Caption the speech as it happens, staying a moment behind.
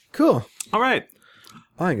Cool. All right.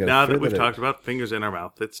 I'm gonna Now that further we've it. talked about fingers in our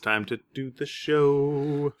mouth, it's time to do the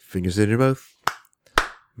show. Fingers in your mouth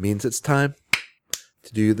means it's time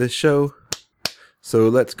to do the show. So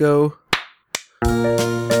let's go.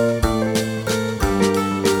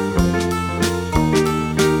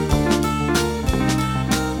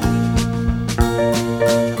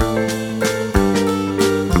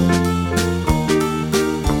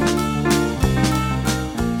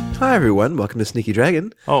 Hi everyone, welcome to Sneaky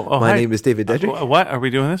Dragon. My My name is David Dedrick. What? Are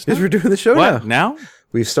we doing this now? Yes, we're doing the show What? now. Now?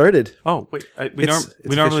 We've started Oh, wait. We It's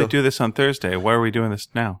normally official. do this on Thursday. Why are we doing this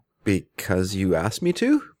now? because you asked me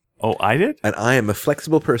to, Oh, I did? and I am a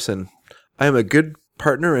flexible person. I am a good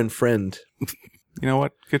partner and friend. You know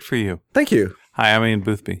what? Good for you. Thank you. Hi, I'm Ian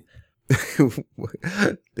Boothby.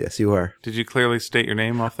 Yes, you are. Did you clearly state your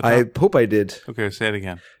name off the top? I hope I did. Okay, say it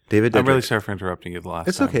again. David Dedrick. I'm really sorry for interrupting you the last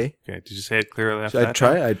It's time. okay. Okay, did you say it clearly after I that?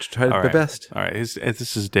 tried All my right. best. All right, this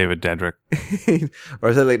is David Dedrick. Or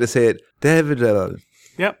as I like to say it, David,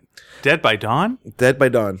 Yep. Dead by Dawn? Dead by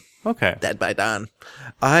Dawn. Okay. Dead by Dawn.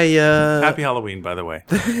 I Happy Halloween, by the way.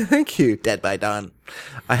 Thank you. Dead by Dawn.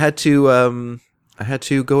 I had to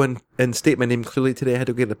go and state my name clearly today. I had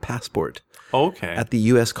to get a passport Okay. at the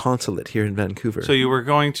U.S. consulate here in Vancouver. So you were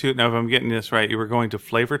going to, now if I'm getting this right, you were going to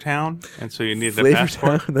Flavortown, and so you needed a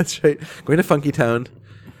passport? Flavortown. That's right. Going to Funky Town.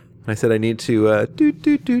 I said I need to doot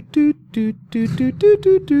doot doot doot doot doot doot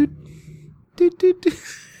doot doot doot doot doot.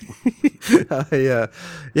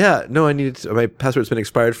 I needed to, my passport's been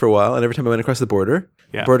expired for a while, and every time I went across the border,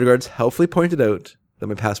 Yeah. border guards helpfully pointed out that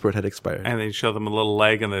my passport had expired. And then you show them a little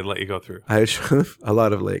leg, and they let you go through. I showed a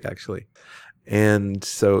lot of leg actually, and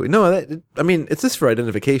so it's just for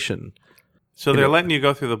identification. So they're letting you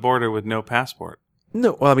go through the border with no passport.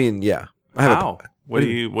 No, well, I mean, yeah, I have How? What do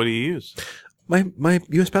you use? my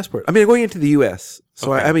U.S. passport. I mean, I'm going into the U.S.,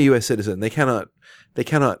 so Okay. I'm a U.S. citizen. They cannot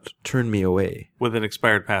turn me away With an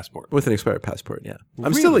expired passport. with an expired passport. Yeah,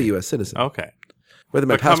 I'm still a Really? U.S. citizen. Okay. Whether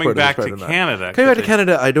my But coming passport back is to expired or not. Canada. Coming back to could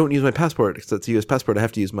Canada, I don't use my passport because it's a U.S. passport. I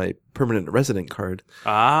have to use my permanent resident card,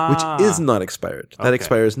 which is not expired. That Okay.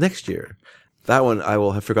 expires next year. That one I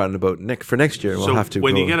will have forgotten about for next year. So We'll have to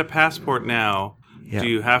when go. you get a passport now, Yeah. do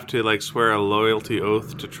you have to swear a loyalty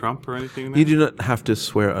oath to Trump or anything? You do not have to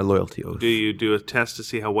swear a loyalty oath. Do you do a test to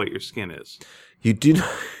see how white your skin is? You do not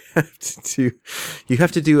have to do. You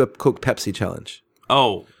have to do a Coke Pepsi challenge.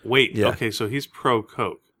 Oh, wait. Yeah. Okay, so he's pro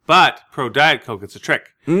Coke. But pro Diet Coke, it's a trick.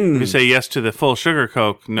 If you say yes to the full sugar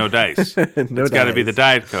Coke, no dice. No, It's got to be dice. the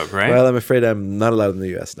Diet Coke, right? Well, I'm afraid I'm not allowed in the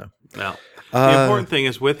U.S. now. No. The important thing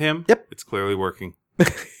is with him, Yep. it's clearly working.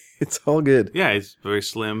 It's all good. Yeah, he's very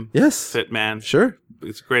slim, Yes. fit man. Sure.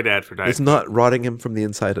 It's a great ad for Diet It's not rotting him from the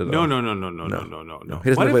inside at No, all. no. He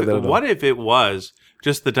doesn't What look like that at all. what if it was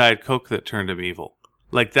just the Diet Coke that turned him evil?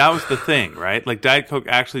 That was the thing, right? Diet Coke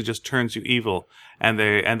actually just turns you evil, and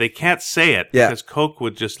they can't say it Yeah. because Coke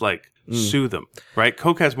would just sue them, right?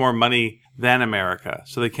 Coke has more money than America,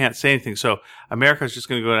 so they can't say anything. So America's just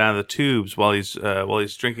going to go down the tubes while he's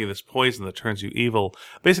drinking this poison that turns you evil.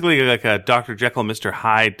 Basically, like a Dr. Jekyll, Mr.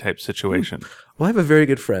 Hyde type situation. Well, I have a very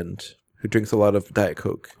good friend who drinks a lot of Diet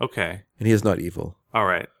Coke, Okay, and he is not evil. all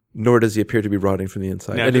right. Nor does he appear to be rotting from the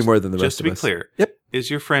inside Now, any just- more than the rest just to of be us. clear, Yep. is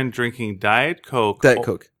your friend drinking Diet Coke? Diet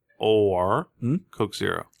Coke. Or Coke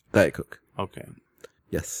Zero? Diet Coke. Okay.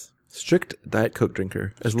 Yes. Strict Diet Coke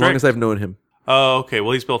drinker. As Strict. long as I've known him. Oh, okay.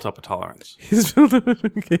 Well, he's built up a tolerance. He's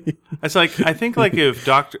okay. It's I think if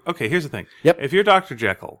Okay, here's the thing. Yep. If you're Dr.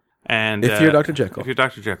 Jekyll and... If you're Dr. Jekyll. If you're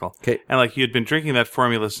Dr. Jekyll. Okay. And you'd been drinking that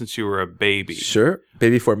formula since you were a baby. Sure.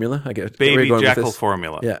 Baby formula. I get where Baby you're going with Jekyll this.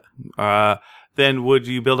 formula. Yeah. Then would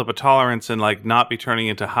you build up a tolerance and not be turning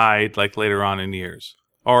into Hyde later on in years?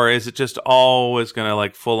 Or is it just always going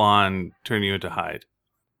to full on turn you into Hyde?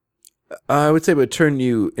 I would say it would turn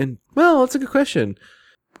you in. Well, that's a good question.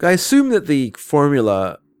 I assume that the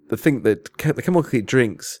formula, the thing that the chemical he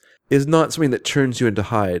drinks, is not something that turns you into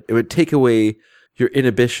Hyde. It would take away your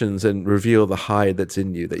inhibitions and reveal the Hyde that's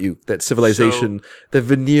in you. That civilization, the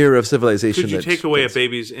veneer of civilization. Could you take away a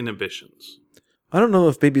baby's inhibitions? I don't know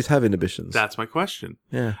if babies have inhibitions. That's my question.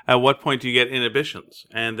 Yeah. At what point do you get inhibitions?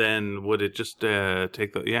 And then would it just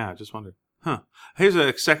take the... Yeah, I just wondered. Huh. Here's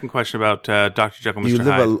a second question about Dr. Jekyll, Mr.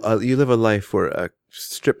 Hyde. You live a life where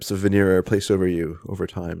strips of veneer are placed over you over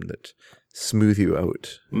time that smooth you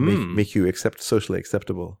out, and make you socially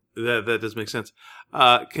acceptable. That does make sense.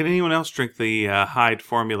 Can anyone else drink the Hyde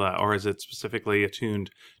formula, or is it specifically attuned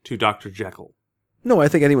to Dr. Jekyll? No, I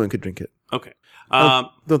think anyone could drink it. Okay. I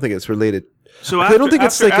don't think it's related. So I don't think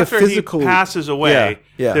it's like a after physical. he passes away,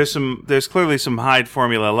 Yeah. there's clearly some Hyde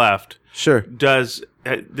formula left. Sure. There's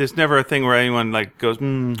never a thing where anyone goes,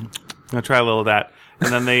 I'll try a little of that.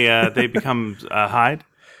 and then they become Hyde.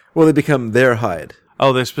 Well, they become their Hyde.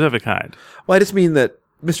 Oh, their specific Hyde. Well, I just mean that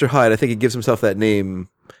Mr. Hyde, I think he gives himself that name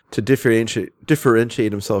to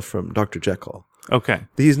differentiate himself from Dr. Jekyll. Okay.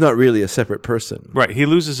 He's not really a separate person. Right. He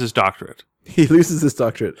loses his doctorate. He loses his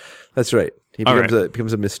doctorate. That's right. He All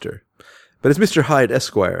becomes a Mr. But it's Mr. Hyde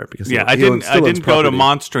Esquire because I didn't go to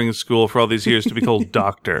monstering school for all these years to be called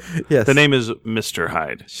Doctor. Yes. The name is Mr.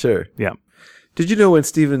 Hyde. Sure. Yeah. Did you know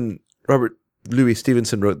when Robert Louis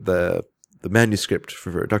Stevenson wrote the manuscript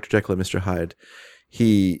for Dr. Jekyll and Mr. Hyde,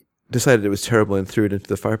 he decided it was terrible and threw it into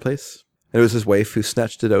the fireplace? And it was his wife who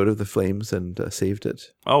snatched it out of the flames and saved it.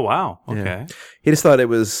 Oh, wow. Okay. Yeah. He just thought it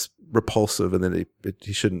was repulsive, and then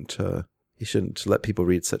he shouldn't let people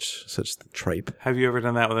read such tripe. Have you ever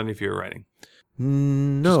done that with any of your writing?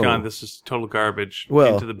 No. Just gone, this is total garbage,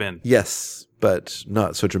 Well, into the bin. Yes, but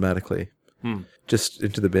not so dramatically. Just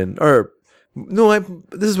into the bin. Or, no,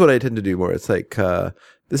 this is what I tend to do more. It's like,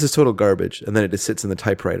 this is total garbage, and then it just sits in the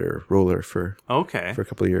typewriter roller for a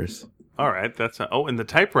couple of years. All right. In the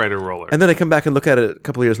typewriter roller. And then I come back and look at it a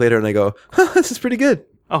couple of years later, and I go, this is pretty good.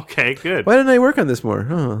 Okay, good. Why didn't I work on this more?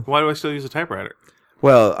 Huh. Why do I still use a typewriter?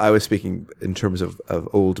 Well, I was speaking in terms of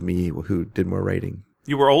old me who did more writing.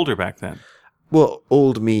 You were older back then. Well,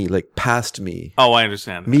 old me, like past me. Oh, I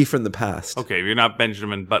understand. Me from the past. Okay, you're not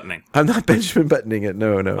Benjamin Buttoning. I'm not Benjamin Buttoning it.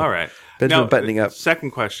 No. All right. Benjamin Buttoning up.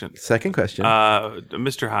 Second question.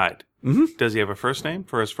 Mr. Hyde. Does he have a first name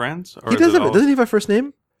for his friends? Or He does have it. Doesn't he have a first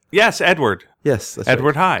name? Yes, Edward. Yes, that's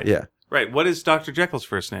Edward right. Hyde. Yeah. Right. What is Dr. Jekyll's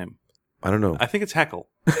first name? I don't know. I think it's Heckle.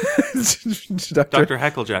 Dr.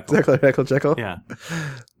 Heckle Jekyll. Heckle Jekyll? Yeah.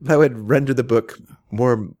 That would render the book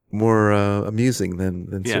more amusing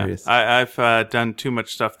than serious. I've done too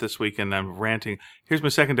much stuff this week and I'm ranting. Here's my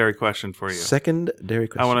secondary question for you. Secondary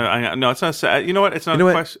question. No, it's not. You know what? It's not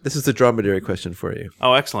a question. This is the dromedary question for you.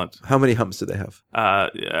 Oh, excellent. How many humps do they have?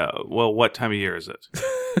 Well, what time of year is it?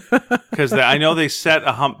 Because I know they set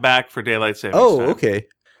a hump back for daylight savings time. Oh, okay.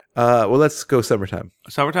 Well, let's go summertime.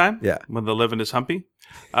 Summertime? Yeah. When the living is humpy?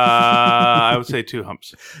 I would say 2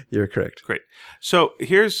 humps. You're correct. Great. So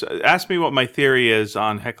ask me what my theory is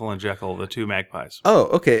on Heckle and Jekyll, the two magpies. Oh,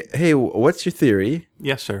 okay. Hey, what's your theory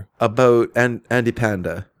Yes, sir. about Andy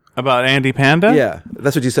Panda? About Andy Panda? Yeah,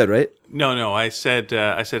 that's what you said, right? No. I said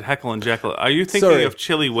Heckle and Jekyll. Are you thinking of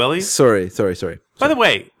Chilly Willy? Sorry. By the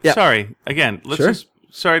way, Yeah. sorry. Again,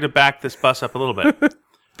 sorry to back this bus up a little bit.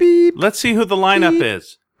 Beep. Let's see who the lineup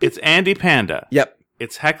is. It's Andy Panda. Yep.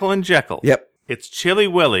 It's Heckle and Jekyll. Yep. It's Chilly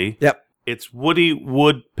Willy. Yep. It's Woody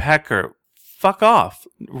Woodpecker. Fuck off.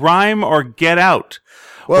 Rhyme or get out.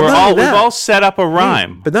 Well, We've all set up a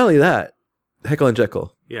rhyme. But not only that, Heckle and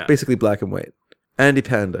Jekyll, Yeah. basically black and white. Andy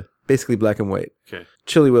Panda, basically black and white. Okay.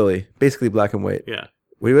 Chilly Willy, basically black and white. Yeah.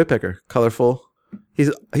 Woody Woodpecker, colorful.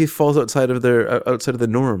 He falls outside of the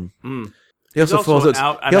norm. He also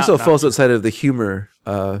falls outside of the humor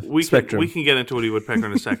spectrum. We can get into Woody Woodpecker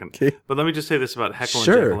in a second. Okay. But let me just say this about Heckle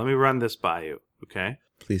Sure. and Jekyll. Let me run this by you, okay?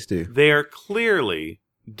 Please do. They are clearly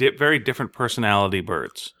very different personality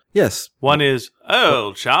birds. Yes. One is,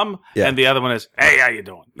 oh, chum, Yeah. and the other one is, hey, how you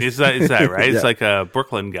doing? Is that right? Yeah. It's like a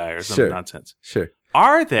Brooklyn guy or some Sure. nonsense. Sure.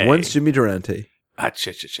 Are they? One's Jimmy Durante.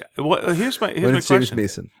 Here's my One's James question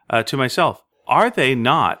Mason. to myself. Are they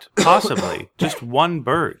not possibly just one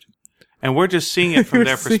bird? And we're just seeing it from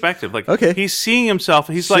their perspective. Like, Okay. he's seeing himself.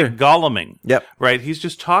 He's Sure. like Golluming. Yep. Right? He's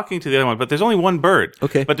just talking to the other one, but there's only one bird.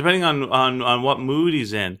 Okay. But depending on what mood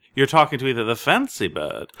he's in, you're talking to either the fancy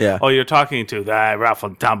bird, Yeah. or you're talking to the rough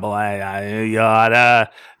and tumble,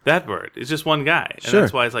 yada. That bird. It's just one guy. And Sure.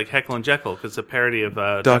 that's why it's like Heckle and Jekyll, because it's a parody of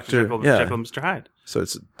Dr. Dr. Jekyll, yeah. Jekyll and Mr. Hyde. So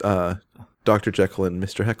it's Dr. Jekyll and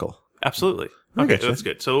Mr. Heckle. Absolutely. I Okay, getcha. that's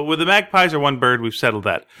good. So with the magpies are one bird, we've settled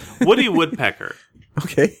that. Woody Woodpecker.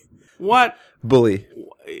 Okay. What? Bully.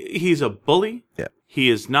 He's a bully. Yeah. He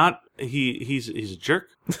is not. He's a jerk.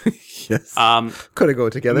 Yes. Could go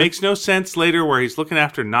together. Makes no sense later where he's looking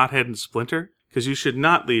after Knothead and Splinter, because you should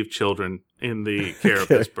not leave children in the care of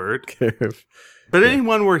this bird. But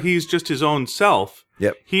anyone where he's just his own self,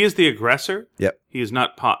 Yep. he is the aggressor. Yep. He is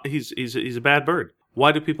not. He's a bad bird.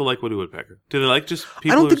 Why do people like Woody Woodpecker? Do they like just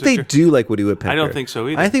people? I don't who think they just- do like Woody Woodpecker. I don't think so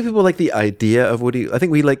either. I think people like the idea of Woody. I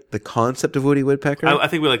think we like the concept of Woody Woodpecker. I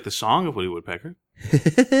think we like the song of Woody Woodpecker. Yeah,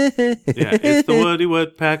 it's the Woody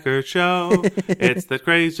Woodpecker Show. It's the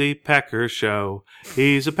crazy pecker show.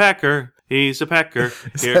 He's a pecker. He's a pecker.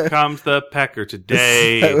 Here comes the pecker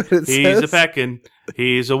today. Is that what it He's a says? peckin'.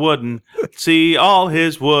 He's a wooden. See all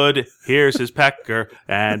his wood. Here's his pecker.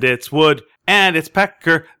 And it's wood. And it's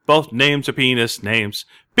pecker. Both names are penis names.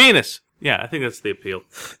 Penis. Yeah, I think that's the appeal.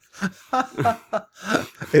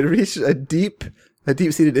 It reached a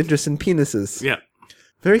deep-seated interest in penises. Yeah.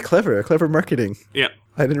 Very clever marketing. Yeah.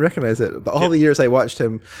 I didn't recognize it. All the years I watched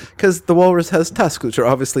him, because the walrus has tusks, which are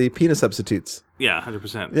obviously penis substitutes. Yeah,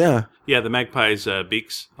 100%. Yeah. Yeah, the magpie's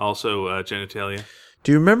beaks, also genitalia.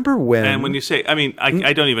 Do you remember when... And when you say, I mean,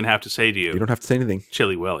 I don't even have to say to you, You don't have to say anything.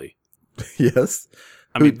 Chili Willy. Yes.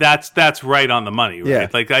 I mean, that's right on the money, right? Yeah.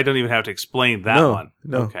 Like, I don't even have to explain that one.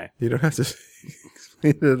 No. Okay. You don't have to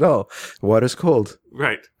explain it at all. Water's cold.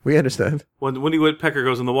 Right. We understand. When Woody Woodpecker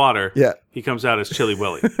goes in the water, Yeah. he comes out as Chili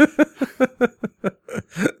Willy.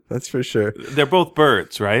 That's for sure. They're both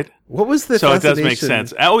birds, right? What was the So it does fascination? make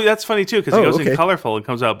sense. Oh, that's funny, too, because he Oh, goes okay. in colorful and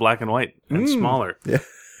comes out black and white and smaller. Yeah.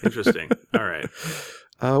 Interesting. All right.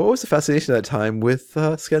 What was the fascination at that time with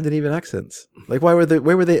Scandinavian accents? Like, why were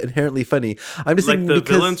they inherently funny? I'm just Like thinking the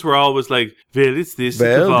because, villains were always like, well, it's this, it's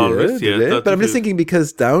Well, the walrus. yeah, Yeah, but I'm just thinking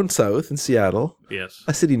because down south in Seattle, Yes.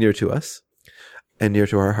 a city near to us and near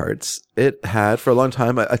to our hearts, it had for a long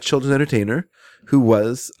time a children's entertainer who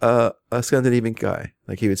was a Scandinavian guy.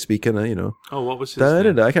 Like he would speak in a, Oh, what was his I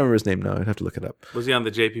name? can't remember his name now. I'd have to look it up. Was he on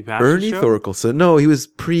the JP Patches Ernie show? Thorkelson. No, he was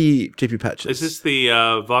pre JP Patches. Is this the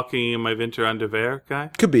Walking in My Winter Underwear guy?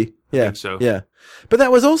 Could be. Yeah. think so. Yeah. But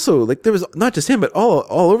that was also like there was not just him, but all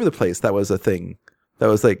over the place that was a thing. That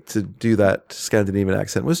was like to do that Scandinavian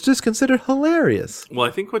accent was just considered hilarious. Well,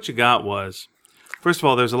 I think what you got was, first of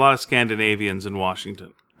all, there's a lot of Scandinavians in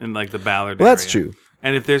Washington, in like the Ballard Well, that's area. true.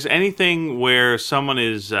 And if there's anything where someone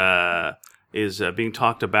is being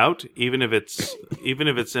talked about, even if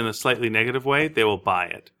it's in a slightly negative way, they will buy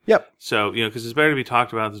it. Yep. So, because it's better to be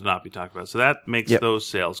talked about than to not be talked about. So that makes Yep. those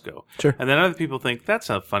sales go. Sure. And then other people think, that's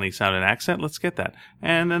a funny sounding accent. Let's get that.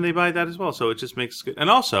 And then they buy that as well. So it just makes good. And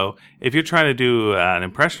also, if you're trying to do an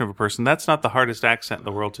impression of a person, that's not the hardest accent in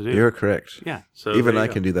the world to do. You're correct. Yeah. So Even there I you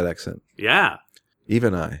go. can do that accent. Yeah.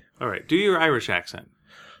 Even I. All right. Do your Irish accent.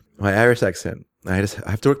 My Irish accent. I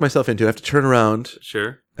have to work myself into it. I have to turn around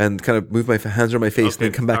Sure. and kind of move my hands around my face and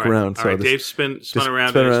then come back All right. around. All So right. I'll just- Dave spun just around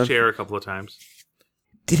spin in around. his chair a couple of times.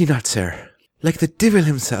 Did he not, sir? Like the devil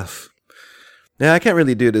himself. Yeah, I can't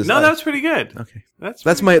really do it as No, that was pretty good. okay. That's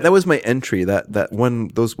That was my entry.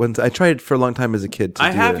 Those ones I tried for a long time as a kid. To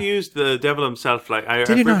I do have it. used the devil himself. Like I Did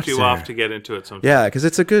you ripped not, you sir? off to get into it sometimes. Yeah, because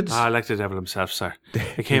it's a good. I like the devil himself, sir.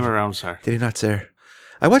 It came around, sir. Did he not, sir?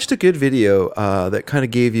 I watched a good video that kind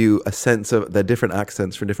of gave you a sense of the different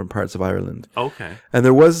accents from different parts of Ireland, Okay. and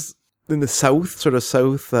there was in the south, sort of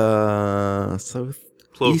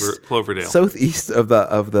Cloverdale. southeast of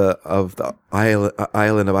the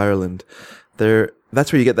island of Ireland.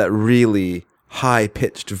 That's where you get that really high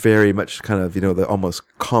pitched, very much kind of the almost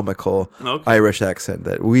comical Okay. Irish accent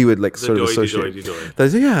that we would like sort of associate. doy-de-doy-de-doy.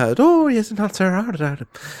 There's, yeah, oh yes, not sir,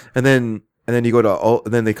 and then you go to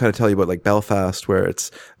and then they kind of tell you about like Belfast, where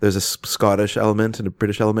there's a Scottish element and a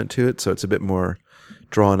British element to it, so it's a bit more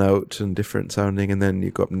drawn out and different sounding. And then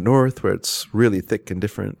you go up north, where it's really thick and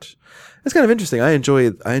different. It's kind of interesting. I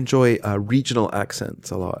enjoy regional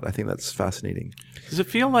accents a lot. I think that's fascinating. Does it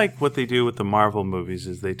feel like what they do with the Marvel movies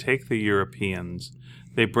is they take the Europeans,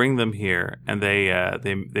 they bring them here, and they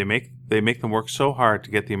make them work so hard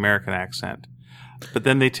to get the American accent, but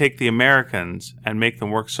then they take the Americans and make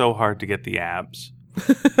them work so hard to get the abs.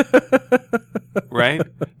 Right?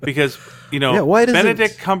 Because why doesn't-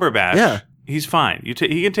 Benedict Cumberbatch, Yeah. he's fine. He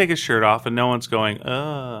can take his shirt off and no one's going,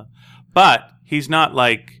 but he's not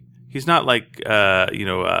like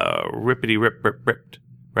rippity ripped,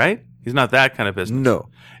 right? He's not that kind of business. No,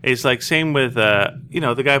 It's like same with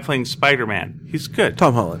the guy playing Spider-Man. He's good.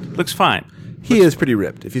 Tom Holland. Looks fine. He is pretty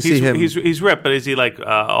ripped. If you see him, He's ripped, but is he like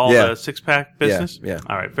all Yeah. the six-pack business? Yeah.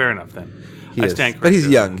 All right, fair enough then. he I is. stand But he's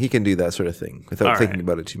corrected. young. He can do that sort of thing without All thinking right.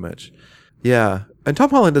 about it too much. Yeah, and Tom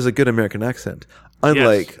Holland does a good American accent,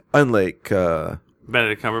 unlike Benedict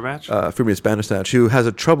Cumberbatch. Fumio Bandersnatch, who has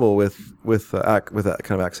a trouble with that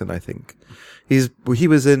kind of accent. I think he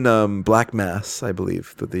was in Black Mass, I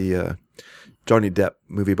believe, the Johnny Depp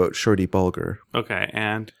movie about Shorty Bulger, Okay,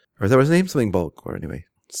 and or is that his name? Something Bulger, anyway.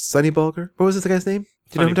 Sonny Bulger. What was this guy's name?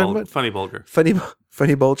 Do you know what I'm talking about? Funny Bulger.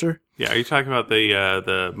 Funny Bulger. Yeah, are you talking about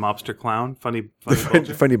the mobster clown? Funny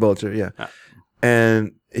Bulger? Funny Bulger, yeah. Yeah.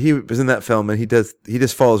 And he was in that film, and he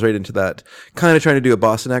just falls right into that, kind of trying to do a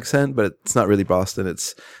Boston accent, but it's not really Boston.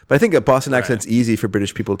 But I think a Boston accent's easy for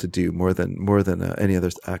British people to do more than any other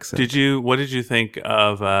accent. What did you think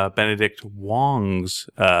of Benedict Wong's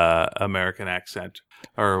American accent,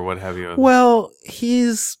 or what have you? Well,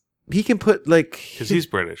 he can put like Because he's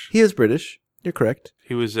British. he is British. You're correct.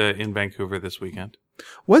 He was in Vancouver this weekend.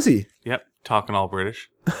 Was he? Yep, talking all British.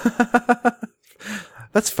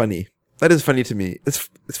 That's funny. That is funny to me. It's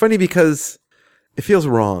funny because it feels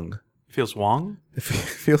wrong. Feels Wong? It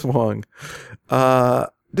feels wrong.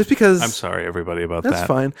 Just because I'm sorry, everybody, about that's that.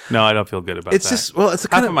 fine. No, I don't feel good about It's that. just it's a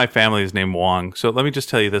Half kind of my family is named Wong, so let me just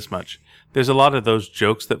tell you this much. There's a lot of those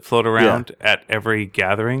jokes that float around at every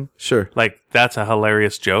gathering. sure. Like, that's a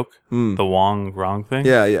hilarious joke, the Wong wrong thing.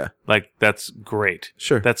 Yeah. Like, that's great.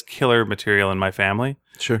 Sure. That's killer material in my family.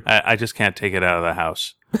 Sure. I just can't take it out of the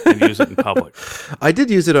house and use it in public. I did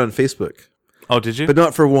use it on Facebook, Oh, did you? but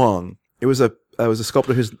not for Wong. It was a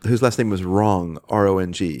sculptor whose last name was Wrong,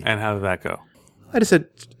 RONG. And how did that go? I just said,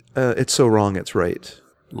 it's so wrong, it's right.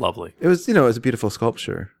 Lovely. It was, it was a beautiful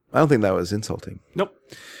sculpture. I don't think that was insulting. Nope.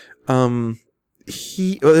 There's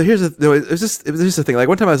just a thing. Like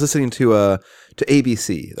one time I was listening to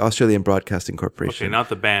ABC, the Australian Broadcasting Corporation. Okay, not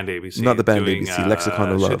the band ABC. Not the band doing, ABC, Lexicon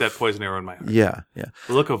of Love. Shoot that poison arrow in my heart. Yeah.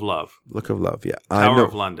 Look of Love. Look of Love, yeah. Tower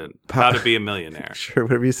of London. How to be a millionaire. Sure,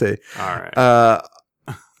 whatever you say. All right.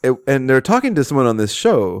 And they're talking to someone on this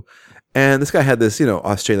show, and this guy had this,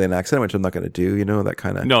 Australian accent, which I'm not going to do, that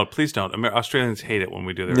kind of. No, please don't. Australians hate it when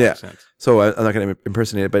we do their accents. So I'm not going to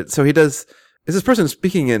impersonate it. But so he does. Is this person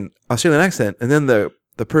speaking in Australian accent, and then the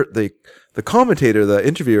commentator, the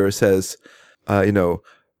interviewer says,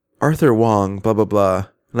 Arthur Wong, blah blah blah,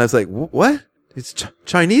 and I was like, what? It's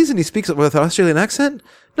Chinese, and he speaks with an Australian accent?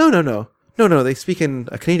 No. They speak in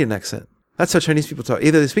a Canadian accent. That's how Chinese people talk.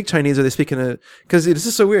 Either they speak Chinese or they speak in a. Because it's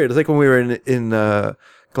just so weird. It's like when we were in not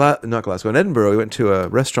Glasgow, in Edinburgh. We went to a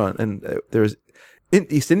restaurant, and there was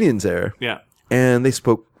East Indians there. Yeah. And they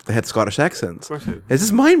had Scottish accents. Of course they do. It's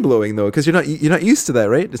just mind blowing though, because you're not used to that,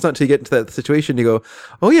 right? It's not until you get into that situation you go,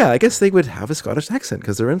 oh yeah, I guess they would have a Scottish accent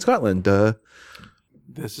because they're in Scotland. Duh.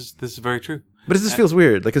 This is very true. But it just feels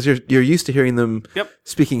weird, like because you're used to hearing them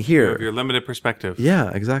speaking here. Your limited perspective. Yeah,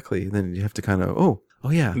 exactly. And then you have to kind of oh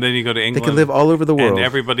yeah. And then you go to England. They can live all over the world. And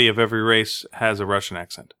everybody of every race has a Russian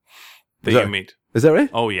accent that you meet. Is that right?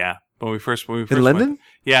 Oh yeah. When we first in went, London?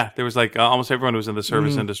 Yeah, there was like almost everyone who was in the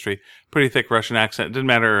service industry, pretty thick Russian accent. It didn't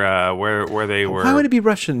matter where they were. Why would it be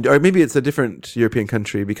Russian? Or maybe it's a different European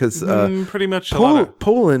country because pretty much a lot of...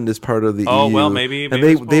 Poland is part of the EU. Oh, well, maybe and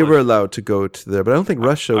they were allowed to go to there, but I don't think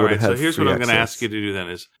Russia would have had. So here's what I'm going to ask you to do then: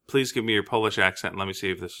 is please give me your Polish accent and let me see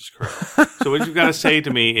if this is correct. So what you've got to say to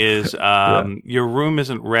me is, your room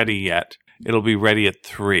isn't ready yet. It'll be ready at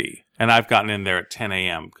 3. And I've gotten in there at 10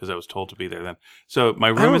 a.m. because I was told to be there then. So my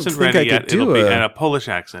room isn't ready yet. It'll be in a Polish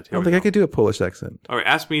accent. I don't think I could do a Polish accent. All right,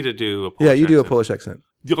 ask me to do a Polish accent. Yeah, you do a Polish accent.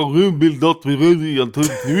 Your room will not be ready until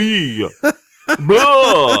 3.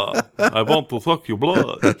 Blah! I want to fuck your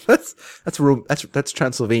blood. That's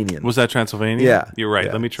Transylvanian. Was that Transylvanian? Yeah. You're right.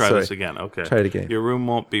 Yeah. Let me try Sorry. this again. Okay. Try it again. Your room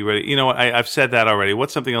won't be ready. You know what? I've said that already.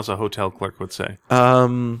 What's something else a hotel clerk would say?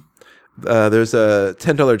 There's a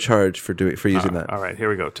 $10 charge for using that. All right, here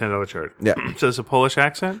we go. $10 charge. Yeah. So it's a Polish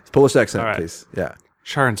accent? Polish accent, All right. please. Yeah.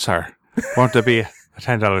 Sure, sir. Won't there be a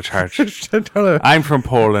 $10 charge? $10. I'm from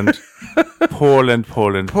Poland. Poland.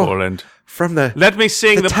 From the. Let me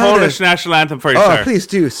sing the town Polish of- national anthem for you, Oh, sir. please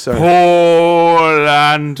do, sir.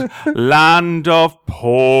 Poland, land of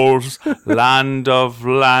Poles, land of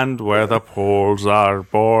land where the Poles are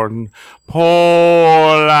born.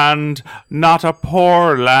 Poland, not a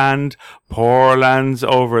poor land. Poor land's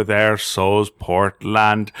over there, so's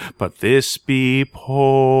Portland. But this be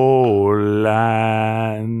Poland.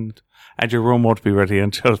 And your room won't be ready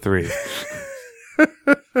until 3.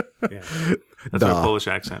 Yeah. That's our Polish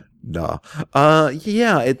accent. Nah.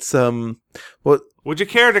 Yeah, it's well. Would you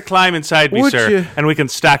care to climb inside me, Would sir, you? and we can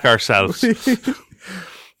stack ourselves?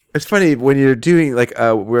 It's funny when you're doing we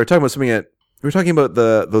were talking about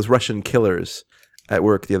those Russian killers at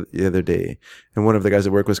work the other day, and one of the guys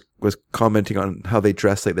at work was commenting on how they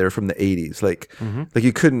dressed like they were from the 80s, like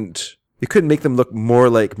you couldn't make them look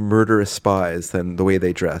more like murderous spies than the way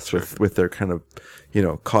they dress with their kind of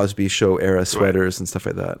Cosby Show era sweaters and stuff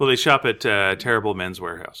like that. Well, they shop at Terrible Men's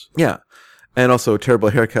Warehouse. Yeah, and also Terrible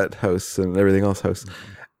Haircut House and everything else house.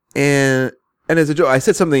 And as a joke, I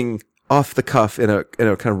said something off the cuff in a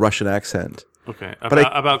kind of Russian accent. Okay,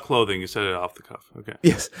 about clothing, you said it off the cuff. Okay.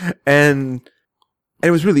 Yes, and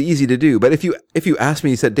it was really easy to do. But if you asked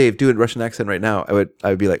me, you said, Dave, do a Russian accent right now, I would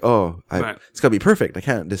be like, it's gotta be perfect. I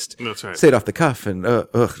can't just say it off the cuff and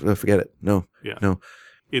forget it. No.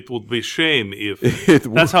 It would be shame if...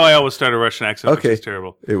 That's how I always start a Russian accent, Okay. which is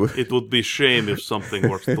terrible. It would be shame if something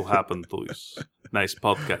were to happen to this nice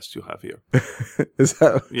podcast you have here. Is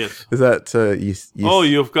that... Yes. Is that... Oh,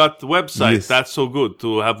 you've got the website. Yes. That's so good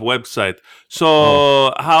to have website.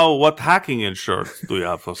 So what hacking insurance do you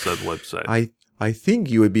have for said website? I think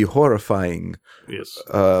you would be horrifying Yes.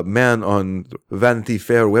 a man on Vanity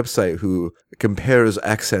Fair website who compares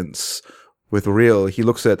accents with real. He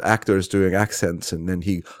looks at actors doing accents and then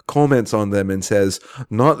he comments on them and says,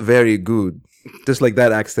 not very good. Just like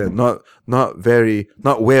that accent. Not very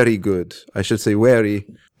good. I should say very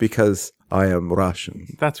because I am Russian.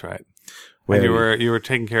 That's right. Wary. And you were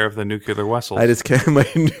taking care of the nuclear vessels. I just carry my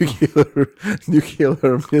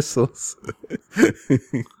nuclear missiles.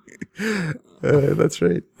 That's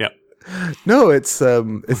right. Yep. No, it's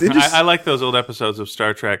interesting. I like those old episodes of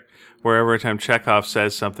Star Trek where every time Chekhov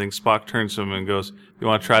says something, Spock turns to him and goes, "You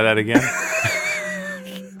want to try that again?"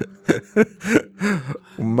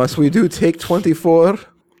 Must we do take 24?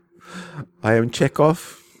 I am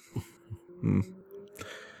Chekhov.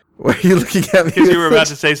 Why are you looking at me? Because you were about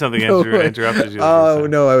to say something and I interrupted you. Oh,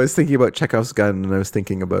 no, I was thinking about Chekhov's gun, and I was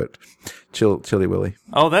thinking about Chili Willy.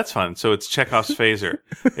 Oh, that's fun. So it's Chekhov's phaser.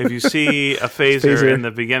 If you see a phaser in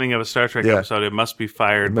the beginning of a Star Trek episode, it must be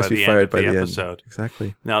fired by the end of the episode.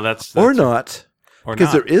 Exactly. Now that's or not.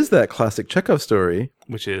 Because there is that classic Chekhov story.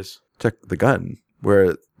 Which is? The gun.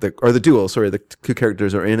 Where the duel, sorry, the two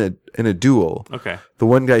characters are in a duel. Okay. The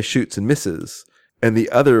one guy shoots and misses, and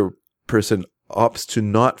the other person opts to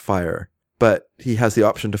not fire, but he has the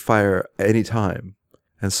option to fire at any time.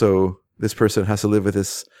 And so this person has to live with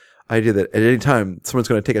this idea that at any time someone's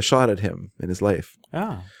going to take a shot at him in his life.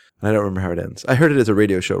 Oh. And I don't remember how it ends. I heard it as a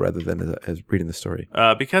radio show rather than as reading the story.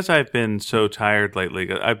 Because I've been so tired lately,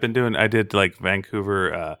 I did like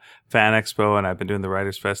Vancouver Fan Expo, and I've been doing the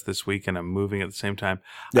Writers Fest this week, and I'm moving at the same time.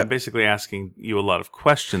 Yep. I'm basically asking you a lot of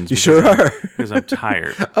questions. You sure are. Because I'm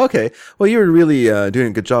tired. Okay. Well, you were really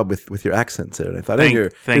doing a good job with your accents there. And I thought thank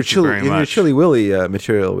you very much. Your Chili Willy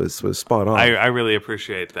material was spot on. I really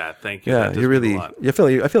appreciate that. Thank you. Yeah, you really. I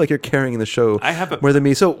feel like you're carrying the show more than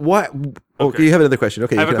me. So why? Okay. You have another question.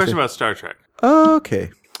 Okay. I have a question about Star Trek. Okay.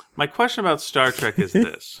 My question about Star Trek is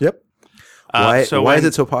this. Yep. Why is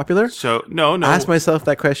it so popular? So no. I asked myself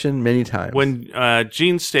that question many times. When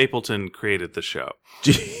Gene Stapleton created the show.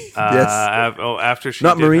 Yes. After she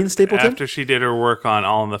Maureen Stapleton? After she did her work on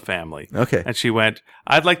All in the Family. Okay. And she went,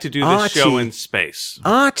 "I'd like to do this show in space."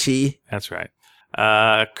 Archie. That's right.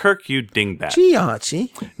 Kirk, you dingbat. Gee,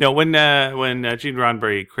 Archie. No, when Gene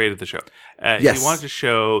Roddenberry created the show, he wanted to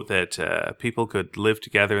show that people could live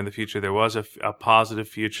together in the future. There was a positive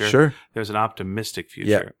future. Sure. There's an optimistic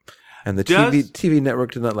future. Yeah. And the TV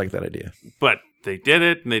network did not like that idea. But they did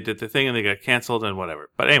it, and they did the thing, and they got canceled and whatever.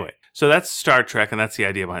 But anyway, so that's Star Trek, and that's the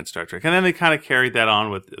idea behind Star Trek. And then they kind of carried that on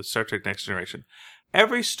with Star Trek Next Generation.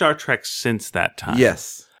 Every Star Trek since that time.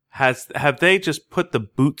 Yes. Have they just put the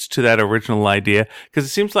boots to that original idea? Because it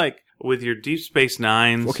seems like with your Deep Space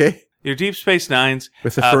Nines... Okay. Your Deep Space Nines...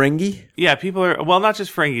 With the Ferengi? Yeah, people are... Well, not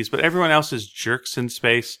just Ferengis, but everyone else is jerks in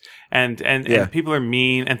space. And people are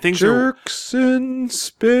mean. And things jerks in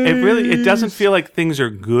space. It doesn't feel like things are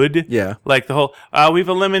good. Yeah. Like the whole, we've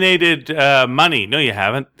eliminated money. No, you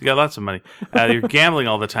haven't. You got lots of money. You're gambling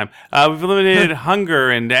all the time. We've eliminated hunger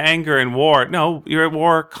and anger and war. No, you're at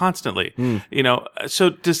war constantly. You know, so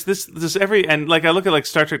does every... And like I look at like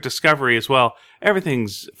Star Trek Discovery as well.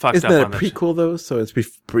 Everything's fucked Isn't up that on a prequel, though? So it's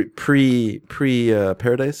pre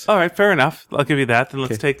Paradise? All right, fair enough. I'll give you that. Then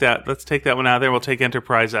let's take that. Let's take that one out of there. We'll take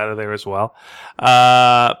Enterprise out of there as well.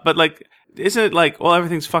 But like, isn't it like, well,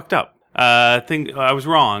 everything's fucked up? I was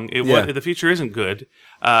wrong. The future isn't good.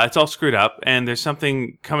 It's all screwed up, and there's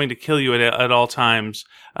something coming to kill you at all times.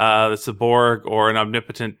 That's the Borg or an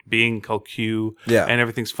omnipotent being called Q. Yeah. And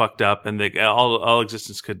everything's fucked up, and all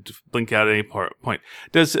existence could blink out at any point.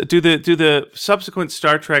 Do the subsequent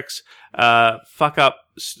Star Treks fuck up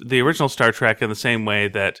the original Star Trek in the same way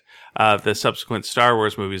that the subsequent Star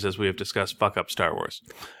Wars movies, as we have discussed, fuck up Star Wars?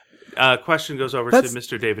 Question goes over to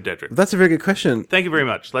Mr. David Dedrick. That's a very good question. Thank you very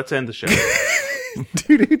much. Let's end the show.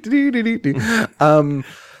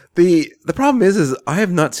 The problem is I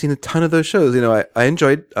have not seen a ton of those shows. You know, I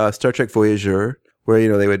enjoyed Star Trek Voyager, where, you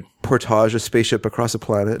know, they would portage a spaceship across a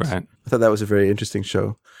planet. Right. I thought that was a very interesting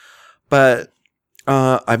show. But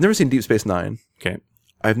I've never seen Deep Space Nine. Okay.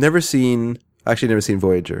 I've never seen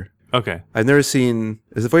Voyager. Okay. I've never seen...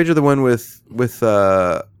 Is the Voyager the one with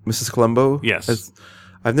Mrs. Columbo? Yes.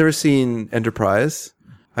 I've never seen Enterprise.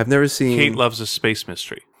 I've never seen... Kate Loves a Space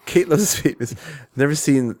Mystery. Kate Loves a Space Mystery.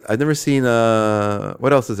 I've never seen...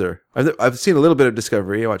 what else is there? I've seen a little bit of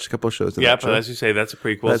Discovery. I watched a couple of shows. Yeah, but as you say, that's a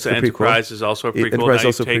prequel. That's a prequel. Enterprise is also a prequel. Enterprise is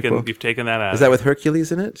also a prequel. You've taken that out. Is that with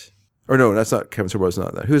Hercules in it? Or no, that's not... Kevin Sorbo's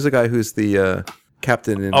not that. Who's the guy who's the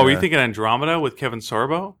captain in... Oh, were you thinking Andromeda with Kevin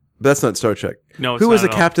Sorbo? But that's not Star Trek. No, it's Who was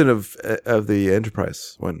not the at all. captain of the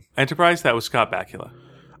Enterprise one? Enterprise? That was Scott Bakula.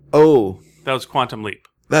 Oh, That was Quantum Leap.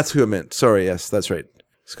 that's who I meant. Sorry, yes, that's right.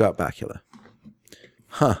 Scott Bakula.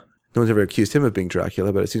 Huh. No one's ever accused him of being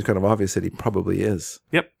Dracula, but it seems kind of obvious that he probably is.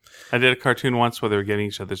 Yep. I did a cartoon once where they were getting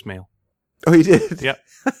each other's mail. Oh, you did? Yep.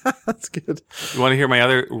 That's good. You want to hear my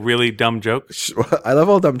other really dumb joke? I love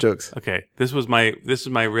all dumb jokes. Okay, this is my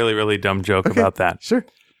really, really dumb joke about that. Sure.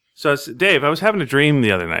 So, Dave, I was having a dream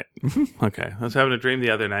the other night. Okay, I was having a dream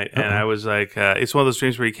the other night, and I was like, it's one of those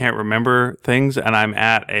dreams where you can't remember things, and I'm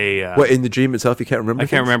at a... what, in the dream itself you can't remember I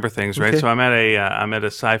can't remember things, right? Okay. So I'm at a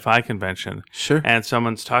sci-fi convention. Sure. And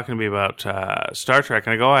someone's talking to me about Star Trek,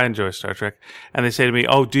 and I go, I enjoy Star Trek. And they say to me,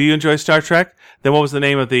 oh, do you enjoy Star Trek? Then what was the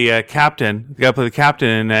name of the captain, the guy who played the captain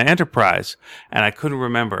in Enterprise? And I couldn't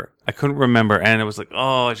remember. And it was like,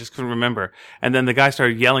 oh, I just couldn't remember. And then the guy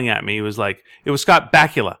started yelling at me. He was like, it was Scott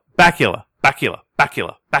Bakula. And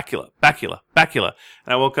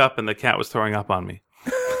I woke up and the cat was throwing up on me.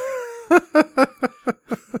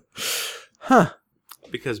 Huh.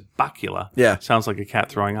 Because Bakula Yeah. sounds like a cat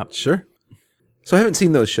throwing up. Sure. So I haven't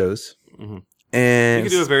seen those shows. And You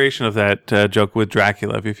can do a variation of that joke with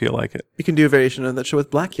Dracula if you feel like it. you can do a variation of that show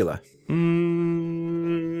with Blackula.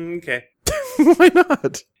 Okay. Why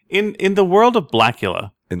not? In the world of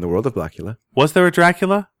Blackula, In the world of Blackula. was there a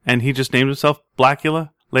Dracula and he just named himself Blackula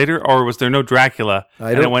later, or was there no Dracula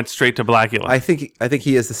and it don't- went straight to Blackula? I think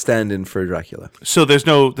he is the stand-in for Dracula. So there's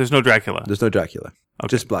no Dracula. There's no Dracula.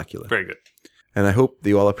 Just Blackula. Very good. And I hope that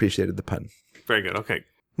you all appreciated the pun. Very good. Okay.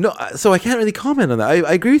 No, so I can't really comment on that.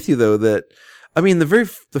 I agree with you though that, I mean,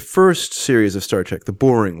 the first series of Star Trek, the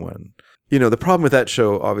boring one. You know, the problem with that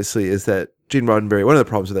show obviously is that Gene Roddenberry. One of the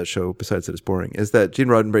problems with that show, besides that it's boring, is that Gene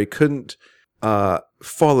Roddenberry couldn't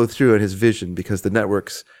follow through on his vision because the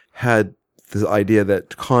networks had the idea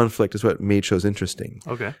that conflict is what made shows interesting,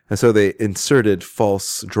 Okay. and so they inserted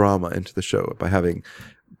false drama into the show by having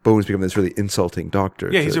Bones become this really insulting doctor.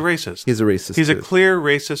 Yeah, he's a racist. He's a racist. He's a too. clear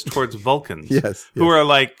racist towards Vulcans. Yes, Who yes. are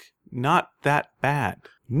like not that bad.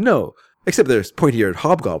 No, except there's pointy-eared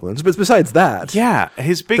hobgoblins. But besides that, Yeah,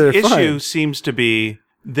 his big They're issue fine. seems to be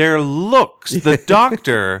their looks. The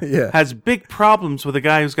doctor Yeah. has big problems with a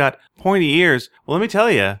guy who's got pointy ears. Well, let me tell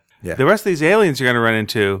you, Yeah. the rest of these aliens you're going to run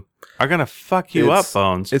into are going to fuck you up,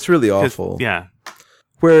 Bones. It's really 'Cause- awful. Yeah.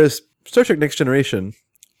 Whereas Star Trek Next Generation,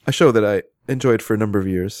 a show that I enjoyed for a number of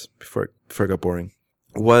years before it got boring,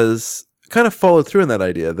 was kind of followed through in that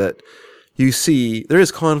idea that you see there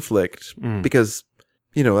is conflict because,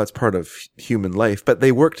 you know, that's part of human life, but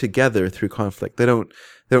they work together through conflict. They don't,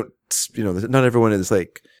 you know, not everyone is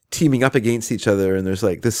like teaming up against each other and there's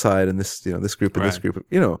like this side and this, you know, this group and this Right. group,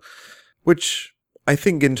 you know, which I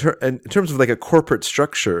think in terms of like a corporate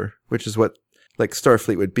structure, which is what like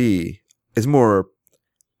Starfleet would be, is more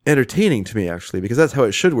entertaining to me actually, because that's how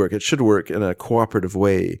it should work. It should work in a cooperative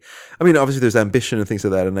way. I mean, obviously there's ambition and things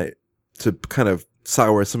like that, and to kind of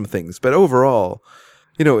sour some things, but overall,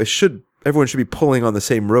 you know, everyone should be pulling on the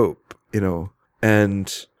same rope, you know,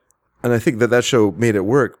 and I think that show made it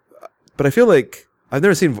work. But I feel like I've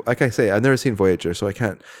never seen Voyager, so I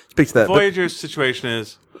can't speak to that. Voyager's situation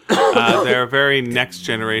is they're a very next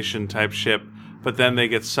generation type ship, but then they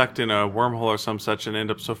get sucked in a wormhole or some such and end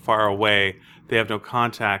up so far away they have no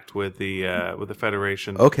contact with the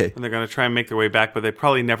Federation. Okay. And they're going to try and make their way back, but they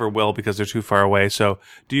probably never will because they're too far away. So,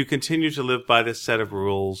 do you continue to live by this set of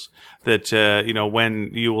rules that you know,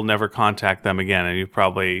 when you will never contact them again, and you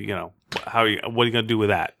probably, you know, what are you going to do with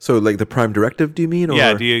that? So like the Prime Directive, do you mean? Or?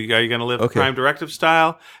 Yeah, are you going to live Okay. Prime Directive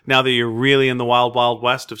style now that you're really in the wild, wild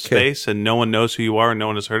west of space and no one knows who you are and no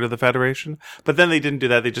one has heard of the Federation? But then they didn't do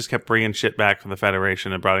that. They just kept bringing shit back from the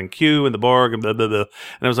Federation and brought in Q and the Borg and blah, blah, blah. And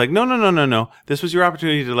I was like, no. This was your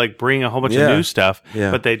opportunity to like bring a whole bunch of Yeah. new stuff.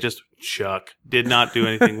 Yeah. But they just did not do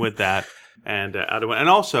anything with that. And and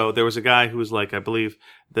also there was a guy who was like, I believe,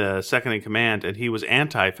 the second in command, and he was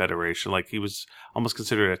anti-Federation. Like he was almost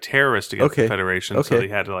considered a terrorist against the Okay. Federation. So Okay.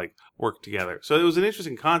 they had to like work together. So it was an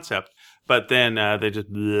interesting concept. But then they just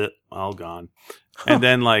all gone. And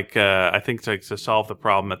then like I think to solve the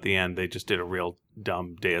problem at the end, they just did a real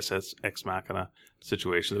dumb Deus Ex Machina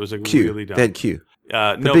situation. It was like Q. really dumb. They had Q.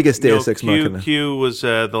 The biggest Deus Ex Machina. Q was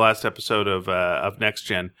the last episode of Next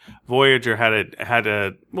Gen. Voyager had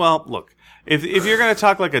a well. Look, if you're going to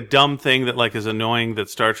talk like a dumb thing that like is annoying that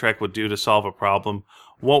Star Trek would do to solve a problem,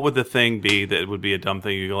 what would the thing be that would be a dumb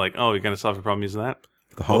thing? You go like, oh, you're going to solve a problem using that?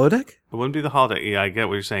 The holodeck? It wouldn't be the holodeck. Yeah, I get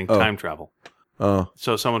what you're saying. Oh. Time travel. Oh,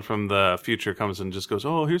 So someone from the future comes and just goes,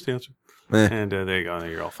 oh, here's the answer, eh. and there you go,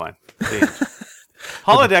 and you're all fine. The end.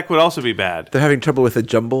 Holodeck would also be bad. They're having trouble with a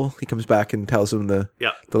jumble. He comes back and tells them the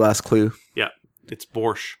last clue. Yeah, it's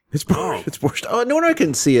borscht. It's borscht. It's borscht. Oh, no one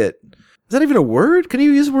can see it. Is that even a word? Can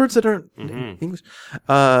you use words that aren't English?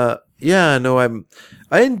 Yeah, no,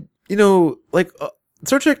 you know, like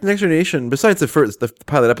Star Trek Next Generation, besides the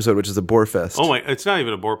pilot episode, which is a bore fest. Oh my! It's not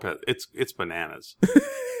even a bore pet. It's bananas.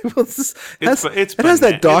 Well, It has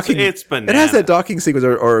that docking. It's It bananas. has that docking sequence,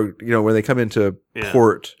 or when they come into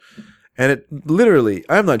port, and it literally,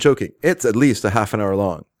 I'm not joking, it's at least a half an hour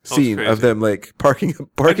long scene crazy. of them like parking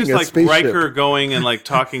just a like spaceship. Riker going and like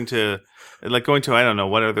talking to, like going to I don't know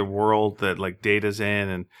what other world that like Data's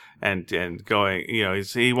in and going,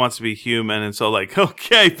 he wants to be human, and so like,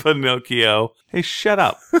 okay, Pinocchio, hey, shut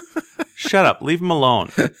up. Shut up. Leave him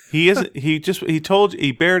alone. He isn't. He told you.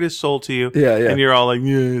 He bared his soul to you. Yeah, yeah. And you're all like,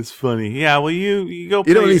 yeah, it's funny. Yeah. Well, you go.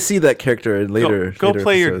 Play You don't really see that character in later. Go later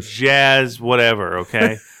play episodes. your jazz, whatever.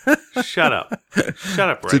 Okay. Shut up. Shut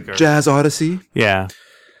up, It's a Riker. Jazz Odyssey. Yeah.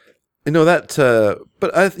 That.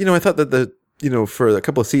 But I thought that for a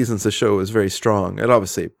couple of seasons the show was very strong. It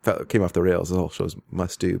obviously came off the rails. The whole shows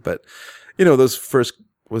must do. But those first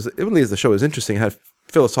really as the show was interesting. It had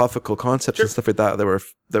philosophical concepts and stuff like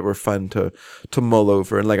that were fun to mull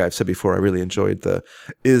over. And like I've said before, I really enjoyed the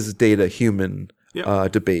 "Is Data Human?"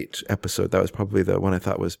 debate episode. That was probably the one I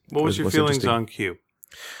thought was. What was your most feelings interesting. on Q?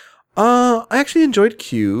 I actually enjoyed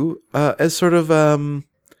Q as sort of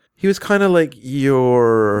he was kind of like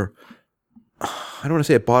your, I don't want to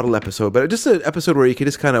say a bottle episode, but just an episode where you could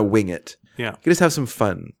just kind of wing it. Yeah. You could just have some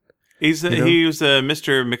fun. He was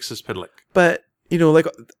Mr. Mixospitlick. But like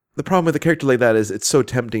the problem with a character like that is it's so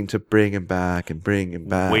tempting to bring him back and bring him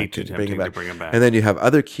back. Way too and tempting to bring him back. And then you have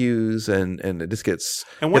other cues and it just gets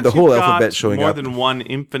And once the whole you've got alphabet showing more up. than one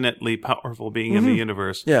infinitely powerful being in the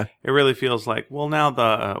universe, Yeah. it really feels like, well, now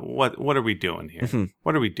what are we doing here? Mm-hmm.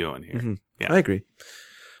 What are we doing here? Yeah. I agree.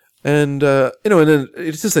 And, and then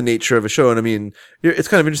it's just the nature of a show. And I mean, it's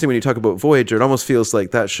kind of interesting when you talk about Voyager. It almost feels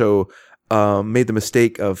like that show made the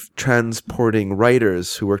mistake of transporting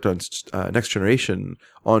writers who worked on Next Generation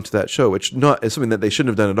onto that show, which is something that they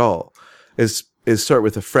shouldn't have done at all, is start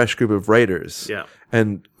with a fresh group of writers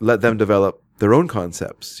and let them develop their own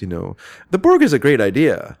concepts. The Borg is a great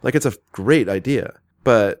idea. Like, it's a great idea,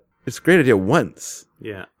 but it's a great idea once.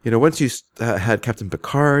 Yeah. Once you had Captain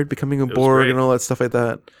Picard becoming a Borg great. and all that stuff like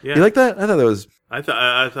that. Yeah. You like that? I thought that was I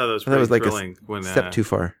thought that was pretty like thrilling. a step too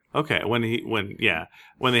far. Okay, when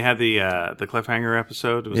they had the cliffhanger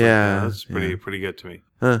episode, it was that's pretty good to me.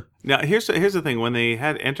 Huh. Now here's the thing: when they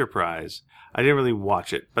had Enterprise, I didn't really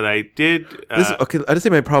watch it, but I did. Okay, I just say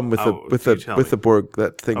my problem with the Borg,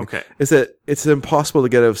 that thing is that it's impossible to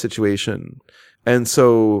get out of situation, and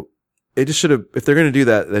so it just should have. If they're going to do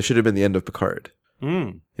that, that should have been the end of Picard.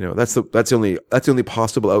 That's the only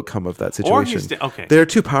possible outcome of that situation. They're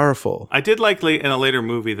too powerful. I did like in a later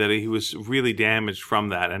movie that he was really damaged from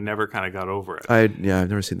that and never kind of got over it. I've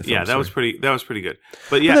never seen the film. Yeah, that was pretty good.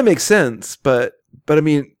 But that makes sense. But I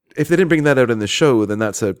mean, if they didn't bring that out in the show, then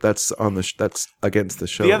that's against the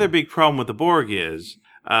show. The other big problem with the Borg is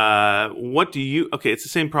it's the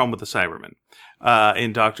same problem with the Cybermen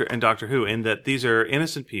in Doctor Who, in that these are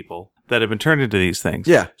innocent people that have been turned into these things.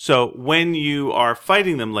 Yeah. So when you are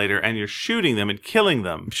fighting them later and you're shooting them and killing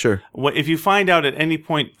them, sure. If you find out at any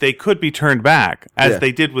point they could be turned back, as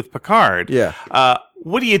they did with Picard,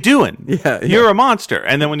 what are you doing? Yeah. You're a monster.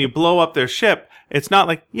 And then when you blow up their ship, it's not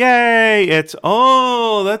like, yay, it's,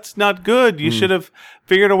 that's not good. You should have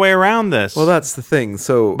figured a way around this. Well, that's the thing.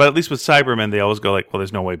 So, but at least with Cybermen, they always go like, well,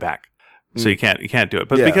 there's no way back. So you can't do it.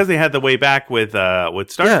 But because they had the way back with Star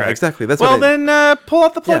Trek. Yeah, exactly. That's then pull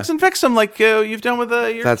out the plugs and fix them like you've done with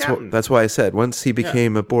your captain. That's why I said once he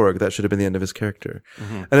became a Borg, that should have been the end of his character.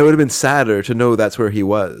 And it would have been sadder to know that's where he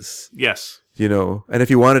was. Yes. And if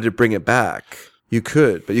you wanted to bring it back, you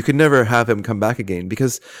could, but you could never have him come back again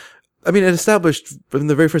because, I mean, it established from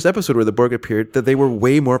the very first episode where the Borg appeared that they were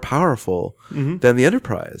way more powerful than the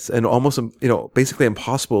Enterprise and almost, basically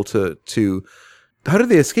impossible to how did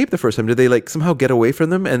they escape the first time? Did they somehow get away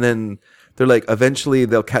from them and then they're eventually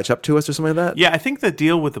they'll catch up to us or something like that? Yeah, I think the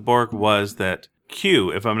deal with the Borg was that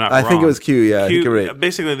Q, if I'm not wrong. I think it was Q, yeah. Q, I think you're right.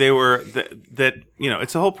 Basically, they were that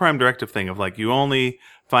it's a whole Prime Directive thing of you only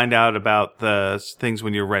find out about the things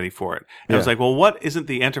when you're ready for it. And I was like, well, what isn't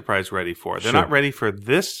the Enterprise ready for? They're not ready for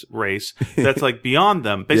this race that's beyond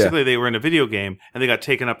them. Basically, they were in a video game and they got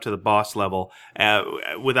taken up to the boss level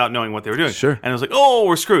without knowing what they were doing. Sure. And it was like, oh,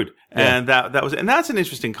 we're screwed. Yeah. And that's an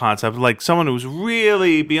interesting concept, someone who's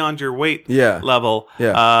really beyond your weight level.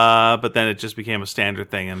 Yeah. But then it just became a standard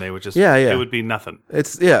thing, and they would just it would be nothing.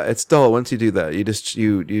 It's dull once you do that. You just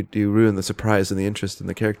you ruin the surprise and the interest in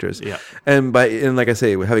the characters. Yeah. And like I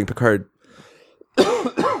say, having Picard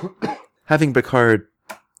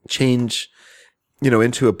change,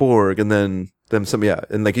 into a Borg and then some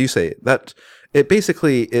and like you say, that it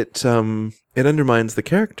basically it undermines the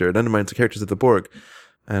character. It undermines the characters of the Borg.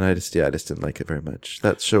 And I just didn't like it very much.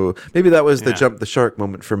 That show, maybe that was the jump the shark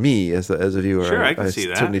moment for me as a viewer. Sure, I can see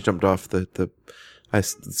that. Certainly jumped off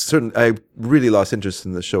I really lost interest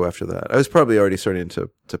in the show after that. I was probably already starting to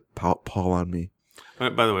pall on me.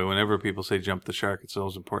 By the way, whenever people say "jump the shark," it's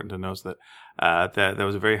always important to know that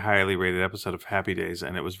was a very highly rated episode of Happy Days,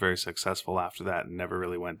 and it was very successful after that, and never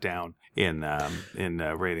really went down in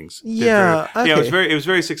ratings. Yeah, it was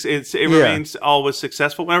very it remains always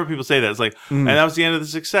successful. Whenever people say that, it's like, and that was the end of the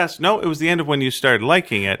success. No, it was the end of when you started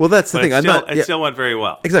liking it. Well, that's the thing. It still went very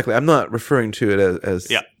well. Exactly. I'm not referring to it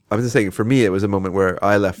as I was just saying, for me, it was a moment where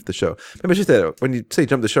I left the show. Maybe I should say that when you say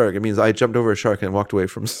jump the shark, it means I jumped over a shark and walked away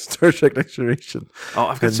from Star Trek Next Generation. Oh,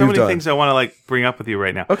 I've got so many things I want to bring up with you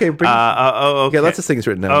right now. Okay, okay. Yeah, lots of things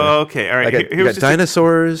written down. Oh, okay, all right. You've got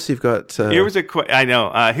dinosaurs. You've got. Here was I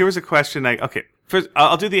know. Here was a question. Okay, first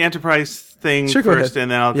I'll do the Enterprise thing first,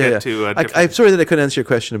 and then I'll get to. I'm sorry that I couldn't answer your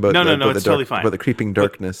question about. No, it's totally fine. About the creeping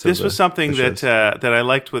darkness. This was something that I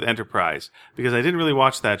liked with Enterprise because I didn't really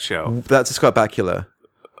watch that show. That's Scott Bakula.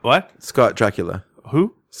 What? Scott Dracula.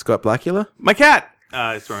 Who? Scott Bakula? My cat!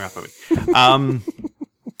 It's throwing off at me.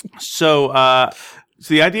 So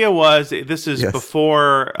the idea was, this is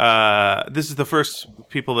before, this is the first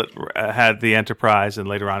people that had the Enterprise, and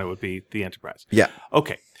later on it would be the Enterprise. Yeah.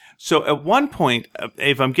 Okay. So at one point,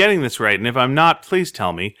 if I'm getting this right, and if I'm not, please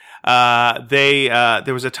tell me, there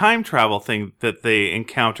was a time travel thing that they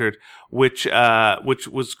encountered which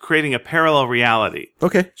was creating a parallel reality.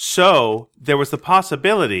 Okay. So there was the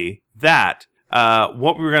possibility that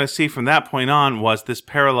what we were going to see from that point on was this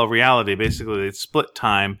parallel reality. Basically, they'd split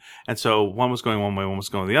time, and so one was going one way, one was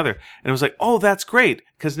going the other. And it was like, oh, that's great,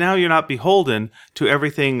 because now you're not beholden to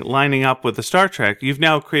everything lining up with the Star Trek. You've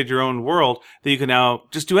now created your own world that you can now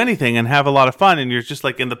just do anything and have a lot of fun, and you're just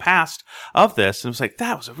like in the past of this. And it was like,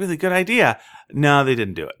 that was a really good idea. No, they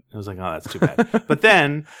didn't do it. I was like, oh, that's too bad. But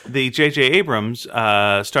then the J.J. Abrams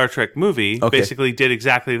Star Trek movie basically did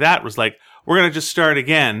exactly that. It was like, we're going to just start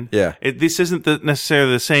again. Yeah. This isn't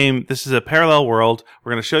necessarily the same. This is a parallel world.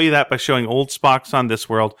 We're going to show you that by showing old Spocks on this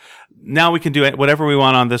world. Now we can do whatever we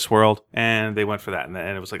want on this world. And they went for that. And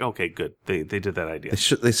it was like, okay, good. They did that idea.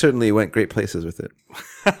 They certainly went great places with it.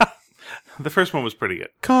 The first one was pretty good.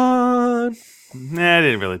 Con. Nah, it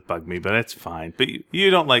didn't really bug me, but it's fine. But you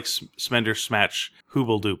don't like Smender Smatch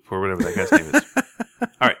Hoobledoop or whatever that guy's name is.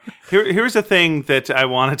 All right. Here's a thing that I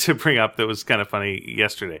wanted to bring up that was kind of funny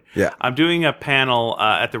yesterday. Yeah. I'm doing a panel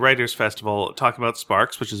at the Writers' Festival talking about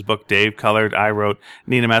Sparks, which is a book Dave colored, I wrote,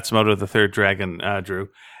 Nina Matsumoto, the Third Dragon, drew.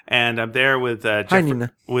 And I'm there with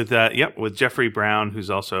with Jeffrey Brown, who's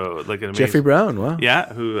also like an amazing Jeffrey Brown, wow.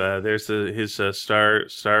 Yeah, who there's his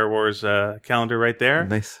Star Wars calendar right there.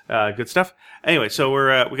 Nice. Good stuff. Anyway, so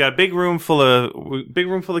we got a big room full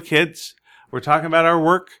of kids. We're talking about our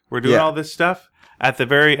work. We're doing all this stuff. At the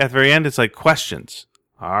very end, it's like questions.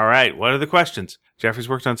 All right, what are the questions? Jeffrey's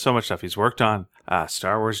worked on so much stuff. He's worked on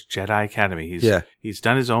Star Wars Jedi Academy. He's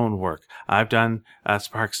done his own work. I've done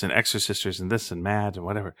Sparks and Exorcisters and this and Mad and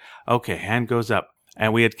whatever. Okay, hand goes up.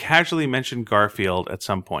 And we had casually mentioned Garfield at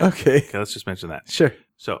some point. Okay, let's just mention that. Sure.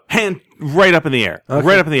 So, hand right up in the air. Okay.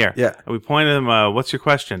 Right up in the air. Yeah. And we pointed him, what's your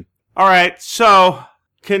question? All right, so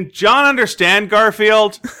can John understand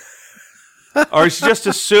Garfield? Or is he just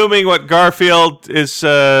assuming what Garfield is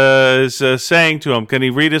saying to him? Can he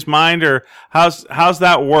read his mind, or how's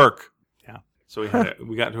that work? Yeah. So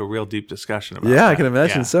we got into a real deep discussion about that. Yeah, I can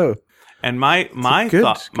imagine so. And my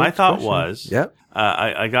thought was,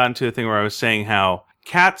 I got into a thing where I was saying how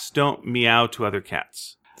cats don't meow to other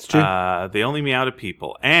cats. It's true. They only meow to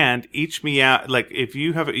people, and each meow, like if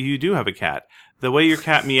you do have a cat, the way your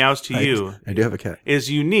cat meows to you, I do have a cat, is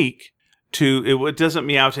unique. It doesn't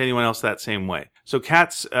meow to anyone else that same way. So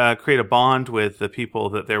cats create a bond with the people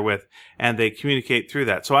that they're with, and they communicate through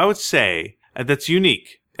that. So I would say that's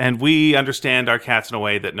unique, and we understand our cats in a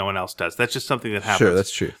way that no one else does. That's just something that happens. Sure,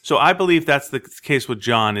 that's true. So I believe that's the case with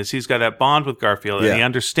John, is he's got that bond with Garfield, and he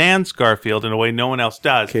understands Garfield in a way no one else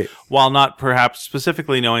does, while not perhaps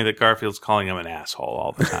specifically knowing that Garfield's calling him an asshole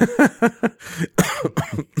all the time.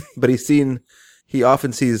 But he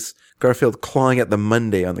often sees Garfield clawing at the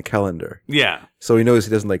Monday on the calendar. Yeah. So he knows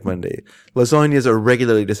he doesn't like Monday. Lasagnas are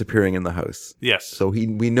regularly disappearing in the house. Yes. So we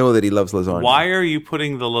know that he loves lasagna. Why are you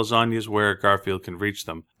putting the lasagnas where Garfield can reach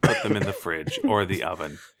them? Put them in the fridge or the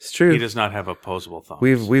oven. It's true. He does not have opposable thumbs.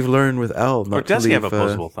 We've learned with Al not to leave... Or does he have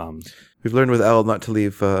opposable thumbs? We've learned with Al not to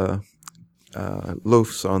leave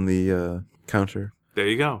loaves on the counter. There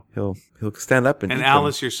you go. He'll stand up and eat Al them.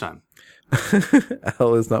 is your son.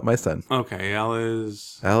 Al is not my son. Okay, Al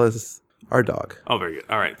is our dog. Oh, very good.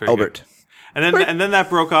 All right, very Albert. Good. And then that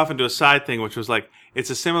broke off into a side thing, which was like, it's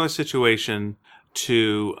a similar situation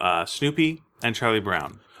to Snoopy and Charlie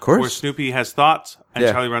Brown. Of course. Where Snoopy has thoughts and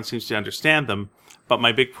Yeah. Charlie Brown seems to understand them. But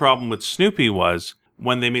my big problem with Snoopy was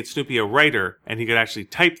when they made Snoopy a writer and he could actually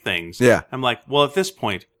type things. Yeah. I'm like, well, at this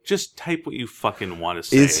point, just type what you fucking want to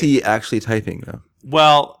say. Is he actually typing though?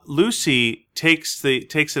 Well, Lucy takes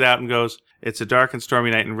it out and goes, it's a dark and stormy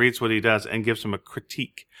night, and reads what he does and gives him a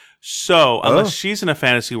critique. So, unless she's in a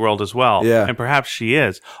fantasy world as well, Yeah. and perhaps she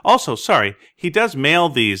is. Also, sorry, he does mail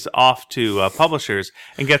these off to publishers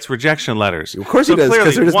and gets rejection letters. Of course he does, 'cause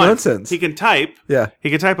clearly, they're just one, nonsense. He can type. Yeah.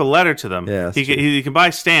 He can type a letter to them. Yeah, that's he true. can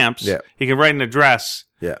buy stamps. Yeah. He can write an address.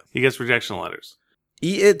 Yeah. He gets rejection letters.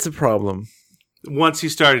 It's a problem. Once he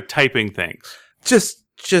started typing things.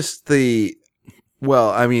 Just the, well,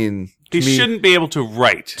 I mean, He to me, shouldn't be able to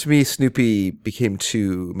write. To me, Snoopy became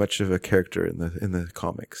too much of a character in the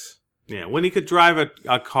comics. Yeah, when he could drive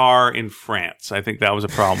a car in France, I think that was a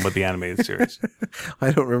problem with the animated series.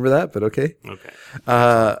 I don't remember that, but okay. Okay.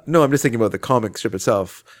 No, I'm just thinking about the comic strip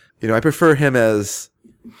itself. You know, I prefer him as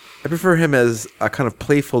a kind of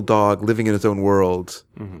playful dog living in his own world.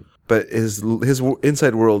 Mm-hmm. But his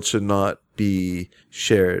inside world should not be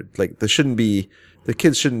shared. Like the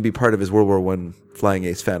kids shouldn't be part of his World War I flying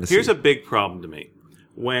ace fantasy. Here's a big problem to me.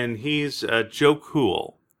 When he's Joe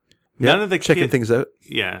Cool, none of the checking kids, things out.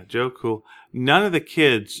 Yeah, Joe Cool. None of the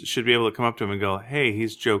kids should be able to come up to him and go, "Hey,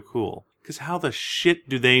 he's Joe Cool." Because how the shit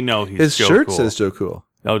do they know he's His Joe shirt Cool? says Joe Cool.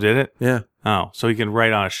 Oh, did it? Yeah. Oh, so he can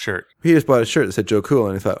write on a shirt. He just bought a shirt that said Joe Cool,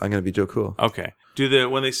 and he thought, I'm going to be Joe Cool. Okay.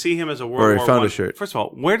 When they see him as a World Or he War found I, a shirt. First of all,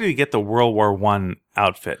 where did he get the World War I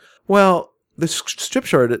outfit? Well, the strip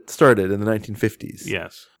started in the 1950s.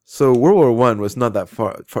 Yes. So World War I was not that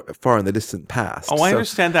far in the distant past. Oh, I So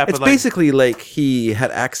understand that, It's but basically like he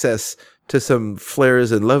had access to some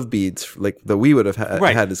flares and love beads like that we would have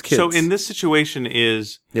had as kids. So in this situation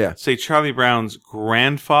is, Yeah. say Charlie Brown's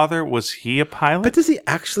grandfather, was he a pilot? But is he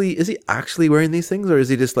actually wearing these things, or is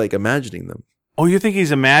he just like imagining them? Oh, you think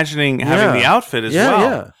he's imagining having the outfit as well?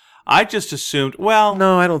 Yeah. I just assumed, well,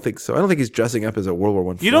 No, I don't think so. I don't think he's dressing up as a World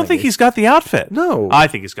War I. you don't think he's got the outfit? No. I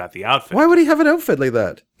think he's got the outfit. Why would he have an outfit like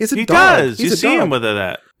that? He's a He dog. does. He's You a see dog. him with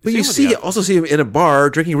that. But you him with the also see him in a bar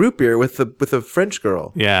drinking root beer with a French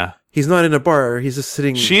girl. Yeah. He's not in a bar. He's just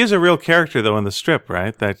sitting She is a real character, though, in the strip,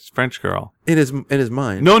 right? That French girl. in his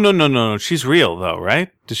mind. No. She's real, though, right?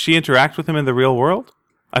 Does she interact with him in the real world?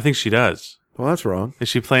 I think she does. Well, that's wrong. Is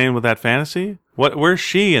she playing with that fantasy? Where's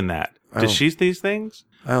she in that? Does she these things?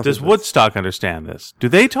 I don't Does think Woodstock understand this? Do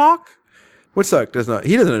they talk? Woodstock does not.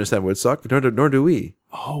 He doesn't understand Woodstock, nor do we.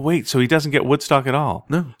 Oh, wait. So he doesn't get Woodstock at all?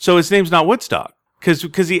 No. So his name's not Woodstock?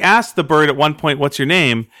 Because he asked the bird at one point, what's your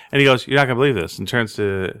name? And he goes, you're not going to believe this, and turns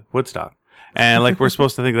to Woodstock. And like we're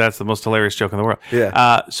supposed to think that's the most hilarious joke in the world.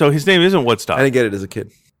 Yeah. So his name isn't Woodstock. I didn't get it as a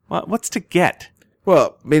kid. Well, what's to get?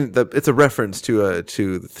 Well, I mean, it's a reference to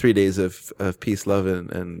 3 days of peace, love,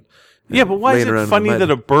 and Yeah, but why is laying around it in funny the mud.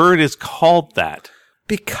 that a bird is called that?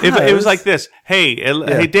 Because If it was like this, hey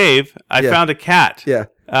Dave, I found a cat. Yeah.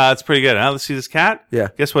 It's pretty good. Let's see this cat. Yeah.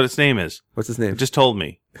 Guess what its name is? What's his name? It just told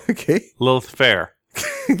me. Okay. Lilith Fair.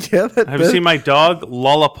 Yeah. Have you seen my dog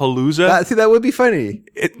Lollapalooza? See, that would be funny.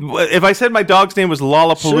 If I said my dog's name was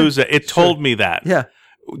Lollapalooza, it told me that. Yeah.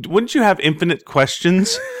 Wouldn't you have infinite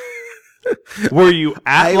questions? Were you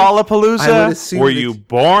at I Lollapalooza? would assume Were that- you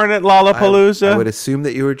born at Lollapalooza? I would assume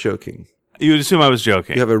that you were joking. You would assume I was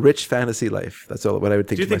joking. You have a rich fantasy life. That's all what I would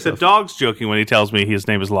think Do you to think myself. the dog's joking when he tells me his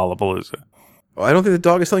name is Lollapalooza? Well, I don't think the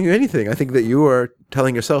dog is telling you anything. I think that you are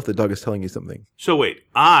telling yourself the dog is telling you something. So wait,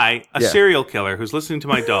 a Yeah. serial killer who's listening to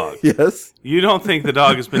my dog, Yes. you don't think the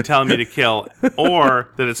dog has been telling me to kill or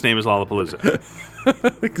that its name is Lollapalooza?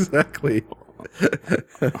 Exactly.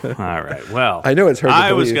 All right, well. I know it's hard to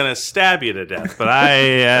I was believe. going to stab you to death, but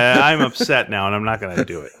I'm upset now and I'm not going to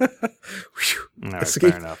do it. All right,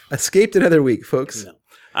 fair enough. Escaped another week, folks.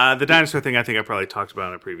 The dinosaur thing I think I probably talked about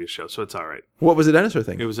on a previous show, so it's all right. What was the dinosaur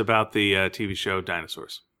thing? It was about the TV show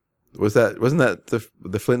Dinosaurs. Wasn't that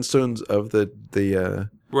the Flintstones of the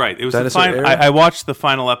Right. It was the Dinosaur final. era? I watched the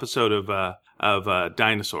final episode of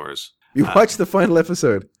Dinosaurs. You watched the final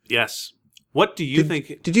episode. Yes. What do you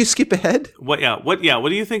think? Did you skip ahead? What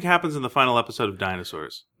do you think happens in the final episode of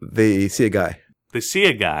Dinosaurs? They see a guy. They see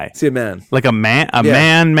a guy, See a man. like a man,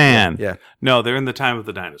 Yeah. man. Yeah. No, they're in the time of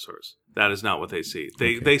the dinosaurs. That is not what they see.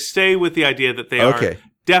 They stay with the idea that they Okay. are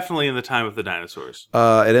definitely in the time of the dinosaurs.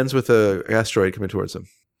 It ends with an asteroid coming towards them.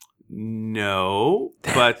 No,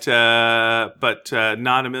 but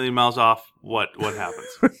not a million miles off. What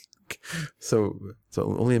happens? So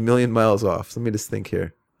only a million miles off. Let me just think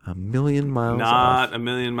here. A million miles Not off. a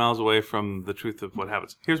million miles away from the truth of what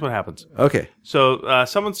happens. Here's what happens. Okay. So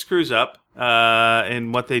someone screws up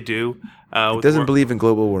in what they do. It doesn't believe in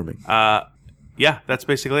global warming. Yeah, that's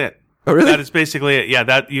basically it. Oh, really? That is basically it. Yeah,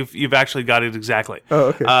 that you've actually got it exactly. Oh,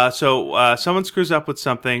 okay. So someone screws up with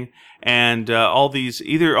something, and all these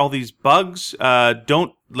bugs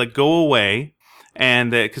don't go away, and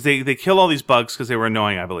because they kill all these bugs because they were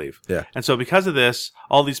annoying, I believe. Yeah. And so because of this,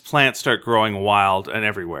 all these plants start growing wild and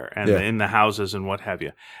everywhere, and in the houses and what have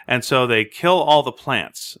you. And so they kill all the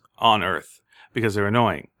plants on Earth because they're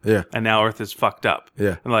annoying. Yeah. And now Earth is fucked up.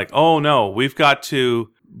 Yeah. And like, oh no, we've got to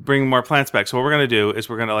bring more plants back. So what we're going to do is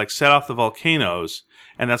we're going to set off the volcanoes,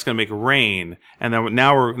 and that's going to make rain. And then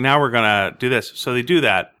now we're going to do this. So they do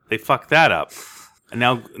that. They fuck that up. And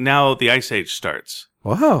now the ice age starts.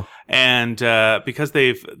 Wow. And because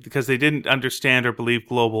they didn't understand or believe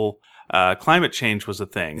global climate change was a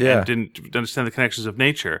thing, and didn't understand the connections of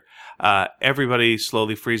nature, everybody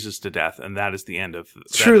slowly freezes to death, and that is the end of.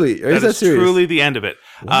 Truly, is that serious? Truly the end of it.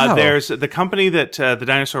 Wow. There's the company that the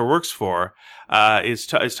dinosaur works for is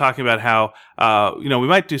talking about how we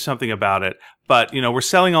might do something about it, but we're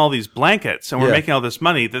selling all these blankets and we're making all this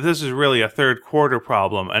money. That this is really a third quarter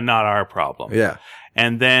problem and not our problem. Yeah.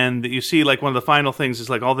 And then you see, one of the final things is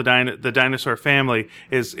all the dinosaur family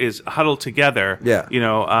is huddled together. Yeah.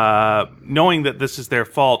 Knowing that this is their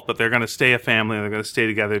fault, but they're going to stay a family and they're going to stay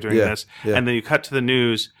together during this. Yeah. And then you cut to the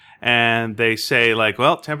news, and they say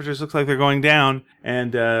well, temperatures look like they're going down,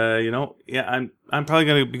 and I'm probably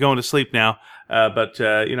going to be going to sleep now. But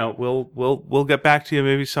we'll get back to you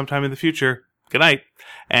maybe sometime in the future. Good night.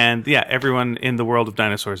 And everyone in the world of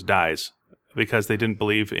dinosaurs dies because they didn't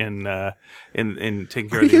believe in taking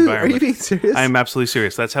care of the environment. Are you being serious? I am absolutely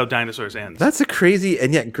serious. That's how Dinosaurs ends. That's a crazy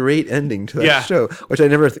and yet great ending to that show, which I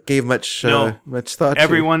never gave much thought to.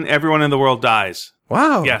 Everyone in the world dies.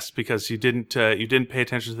 Wow. Yes, because you didn't pay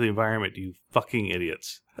attention to the environment, you fucking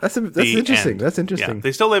idiots. That's interesting. End. That's interesting. Yeah.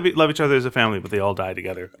 They still love each other as a family, but they all die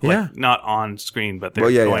together. Not on screen, but they're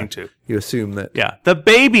going to. You assume that. Yeah. The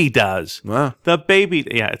baby does. Wow. The baby.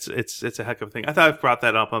 Yeah, it's a heck of a thing. I thought I've brought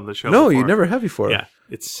that up on the show No, before. you never have before. Yeah.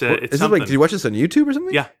 It's something. Did you watch this on YouTube or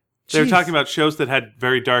something? Yeah. They were talking about shows that had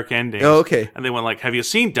very dark endings. Oh, okay. And they went have you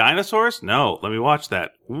seen Dinosaurs? No. Let me watch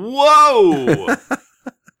that. Whoa!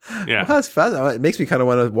 Yeah. Well, that's fascinating. It makes me kind of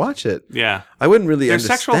want to watch it. Yeah. I wouldn't really Their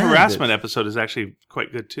understand sexual harassment episode is actually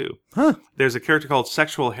quite good, too. Huh. There's a character called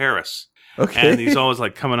Sexual Harris. Okay. And he's always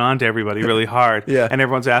coming on to everybody really hard. Yeah. And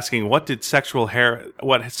everyone's asking, what Sexual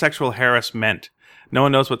Harris meant? No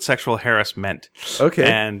one knows what Sexual Harris meant.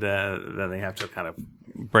 Okay. And then they have to kind of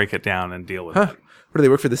break it down and deal with it. What do they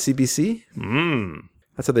work for, the CBC? Mm.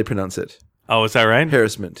 That's how they pronounce it. Oh, is that right?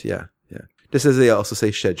 Harassment, yeah. Just as they also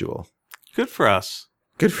say schedule. Good for us.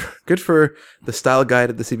 Good for the style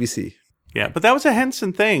guide at the CBC. Yeah, but that was a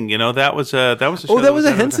Henson thing, that was a show. Oh, that was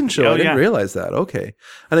a Henson show. I didn't realize that. Okay,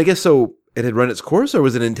 and I guess so. It had run its course, or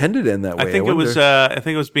was it intended in that way? I think it was. I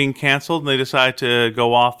think it was being canceled, and they decided to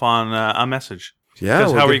go off on a message. Yeah,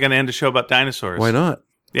 because how are you going to end a show about dinosaurs? Why not?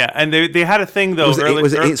 Yeah, and they had a thing though.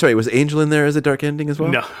 Was Angel in there as a dark ending as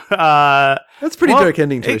well? No, that's a pretty dark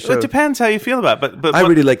ending to a show. It depends how you feel about it. But I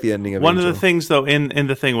really like the ending of one Angel. of the things though in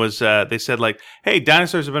the thing was they said hey,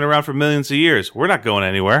 dinosaurs have been around for millions of years. We're not going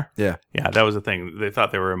anywhere. Yeah, that was the thing. They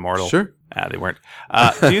thought they were immortal. Sure. They weren't.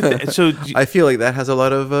 I feel like that has a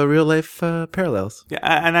lot of real life parallels. Yeah,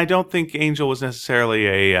 and I don't think Angel was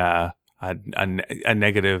necessarily a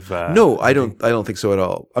negative. No, I don't think so at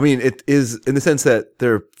all. I mean, it is in the sense that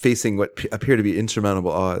they're facing what appear to be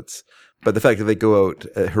insurmountable odds, but the fact that they go out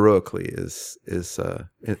heroically is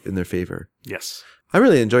in their favor. Yes, I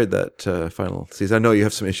really enjoyed that final season. I know you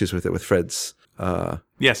have some issues with it with Fred's.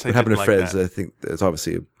 Yes, what happened to Fred's? I think it's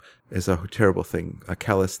obviously is a terrible thing, a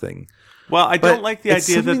callous thing. Well, I don't like the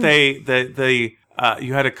idea that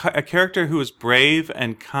you had a character who was brave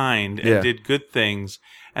and kind and did good things,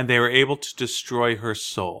 and they were able to destroy her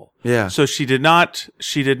soul. Yeah. So she did not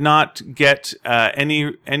get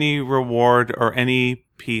any reward or any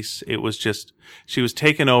peace. It was just she was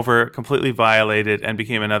taken over, completely violated, and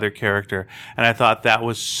became another character. And I thought that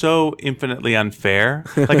was so infinitely unfair.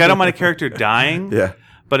 I don't mind a character dying. Yeah.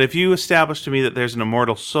 But if you establish to me that there's an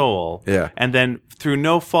immortal soul, and then through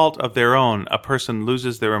no fault of their own, a person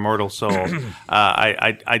loses their immortal soul,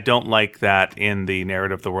 I don't like that in the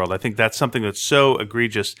narrative of the world. I think that's something that's so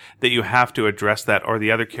egregious that you have to address that, or the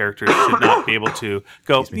other characters should not be able to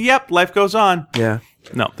go, yep, life goes on. Yeah.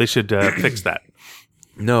 No, they should fix that.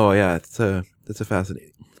 No, yeah, that's a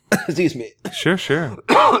fascinating. Excuse me. Sure.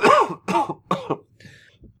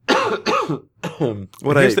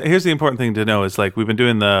 Here's the important thing to know is like we've been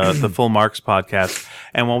doing the Full Marks podcast,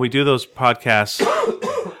 and when we do those podcasts,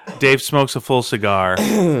 Dave smokes a full cigar. Say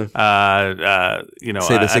the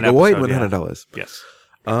an single white episode, $100. Yes.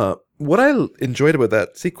 What I enjoyed about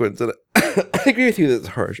that sequence, and I agree with you that it's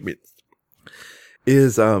harsh,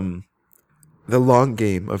 is the long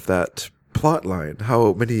game of that plot line.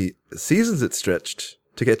 How many seasons it stretched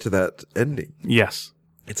to get to that ending. Yes.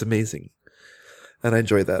 It's amazing. And I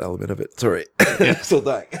enjoyed that element of it. Sorry. I'm still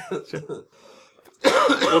dying.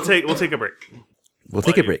 We'll take a break. We'll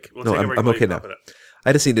take a break. I'm okay now.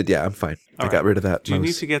 I just needed, I'm fine. I got rid of that. Do you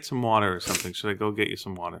need to get some water or something? Should I go get you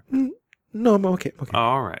some water? No, I'm okay. Oh,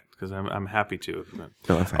 all right, because I'm happy to. No,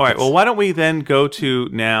 I'm fine. All right, well, why don't we then go to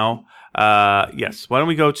now, why don't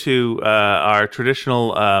we go to our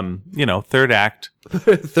traditional, third act.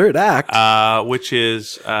 Third act? Which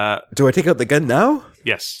is... Do I take out the gun now?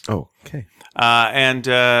 Yes. Oh, okay.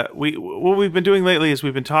 What we've been doing lately is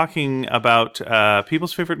we've been talking about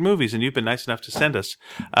people's favorite movies, and you've been nice enough to send us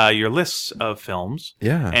your lists of films.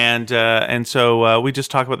 Yeah. And so we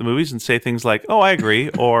just talk about the movies and say things like, "Oh, I agree,"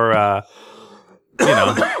 or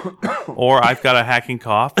or "I've got a hacking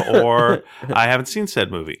cough," or "I haven't seen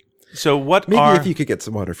said movie." So maybe if you could get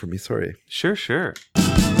some water for me, sorry. Sure.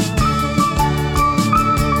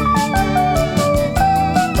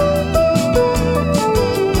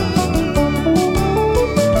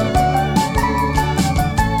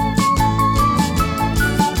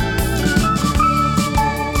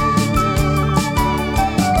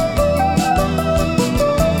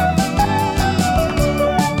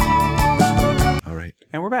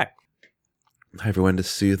 And we're back. Hi, everyone.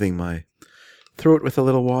 Just soothing my throat with a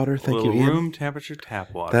little water. Thank you, Ian. Room temperature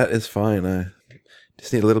tap water. That is fine. I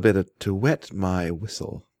just need a little bit to wet my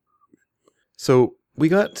whistle. So we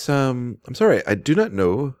got I'm sorry, I do not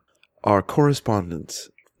know our correspondent's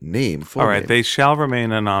name. All right, name. They shall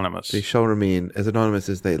remain anonymous. They shall remain as anonymous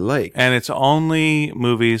as they like. And it's only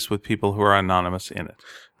movies with people who are anonymous in it.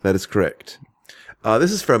 That is correct.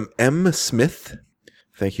 This is from M. Smith.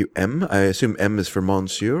 Thank you, M. I assume M is for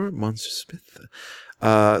Monsieur Smith.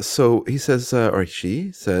 So he says, or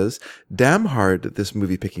she says, damn hard this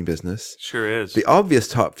movie picking business. Sure is. The obvious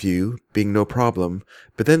top view being no problem,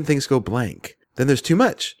 but then things go blank. Then there's too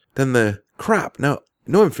much. Then the crap. Now,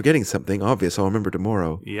 no, I'm forgetting something obvious. I'll remember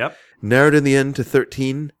tomorrow. Yep. Narrowed in the end to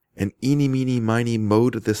 13, and eeny, meeny, miny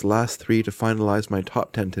mowed this last 3 to finalize my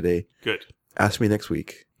top 10 today. Good. Ask me next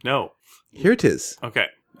week. No. Here it is. Okay.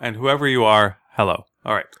 And whoever you are, hello.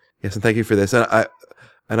 All right. Yes, and thank you for this. And I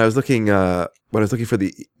was looking when I was looking for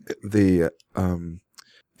the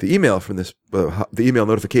email from this the email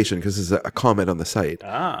notification because this is a comment on the site.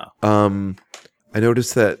 I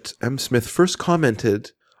noticed that M. Smith first commented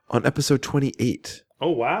on episode 28. Oh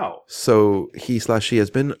wow! So he/she has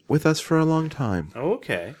been with us for a long time.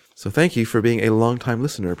 Okay. So thank you for being a long time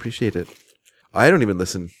listener. Appreciate it. I haven't even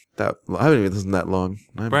listened that long.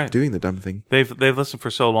 I'm doing the dumb thing. They've listened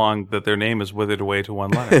for so long that their name is withered away to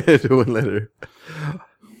one letter. To one letter.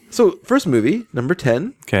 So first movie, number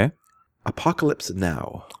 10. Okay. Apocalypse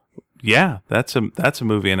Now. Yeah, that's a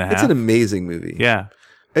movie and a half. It's an amazing movie. Yeah.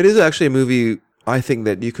 It is actually a movie I think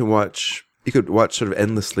that you can watch. You could watch sort of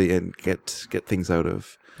endlessly and get things out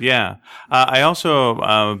of. Yeah. I also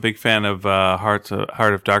am a big fan of Heart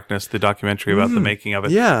of Darkness, the documentary about the making of it.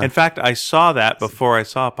 Yeah. In fact, I saw that before I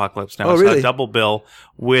saw Apocalypse Now. Oh, I saw really? a double bill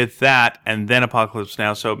with that and then Apocalypse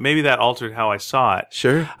Now. So maybe that altered how I saw it.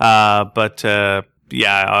 Sure. But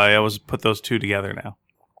I always put those two together now.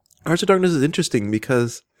 Heart of Darkness is interesting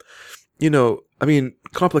because,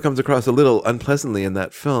 Coppola comes across a little unpleasantly in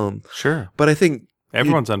that film. Sure. But I think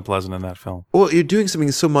everyone's unpleasant in that film. Well, you're doing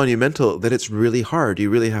something so monumental that it's really hard. You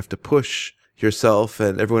really have to push yourself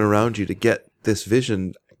and everyone around you to get this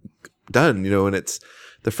vision done, and it's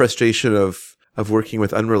the frustration of working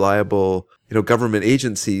with unreliable, government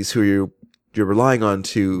agencies who you're relying on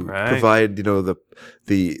to provide,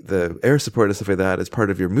 the air support and stuff like that as part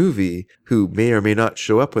of your movie, who may or may not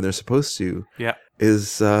show up when they're supposed to. Yeah.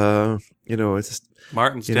 Is, it's just,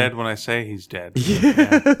 Martin's dead when I say he's dead.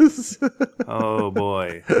 Yes. Yeah. Oh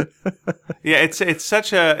boy. Yeah, it's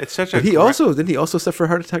such a. But didn't he also suffer a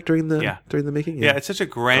heart attack during the making? Yeah, it's such a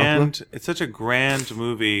grand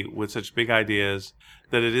movie with such big ideas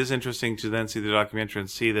that it is interesting to then see the documentary and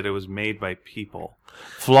see that it was made by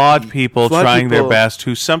flawed people trying their best,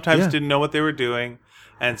 who sometimes didn't know what they were doing.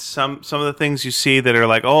 And some of the things you see that are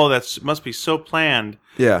like, oh, that must be so planned,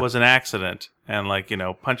 was an accident. And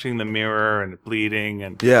punching the mirror and bleeding,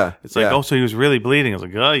 and it's like, oh, so he was really bleeding. I was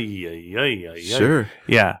like, sure,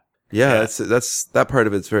 yeah. That's that part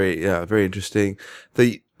of it's very very interesting.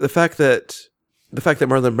 The fact that the fact that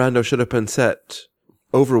Marlon Brando showed up on set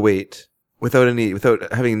overweight without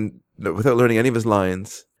learning any of his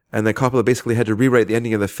lines, and then Coppola basically had to rewrite the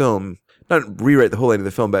ending of the film, not rewrite the whole ending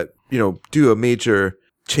of the film, but do a major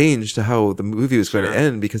change to how the movie was going to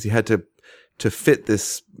end, because he had to fit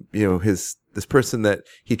this this person that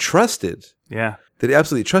he trusted, that he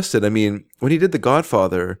absolutely trusted. I mean, when he did The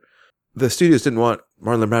Godfather, the studios didn't want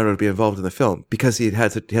Marlon Brando to be involved in the film because he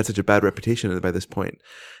had such a bad reputation by this point.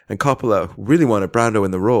 And Coppola really wanted Brando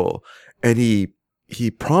in the role, and he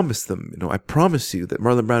promised them, I promise you that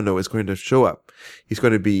Marlon Brando is going to show up. He's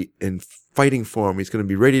going to be in fighting form. He's going to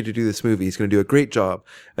be ready to do this movie. He's going to do a great job.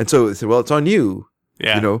 And so they said, well, it's on you.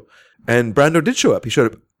 Yeah. And Brando did show up. He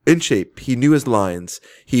showed up in shape. He knew his lines.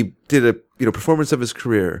 He did a performance of his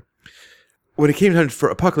career. When it came time for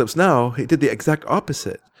Apocalypse Now, he did the exact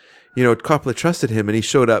opposite. Coppola trusted him, and he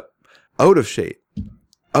showed up out of shape,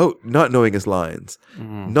 not knowing his lines,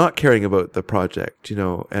 not caring about the project,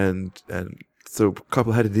 and so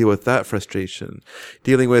Coppola had to deal with that frustration,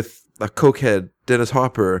 dealing with a cokehead, Dennis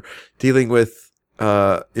Hopper, dealing with,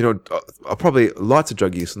 probably lots of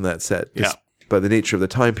drug use on that set, just by the nature of the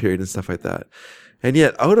time period and stuff like that. And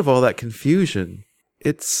yet, out of all that confusion,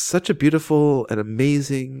 it's such a beautiful and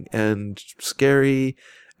amazing and scary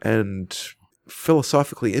and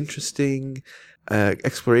philosophically interesting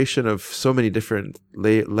exploration of so many different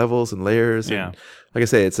levels and layers. Yeah. And like I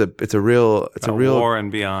say, it's a real War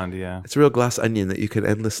and Beyond. Yeah. It's a real glass onion that you can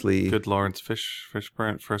endlessly. Good Lawrence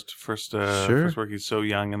Fishburne, first work. He's so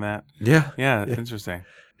young in that. Yeah. Yeah. It's interesting.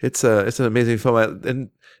 It's an amazing film. And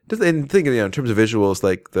think of, in terms of visuals,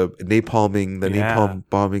 like the napalm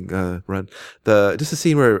bombing run, just a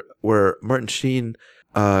scene where Martin Sheen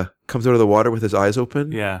comes out of the water with his eyes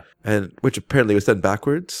open. Yeah. And which apparently was done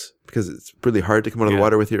backwards because it's really hard to come out of the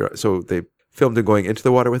water so they filmed him going into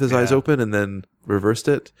the water with his eyes open and then reversed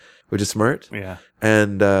it, which is smart. Yeah.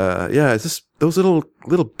 And it's just those little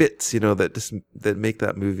bits, that make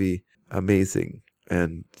that movie amazing.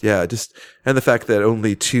 And and the fact that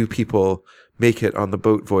only 2 people make it on the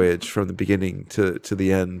boat voyage from the beginning to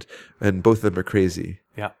the end, and both of them are crazy.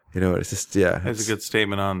 Yeah. It's just, It's a good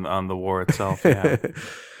statement on the war itself. Yeah.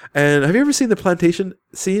 And have you ever seen the plantation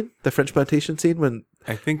scene, the French plantation scene? When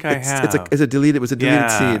I think I have. It was a deleted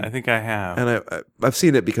scene. I think I have. And I've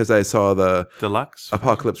seen it because I saw the Deluxe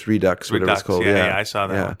Apocalypse Redux, whatever it's called. Yeah, I saw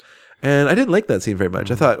that one. And I didn't like that scene very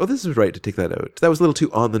much. I thought, well, this is right to take that out. That was a little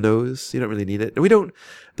too on the nose. You don't really need it. And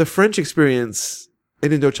the French experience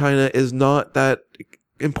in Indochina is not that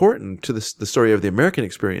important to the story of the American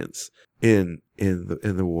experience in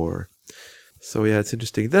the war. So yeah, it's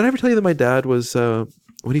interesting. Did I ever tell you that my dad was,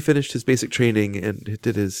 when he finished his basic training and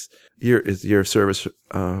did his year of service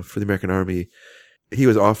for the American Army, he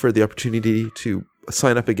was offered the opportunity to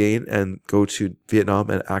sign up again and go to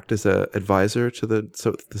Vietnam and act as an advisor to the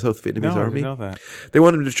South Vietnamese Army. I didn't know that. They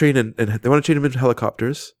wanted him to train they wanted to train him in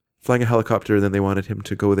helicopters, flying a helicopter, and then they wanted him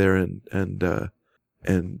to go there and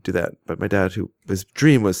do that. But my dad, his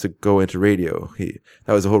dream was to go into radio.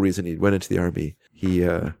 That was the whole reason he went into the Army. He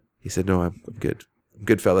said, "No, I'm good. I'm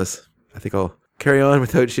good, fellas. I think I'll carry on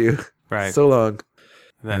without you." Right. So long.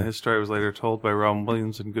 And then his story was later told by Robin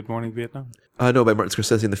Williams in Good Morning Vietnam. No, by Martin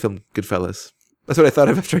Scorsese in the film Goodfellas. That's what I thought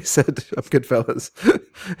of after I said, I'm Goodfellas.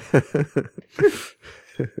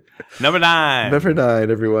 Number 9. Number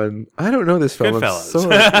 9, everyone. I don't know this film. Goodfellas.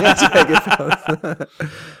 Goodfellas.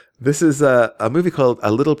 This is a movie called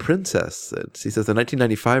A Little Princess. He says the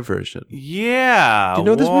 1995 version. Yeah. Do you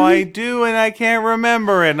know this movie? I do, and I can't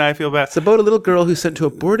remember it, and I feel bad. It's about a little girl who's sent to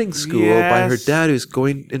a boarding school by her dad, who's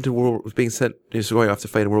going off to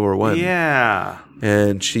fight in World War I. Yeah.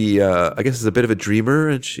 And she, I guess, is a bit of a dreamer,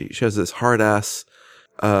 and she has this hard-ass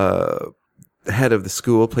head of the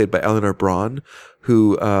school, played by Eleanor Braun,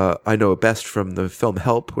 who I know best from the film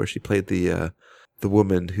Help, where she played the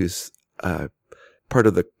woman who's part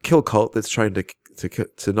of the kill cult that's trying to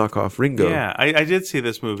knock off Ringo. Yeah, I did see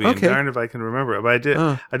this movie. Okay. And darn if I can remember it, but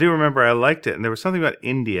I do remember I liked it, and there was something about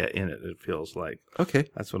India in it. It feels like. Okay,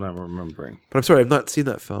 that's what I'm remembering. But I'm sorry, I've not seen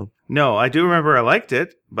that film. No, I do remember I liked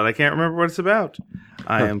it, but I can't remember what it's about.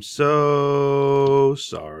 I am so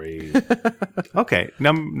sorry. Okay,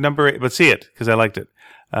 number 8, but see it because I liked it.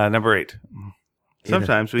 Number 8.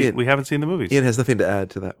 Sometimes we haven't seen the movies. Ian has nothing to add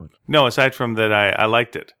to that one. No, aside from that, I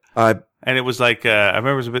liked it. And it was like, I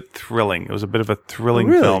remember it was a bit thrilling. It was a bit of a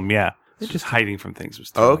thrilling film. Yeah. Just hiding from things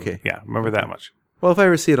was thrilling. Oh, okay. Yeah, remember that much. Well, if I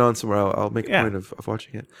ever see it on somewhere, I'll make a point of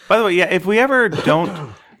watching it. By the way, if we ever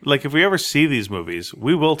if we ever see these movies,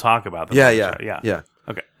 we will talk about them. Yeah.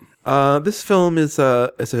 Okay. This film is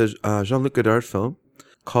a Jean-Luc Godard film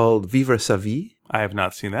called Vivre sa vie. I have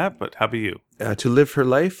not seen that, but how about you? To Live Her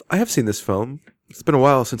Life. I have seen this film. It's been a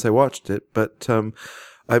while since I watched it, but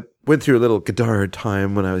I went through a little Godard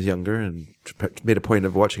time when I was younger and made a point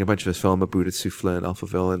of watching a bunch of his film, A Bout de Souffle and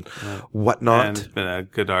Alphaville and whatnot. And it's been a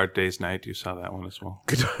Godard Day's Night. You saw that one as well.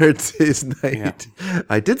 Godard Day's Night. Yeah.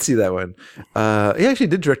 I did see that one. He actually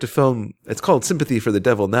did direct a film. It's called Sympathy for the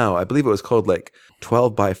Devil Now. I believe it was called like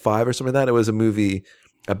 12 by 5 or something like that. It was a movie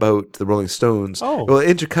about the Rolling Stones. Oh. Well,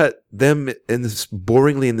 it intercut them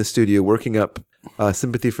boringly in the studio working up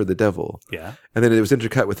Sympathy for the Devil. Yeah. And then it was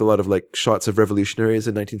intercut with a lot of like shots of revolutionaries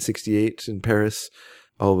in 1968 in Paris,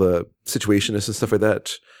 all the situationists and stuff like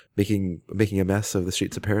that, making a mess of the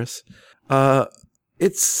streets of Paris.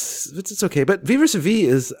 It's okay, but V vs. V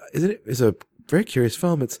is a very curious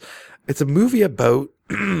film. It's a movie about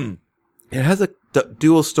it has a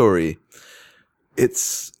dual story.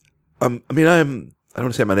 It's I don't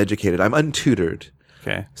want to say I'm uneducated. I'm untutored.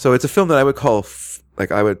 Okay. So it's a film that I would call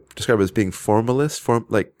I would describe it as being formalist,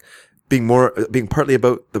 being partly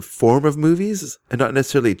about the form of movies and not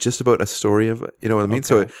necessarily just about a story of, you know what I mean? Okay.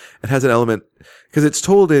 So it has an element because it's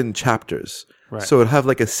told in chapters. Right. So it'll have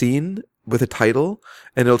like a scene with a title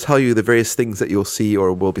and it'll tell you the various things that you'll see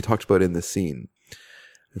or will be talked about in the scene.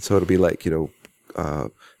 And so it'll be like,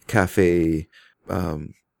 cafe,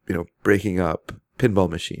 breaking up, pinball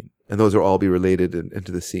machine. And those will all be related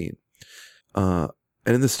into the scene.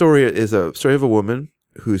 And in the story is a story of a woman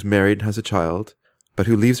who's married and has a child, but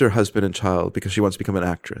who leaves her husband and child because she wants to become an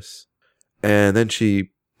actress. And then she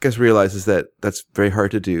realizes that that's very hard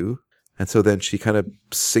to do. And so then she kind of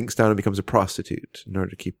sinks down and becomes a prostitute in order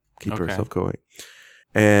to keep herself going.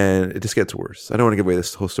 And it just gets worse. I don't want to give away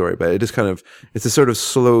this whole story, but it just it's a sort of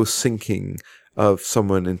slow sinking of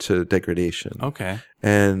someone into degradation. Okay.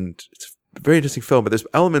 And it's a very interesting film, but there's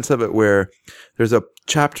elements of it where there's a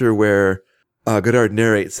chapter where Godard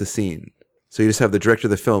narrates the scene. So you just have the director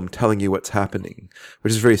of the film telling you what's happening,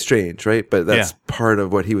 which is very strange, right? But that's part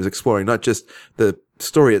of what he was exploring, not just the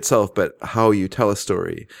story itself, but how you tell a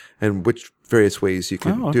story and which various ways you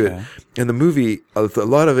can do it. And the movie, a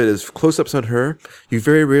lot of it is close-ups on her. You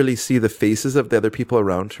very rarely see the faces of the other people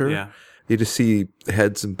around her. Yeah. You just see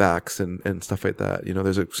heads and backs and stuff like that. You know,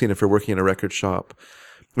 there's a scene of her working in a record shop,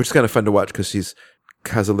 which is kind of fun to watch because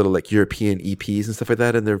has a little like European EPs and stuff like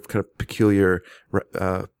that, and they're kind of peculiar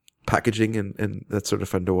packaging, and that's sort of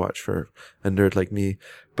fun to watch for a nerd like me.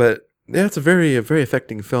 But yeah, it's a very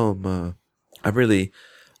affecting film. I really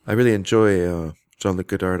enjoy Jean-Luc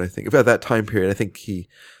Godard. I think at that time period, I think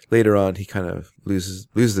later on he kind of loses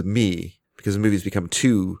me because the movies become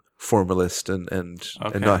too formalist and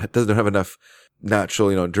doesn't have enough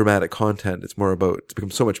natural, dramatic content. It's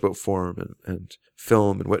become so much about form and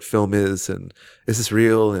film and what film is and is this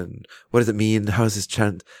real and what does it mean? How does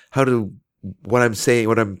what I'm saying,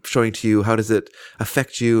 what I'm showing to you, how does it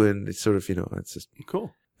affect you? And it's sort of, it's just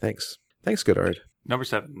cool. Thanks, Godard. Number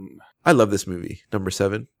 7. I love this movie. Number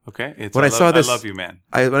 7. Okay. I love you, man.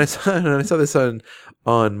 When I saw this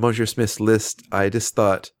on Monsieur Smith's list, I just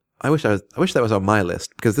thought, I wish that was on my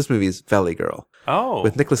list because this movie is Valley Girl. Oh.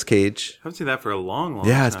 With Nicolas Cage. I haven't seen that for a long time.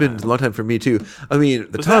 Yeah, it's been a long time for me too. I mean,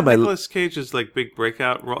 Nicolas Cage's like big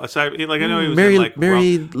breakout role? Aside, I know he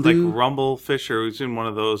was in Rumble Fisher. He was in one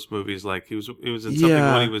of those movies. Like he was in something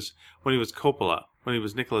when he was Coppola, when he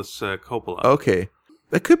was Nicholas Coppola. Okay.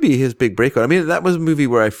 That could be his big breakout. I mean, that was a movie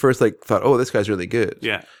where I first thought, oh, this guy's really good.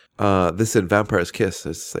 Yeah. This and Vampire's Kiss.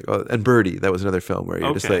 It's like, and Birdie. That was another film where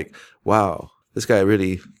you're just like, wow, this guy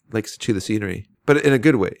really likes to chew the scenery, but in a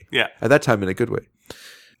good way. Yeah. At that time, in a good way.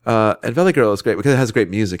 And Valley Girl is great because it has great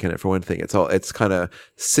music in it. For one thing, it's kind of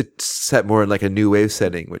set more in like a new wave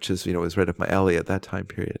setting, which is was right up my alley at that time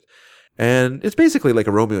period. And it's basically like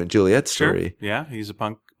a Romeo and Juliet story. Sure. Yeah, he's a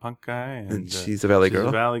punk guy, and she's a Valley Girl. She's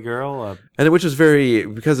a Valley Girl, and which was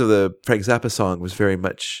because of the Frank Zappa song, was very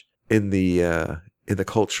much in the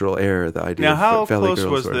cultural air. The idea. Now, how Valley close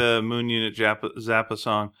Girls was the Moon Unit Zappa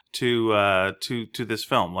song to this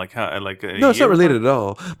film? Like how no, it's not related at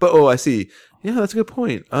all. But I see. Yeah, that's a good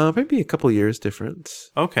point. Maybe a couple years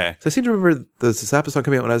difference. Okay. So I seem to remember the Zappa song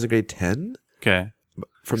coming out when I was in grade 10. Okay.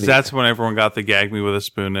 That's when everyone got the gag me with a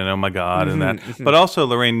spoon and oh my god and that. But also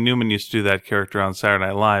Lorraine Newman used to do that character on Saturday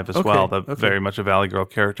Night Live as well. Very much a Valley Girl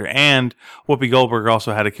character. And Whoopi Goldberg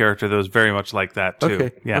also had a character that was very much like that too.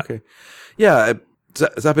 Okay. Yeah. Okay. Yeah.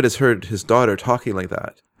 Zappa just heard his daughter talking like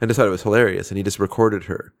that and just thought it was hilarious, and he just recorded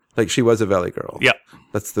her like she was a Valley Girl. Yeah.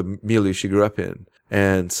 That's the milieu she grew up in,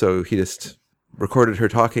 and so he just recorded her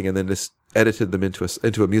talking and then just edited them into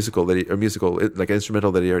a musical like an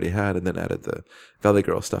instrumental that he already had, and then added the Valley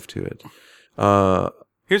Girl stuff to it.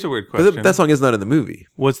 Here's a weird question. But that song is not in the movie.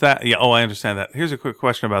 Was that? Yeah. Oh, I understand that. Here's a quick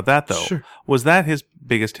question about that though. Sure. Was that his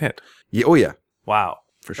biggest hit? Yeah. Oh yeah. Wow.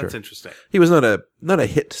 for sure. That's interesting. He was not a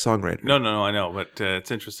hit songwriter. No, I know, but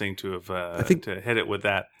it's interesting to have I think to hit it with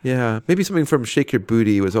that. Yeah, maybe something from Shake Your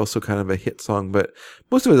Booty was also kind of a hit song, but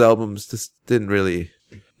most of his albums just didn't really,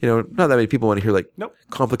 not that many people want to hear Nope.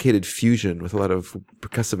 complicated fusion with a lot of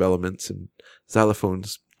percussive elements and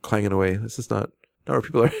xylophones clanging away. This is not where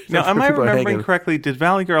people are. Now, not am where I people are remembering hanging. correctly? Did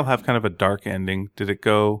Valley Girl have kind of a dark ending? Did it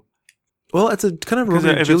go? Well, it's a kind of Because Romeo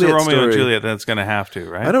and if it's Juliet a Romeo and story. Juliet, then it's going to have to,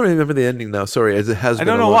 right? I don't remember the ending now. Sorry, as it has. I been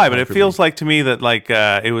don't a know long why, time but it for feels me. like to me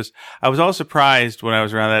that it was. I was all surprised when I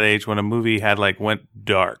was around that age when a movie had went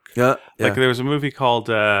dark. Yeah, Like there was a movie called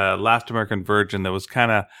Last American Virgin that was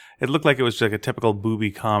kind of. It looked like it was like a typical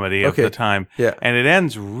booby comedy of Okay. the time. Yeah. And it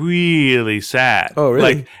ends really sad. Oh,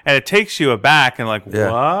 really? And it takes you aback and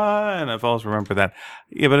Yeah. what? And I've always remembered that.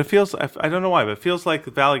 Yeah, but it feels. I don't know why, but it feels like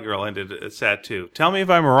the Valley Girl ended sad too. Tell me if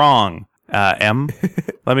I'm wrong, M.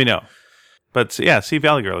 Let me know. But yeah, see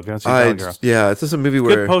Valley Girl if you don't see Valley Girl. Yeah, it's just a movie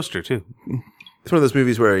where Good poster too. it's one of those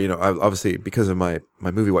movies where I obviously because of my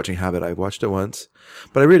movie watching habit, I watched it once,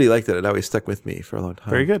 but I really liked it. It always stuck with me for a long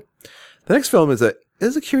time. Very good. The next film is a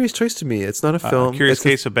curious choice to me. It's not a film. Curious it's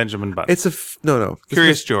Case of Benjamin Button. It's no.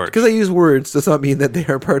 Curious George. Because I use words does not mean that they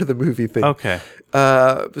are part of the movie thing. Okay.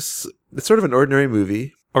 It's sort of an ordinary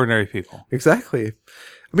movie. Ordinary People. Exactly.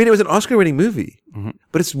 I mean, it was an Oscar-winning movie, Mhm.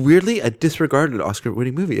 but it's weirdly a disregarded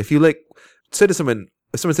Oscar-winning movie. If you say to someone,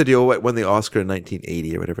 if someone said to you, "Oh, what won the Oscar in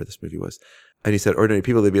 1980 or whatever this movie was," and you said "Ordinary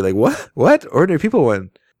People," they'd be like, "What? What? Ordinary People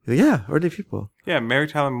won?" You're like, yeah, Ordinary People. Yeah, Mary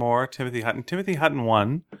Tyler Moore, Timothy Hutton. Timothy Hutton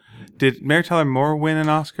won. Did Mary Tyler Moore win an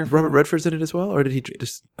Oscar? Robert Redford's in it as well, or did he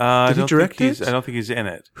just? I did he don't direct think he's- it? I don't think he's in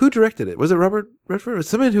it. Who directed it? Was it Robert Redford? Was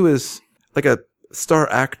someone who was like a star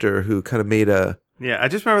actor who kind of made a? Yeah, I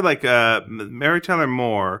just remember Mary Tyler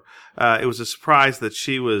Moore. It was a surprise that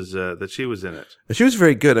she was in it. And she was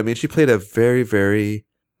very good. I mean, she played a very, very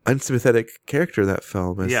unsympathetic character in that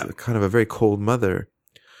film as Yeah. kind of a very cold mother,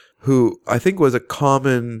 who I think was a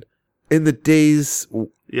common in the days.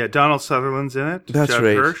 Yeah, Donald Sutherland's in it. That's Judd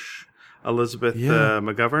right. Hirsch, Elizabeth Yeah.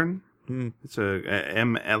 McGovern. Mm, It's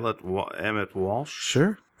Emmett Walsh.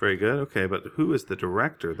 sure. Very good. Okay, but who is the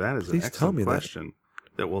director? That is Please an tell excellent me that. question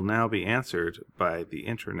that will now be answered by the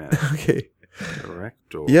internet. Okay.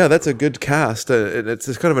 Director. Yeah, that's a good cast. And it's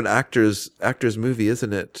kind of an actor's movie,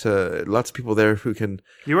 isn't it? Lots of people there who can.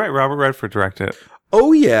 You're right. Robert Redford directed it.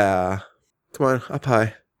 Oh yeah, come on, up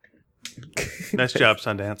high. Nice job,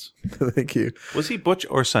 Sundance. Thank you. Was he Butch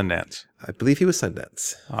or Sundance? I believe he was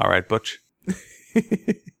Sundance. All right, Butch.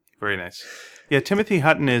 Very nice. Yeah, Timothy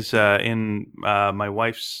Hutton is in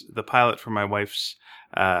the pilot for my wife's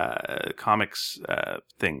comics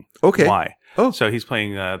thing. Okay. Why? Oh. So he's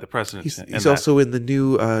playing the president. He's in that, also in the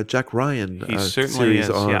new Jack Ryan He certainly series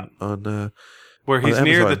is, yeah. on where he's on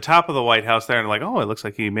near Amazon. the top of the White House there, and it looks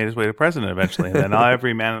like he made his way to president eventually, and then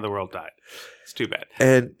every man in the world died. It's too bad.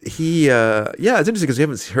 and he it's interesting because we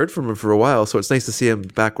haven't heard from him for a while, so it's nice to see him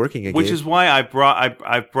back working again. Which is why I've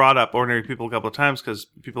brought up Ordinary People a couple of times because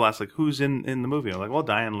people ask who's in the movie. I'm like, well,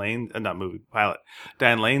 Diane Lane, not movie pilot.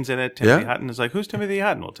 Diane Lane's in it. Timothy Hutton is like, who's Timothy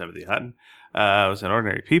Hutton? Well, Timothy Hutton was in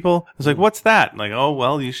Ordinary People. I was like, what's that? I'm like, oh,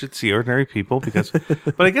 well, you should see Ordinary People because.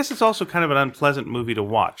 But I guess it's also kind of an unpleasant movie to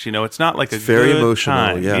watch. It's not like It's very good emotional.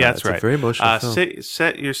 time. Yeah, that's it's a right. very emotional film.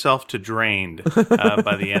 Set yourself to drained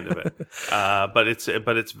by the end of it. But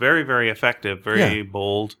it's very, very effective, very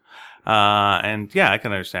bold. And yeah, I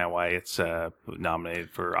can understand why it's nominated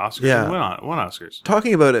for Oscars. Yeah. And won Oscars.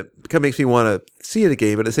 Talking about it kind of makes me want to see it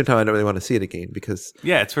again, but at the same time, I don't really want to see it again because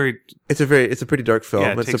Yeah, it's very. it's a pretty dark film.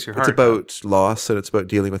 Yeah, it takes your it's heart about loss and it's about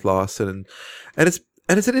dealing with loss and it's.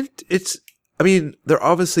 I mean, there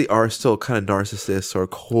obviously are still kind of narcissists or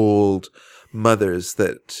cold mothers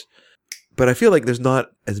but I feel like there's not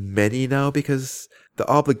as many now because the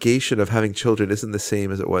obligation of having children isn't the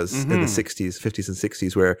same as it was in the 60s, 50s and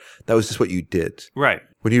 60s where that was just what you did. Right.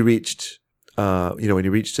 When you reached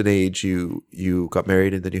an age, you got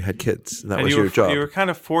married and then you had kids and that was your job. You were kind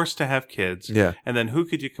of forced to have kids. Yeah. And then who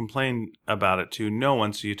could you complain about it to? No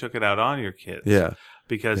one. So you took it out on your kids. Yeah.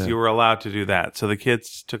 Because you were allowed to do that. So the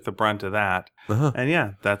kids took the brunt of that. Uh-huh. And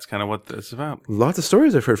yeah, that's kind of what it's about. Lots of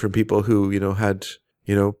stories I've heard from people who, had,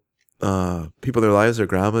 people in their lives, their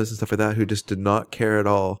grandmas and stuff like that, who just did not care at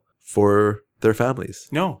all for their families.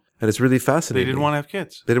 No. And it's really They fascinating. didn't want to have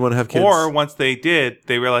kids. They didn't want to have kids. Or once they did,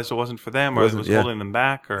 they realized it wasn't for them or it was yeah. holding them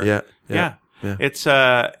back. Or Yeah. It's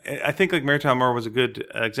I think like Mary Tyler Moore was a good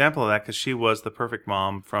example of that because she was the perfect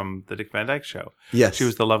mom from the Dick Van Dyke Show. Yes. She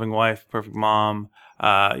was the loving wife, perfect mom.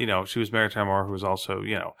 She was Mary Tyler Moore, who was also,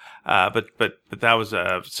 but that was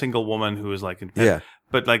a single woman who was like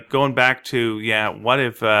But like going back to what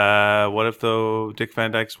if though Dick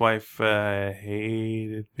Van Dyke's wife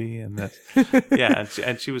hated me and that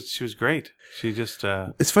and she was great. She just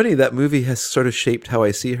It's funny that movie has sort of shaped how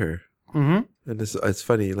I see her. Mm-hmm. And it's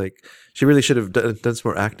funny, like she really should have done some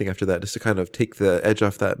more acting after that, just to kind of take the edge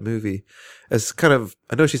off that movie. As kind of,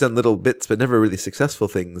 I know she's done little bits, but never really successful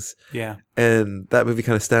things. Yeah, and that movie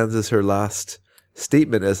kind of stands as her last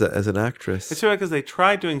statement as an actress. It's right because they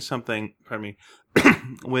tried doing something. Pardon me,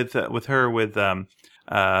 with Valerie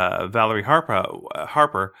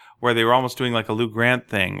Harper, where they were almost doing like a Lou Grant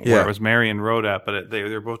thing, where it was Mary and Rhoda, but they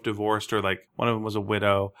were both divorced, or like one of them was a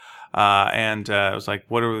widow. And it was like,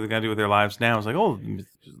 what are they going to do with their lives now? It was like, oh,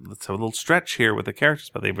 let's have a little stretch here with the characters,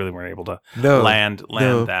 but they really weren't able to land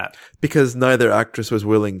that. Because neither actress was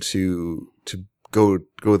willing to go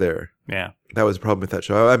there. Yeah. That was a problem with that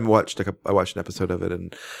show. I watched an episode of it,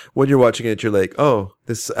 and when you're watching it, you're like, oh,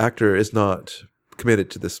 this actor is not committed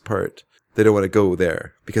to this part. They don't want to go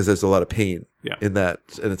there because there's a lot of pain in that,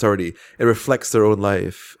 and it reflects their own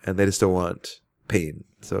life, and they just don't want pain.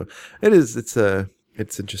 So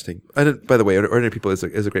it's interesting. And by the way, Ordinary People is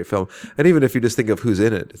a great film. And even if you just think of who's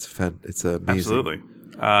in it, it's amazing. Absolutely.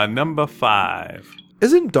 Number 5.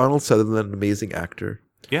 Isn't Donald Sutherland an amazing actor?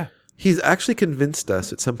 Yeah. He's actually convinced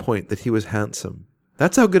us at some point that he was handsome.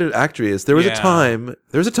 That's how good an actor he is. There was a time,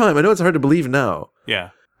 I know it's hard to believe now. Yeah.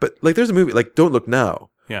 But like there's a movie like Don't Look Now.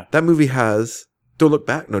 Yeah. That movie has Don't Look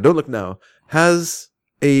Back. No, Don't Look Now has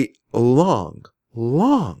a long,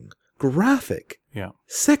 graphic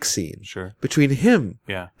sex scene between him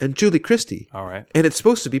and Julie Christie. All right. And it's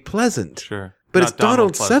supposed to be pleasant. Sure. But Not it's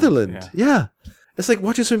Donald Sutherland. Yeah. It's like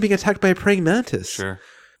watching someone being attacked by a praying mantis. Sure.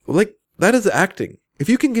 Like, that is acting. If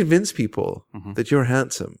you can convince people that you're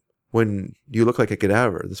handsome when you look like a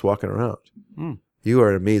cadaver that's walking around, you are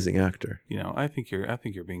an amazing actor. You know, I think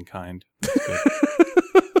you're being kind.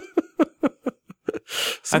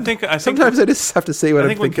 Sometimes I just have to say what I'm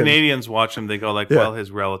thinking. When Canadians watch him, they go like, well, his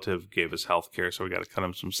relative gave us health care, so we got to cut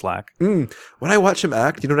him some slack. When I watch him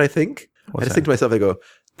act, you know what I think? I just think to myself, I go,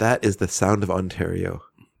 that is the sound of Ontario.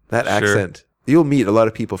 That accent. You'll meet a lot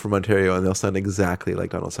of people from Ontario, and they'll sound exactly like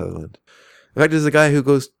Donald Sutherland. In fact, there's a guy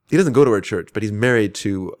who he doesn't go to our church, but he's married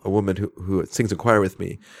to a woman who sings in choir with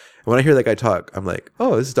me. And when I hear that guy talk, I'm like,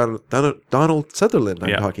 oh, this is Donald Sutherland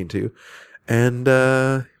I'm talking to. And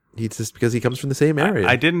he's just because he comes from the same area.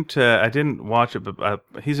 I didn't watch it, but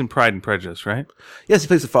he's in Pride and Prejudice, right? Yes, he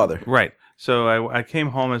plays the father. Right. So I came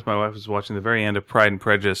home as my wife was watching the very end of Pride and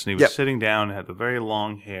Prejudice, and he was sitting down, had the very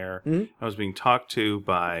long hair. I was being talked to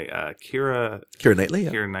by Keira Knightley.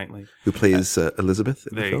 Keira Knightley, who plays Elizabeth.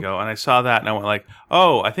 There you go. And I saw that, and I went like,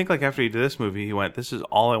 oh, I think like after he did this movie, he went, this is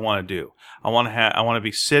all I want to do. I want to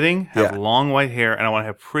be sitting, have long white hair, and I want to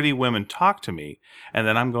have pretty women talk to me, and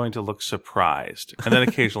then I'm going to look surprised, and then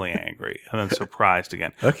occasionally angry, and then surprised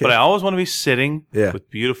again. Okay. But I always want to be sitting with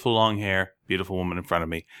beautiful long hair, beautiful woman in front of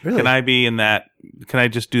me. Really? Can I be in that? Can I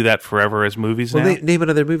just do that forever as movies now? Name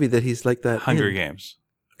another movie that he's like that. Hunger Games.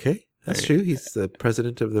 Okay, that's true. He's the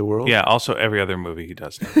president of the world. Yeah. Also, every other movie he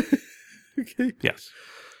does now. Okay. Yes.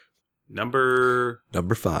 Number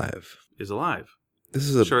 5 is Alive. This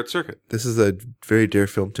is a Short Circuit. This is a very dear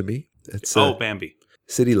film to me. It's Bambi.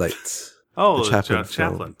 City Lights. Oh,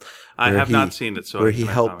 Chaplin. I have not seen it, so where he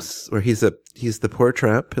helps. Where he's the poor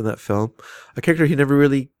tramp in that film, a character he never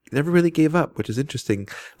really gave up, which is interesting.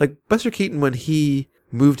 Like Buster Keaton, when he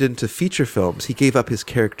moved into feature films, he gave up his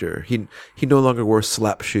character. He no longer wore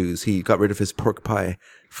slap shoes. He got rid of his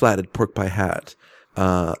flatted pork pie hat,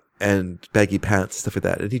 and baggy pants, stuff like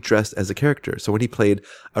that. And he dressed as a character. So when he played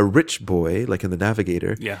a rich boy, like in The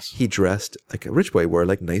Navigator, he dressed like a rich boy, wore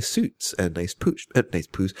like nice suits and nice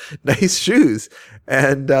shoes.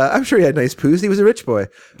 And I'm sure he had nice poos. He was a rich boy.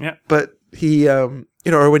 Yeah. But he, or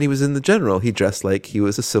when he was in The General, he dressed like he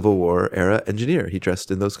was a Civil War era engineer. He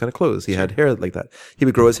dressed in those kind of clothes. He had hair like that. He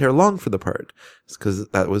would grow his hair long for the part because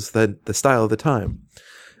that was the style of the time.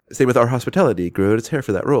 Same with Our Hospitality. He grew out his hair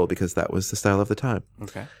for that role because that was the style of the time.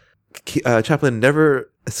 Okay. Chaplin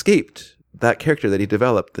never escaped that character that he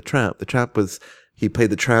developed, the tramp. The tramp he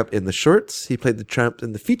played the tramp in the shorts, he played the tramp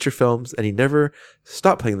in the feature films, and he never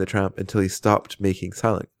stopped playing the tramp until he stopped making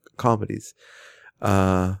silent comedies.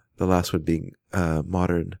 The last one being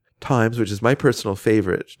Modern Times, which is my personal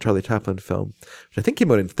favorite Charlie Chaplin film, which I think came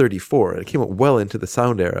out in 1934. It came out well into the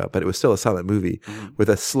sound era, but it was still a silent movie with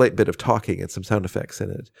a slight bit of talking and some sound effects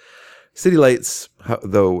in it. City Lights,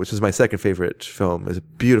 though, which is my second favorite film, is a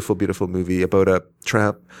beautiful, beautiful movie about a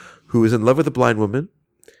tramp who is in love with a blind woman,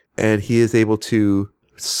 and he is able to,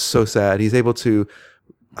 so sad, he's able to,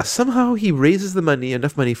 somehow he raises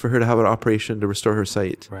enough money for her to have an operation to restore her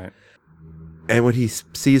sight. Right. And when he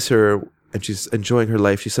sees her and she's enjoying her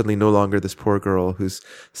life, she's suddenly no longer this poor girl who's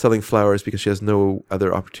selling flowers because she has no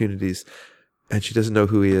other opportunities. And she doesn't know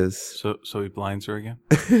who he is. So he blinds her again?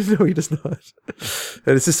 No, he does not.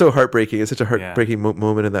 And it's just so heartbreaking. It's such a heartbreaking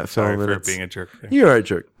moment in that film. Sorry and for being a jerk there. You are a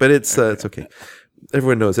jerk, but it's okay.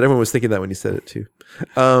 Everyone knows it. Everyone was thinking that when you said it too.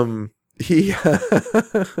 He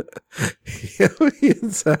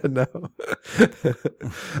is sad now.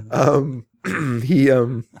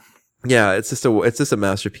 Yeah, it's just a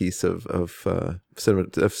masterpiece of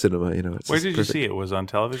cinema. You know, Where did you see it? Was it on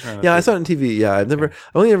television? Or on I saw it on TV. Yeah, I've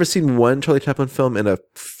only ever seen one Charlie Chaplin film in a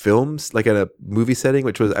movie setting,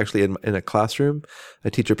 which was actually in a classroom. A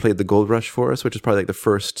teacher played The Gold Rush for us, which is probably like the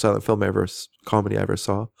first silent film comedy I ever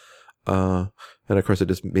saw. And of course, it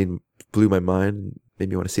just blew my mind and made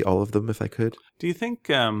me want to see all of them if I could. Do you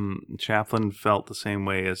think Chaplin felt the same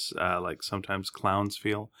way as like sometimes clowns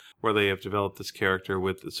feel, where they have developed this character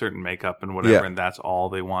with a certain makeup and whatever, and that's all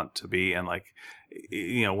they want to be, and like,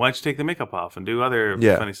 you know, why don't you take the makeup off and do other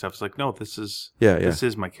funny stuff? It's like, no, this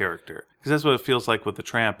is my character, because that's what it feels like with the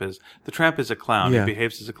Tramp. The Tramp is a clown. He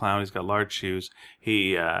behaves as a clown. He's got large shoes.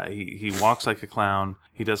 He walks like a clown.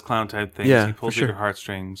 He does clown type things. He pulls at your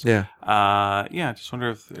heartstrings. I just wonder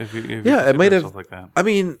if you it might have like that. I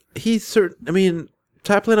mean,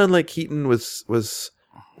 Chaplin, unlike Keaton, was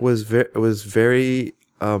very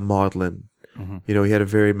maudlin. Mm-hmm. You know, he had a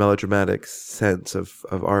very melodramatic sense of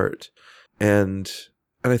art, and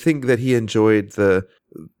I think that he enjoyed the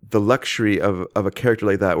luxury of a character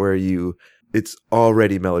like that, where it's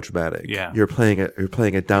already melodramatic. Yeah, you're playing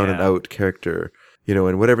a down and out character. You know,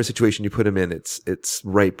 in whatever situation you put him in, it's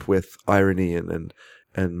ripe with irony and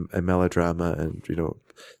melodrama, and you know,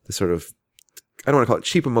 the sort of, I don't want to call it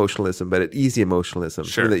cheap emotionalism, but easy emotionalism,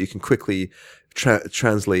 something that you can quickly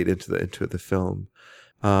translate into the film.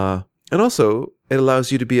 And also, it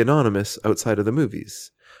allows you to be anonymous outside of the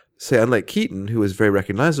movies. Say, unlike Keaton, who was very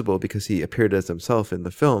recognizable because he appeared as himself in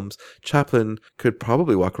the films, Chaplin could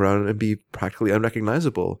probably walk around and be practically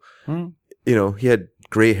unrecognizable. You know, he had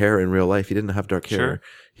gray hair in real life. He didn't have dark hair.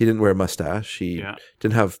 He didn't wear a mustache. He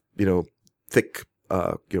didn't have, you know, thick,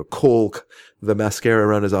 coal, the mascara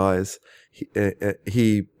around his eyes.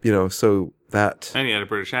 He, you know, so that... And he had a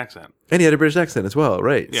British accent. And he had a British accent as well,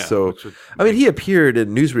 right? Yeah, so, I mean, he appeared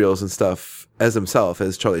in newsreels and stuff as himself,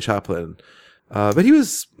 as Charlie Chaplin. But he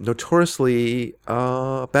was notoriously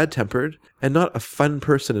bad-tempered and not a fun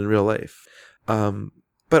person in real life.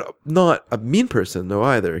 But not a mean person, though,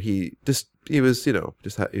 either. He was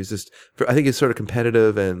I think he's sort of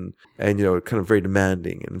competitive and you know, kind of very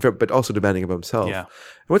demanding, but also demanding of himself. Yeah. And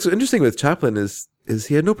what's interesting with Chaplin is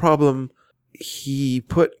he had no problem. He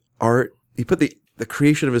put the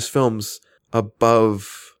creation of his films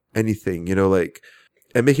above anything, you know, like,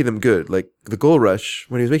 and making them good. Like The Gold Rush,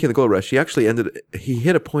 when he was making The Gold Rush, he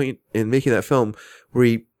hit a point in making that film where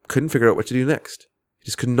he couldn't figure out what to do next. He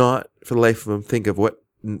just could not, for the life of him, think of what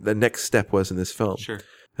the next step was in this film. Sure.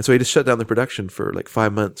 And so he just shut down the production for like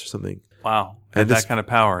 5 months or something. Wow. And that kind of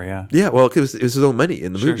power, yeah. Yeah, well, it was his own money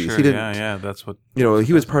in the movies. Sure. He didn't, that's what... You know,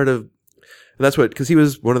 he was part of... And that's what... Because he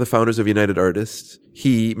was one of the founders of United Artists.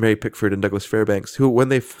 He, Mary Pickford, and Douglas Fairbanks, who, when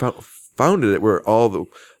they founded it, were all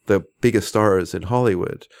the biggest stars in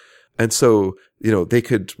Hollywood. And so, you know, they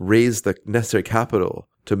could raise the necessary capital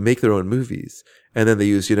to make their own movies. And then they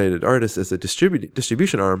used United Artists as a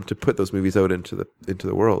distribution arm to put those movies out into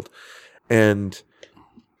the world. And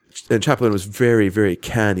Chaplin was very, very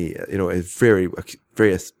canny, you know, very,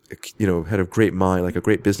 you know, had a great mind, like a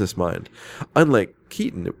great business mind. Unlike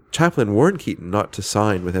Keaton, Chaplin warned Keaton not to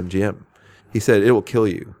sign with MGM. He said, it will kill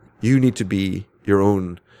you. You need to be your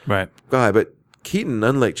own guy. But Keaton,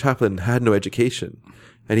 unlike Chaplin, had no education.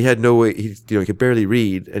 And he had no way, he could barely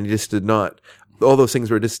read, and he just did not, all those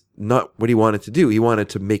things were just not what he wanted to do. He wanted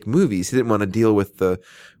to make movies. He didn't want to deal with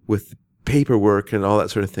paperwork and all that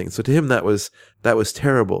sort of thing. So to him, that was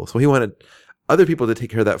terrible. So he wanted other people to take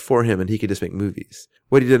care of that for him, and he could just make movies.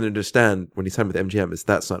 What he didn't understand when he signed with MGM is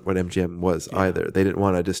that's not what MGM was either. They didn't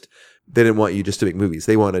want you just to make movies.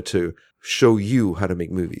 They wanted to show you how to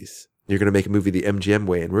make movies. You're going to make a movie the MGM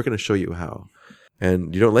way, and we're going to show you how.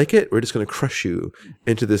 And you don't like it, we're just going to crush you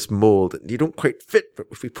into this mold. You don't quite fit, but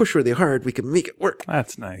if we push really hard, we can make it work.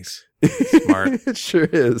 That's nice. Smart. It sure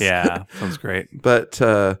is. Yeah, sounds great. But,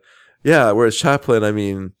 whereas Chaplin, I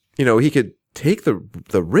mean, you know, he could take the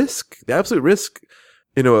risk, the absolute risk,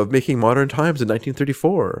 you know, of making Modern Times in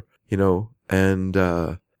 1934, you know, and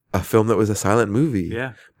a film that was a silent movie.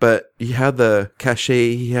 Yeah. But he had the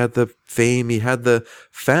cachet, he had the fame, he had the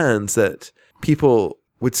fans that people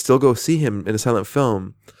would still go see him in a silent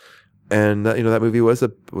film. and that movie was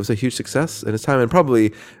a huge success in its time, and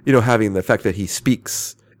probably having the fact that he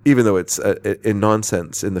speaks, even though it's in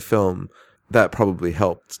nonsense in the film, that probably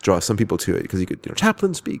helped draw some people to it because you could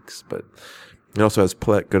Chaplin speaks, but it also has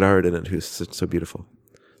Paulette Goddard in it, who's so beautiful,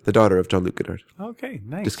 the daughter of Jean-Luc Godard. Okay,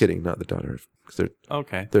 nice. Just kidding, not the daughter, because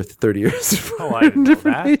they're 30 years apart. I didn't know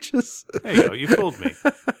different that. ages. There you go. You fooled me.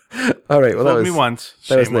 All right, well Fooled me once.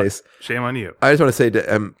 That was nice. Shame on you. I just want to say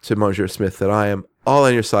to Monsieur Smith that I am all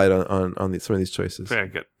on your side on some of these choices. Very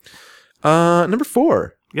good. Number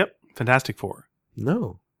 4. Yep. Fantastic Four.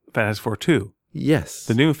 No. Fantastic Four 2. Yes.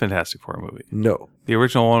 The new Fantastic Four movie. No. The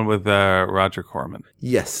original one with Roger Corman.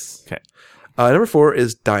 Yes. Okay. Number 4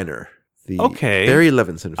 is Diner. The Barry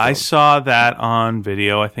Levinson film. I saw that on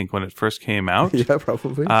video, I think, when it first came out. Yeah,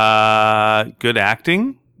 probably. Good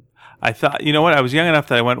acting. I thought, you know what? I was young enough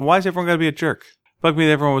that I went, why is everyone going to be a jerk? Bugged me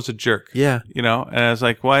that everyone was a jerk. Yeah. And I was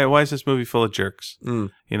like, why is this movie full of jerks?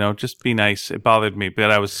 Just be nice. It bothered me,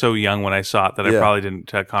 but I was so young when I saw it that I probably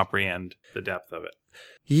didn't comprehend the depth of it.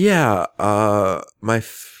 Yeah. I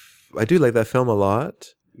do like that film a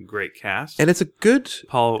lot. Great cast. And it's a good...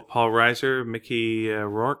 Paul Reiser, Mickey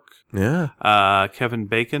Rourke. Yeah. Kevin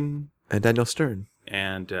Bacon. And Daniel Stern.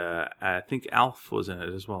 And I think Alf was in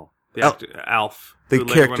it as well. The Alf. actor, Alf. The who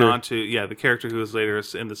character. Later went on to, the character who was later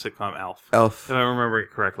in the sitcom Alf. If I remember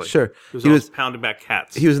it correctly. Sure. He was pounding back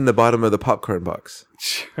cats. He was in the bottom of the popcorn box.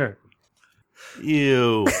 Sure.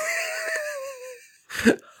 Ew.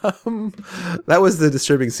 That was the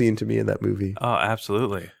disturbing scene to me in that movie. Oh,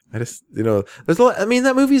 absolutely. I just, there's a lot. I mean,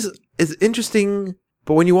 that movie is interesting,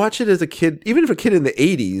 but when you watch it as a kid, even if a kid in the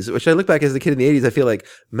 80s, which I look back as a kid in the 80s, I feel like,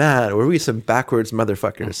 man, were we some backwards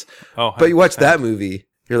motherfuckers? Oh, but you watch that movie,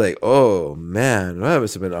 you're like, oh man, that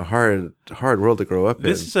must have been a hard world to grow up in.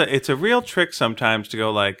 It's a real trick sometimes to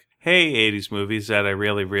go like, hey, 80s movies that I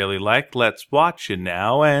really, really like, let's watch you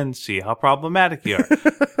now and see how problematic you are.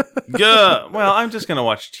 Yeah. Well, I'm just going to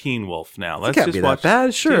watch Teen Wolf now. Let's can't just be watch that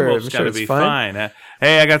bad. Sure. Teen Wolf's I'm got sure to it's be fine. fine.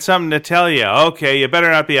 Hey, I got something to tell you. Okay, you better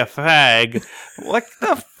not be a fag. What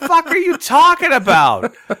the fuck are you talking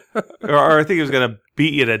about? Or I think he was going to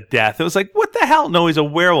beat you to death. It was like, what the hell? No, he's a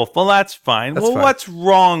werewolf. Well, that's fine. Fine. What's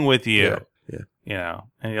wrong with you? Yeah.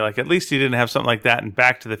 And you're like, at least he didn't have something like that in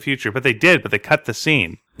Back to the Future. But they did, but they cut the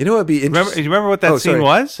scene. You know what would be interesting? Do you remember what that scene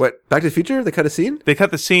was? What, Back to the Future? They cut a scene? They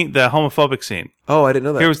cut the scene, the homophobic scene. Oh, I didn't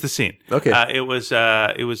know that. Here was the scene. Okay. It was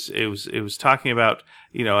talking about,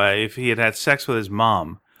 if he had sex with his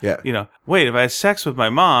mom. Yeah. Wait, if I had sex with my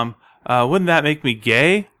mom, wouldn't that make me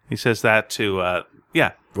gay? He says that to,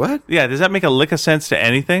 yeah. What? Yeah, does that make a lick of sense to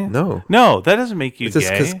anything? No. No, that doesn't make you it's just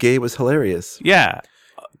gay. because gay was hilarious. Yeah.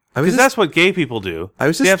 Because that's what gay people do. I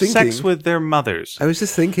was just they have thinking, sex with their mothers. I was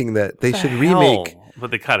just thinking that they should remake...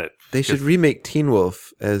 But they cut it. They should remake Teen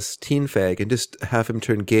Wolf as Teen Fag and just have him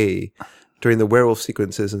turn gay during the werewolf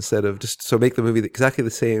sequences instead of just... So make the movie exactly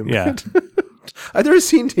the same. Yeah. I've never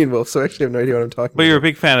seen Teen Wolf, so I actually have no idea what I'm talking about. But you're a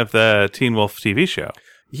big fan of the Teen Wolf TV show.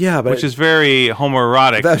 Yeah, but which is very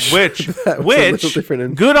homoerotic. Which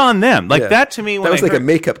good on them. Like that to me. When that was like a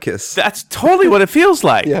makeup kiss. That's totally what it feels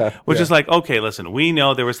like. Yeah, which is like, okay, listen, we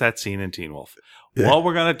know there was that scene in Teen Wolf. Yeah. What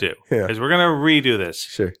we're gonna do is we're gonna redo this.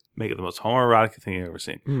 Sure. Make it the most homoerotic thing you've ever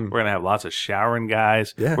seen. We're gonna have lots of showering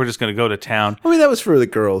guys. Yeah. We're just gonna go to town. I mean, that was for the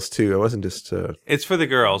girls too. It wasn't just. It's for the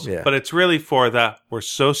girls, but it's really for the. We're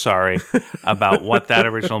so sorry about what that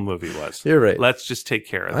original movie was. You're right. Let's just take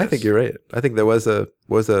care of this. I think you're right. I think there was a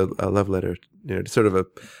love letter. Sort of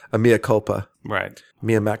a mea culpa. Right.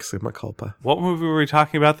 Mea maxima culpa. What movie were we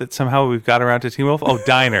talking about that somehow we've got around to Teen Wolf? Oh,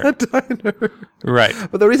 Diner. Diner. Right.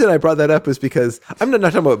 But the reason I brought that up is because I'm not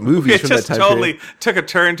talking about movies from that time period. It just totally took a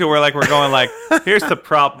turn to where like we're going like, here's the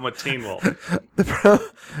problem with Teen Wolf.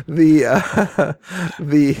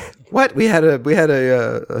 What we had an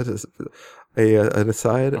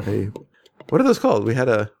aside. What are those called? We had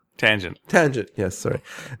a tangent. Yes, sorry.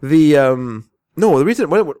 The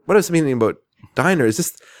reason what I was meaning about Diner is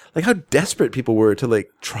just like how desperate people were to like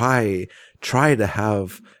try to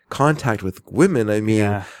have contact with women. I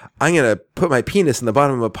mean, I'm gonna put my penis in the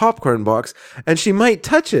bottom of a popcorn box, and she might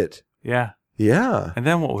touch it. Yeah. Yeah. And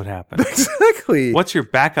then what would happen? Exactly. What's your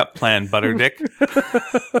backup plan, Butterdick?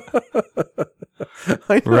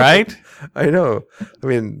 I know. Right? I know. I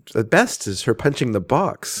mean, the best is her punching the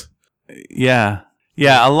box. Yeah.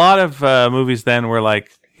 Yeah. A lot of movies then were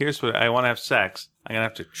like, here's what I want to have sex. I'm going to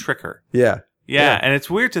have to trick her. Yeah. Yeah. And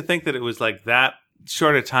it's weird to think that it was like that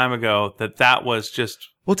short a time ago that was just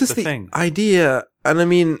the thing. Idea. And I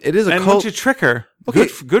mean, it is a and once you trick her, okay,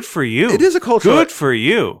 good for you. It is a cultural. Good for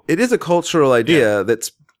you. It is a cultural idea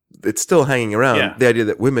it's still hanging around. Yeah. The idea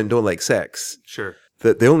that women don't like sex. Sure.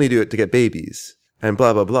 That they only do it to get babies. and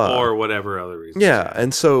blah blah blah, or whatever other reason. yeah,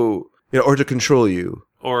 and so or to control you,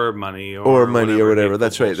 or money, or whatever.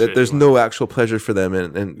 That's right. That there's no actual pleasure for them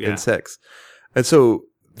in sex, and so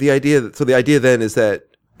the idea then is that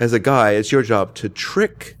as a guy, it's your job to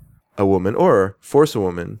trick a woman or force a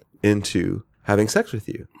woman into having sex with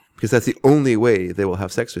you, because that's the only way they will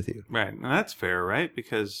have sex with you. Right, and that's fair, right?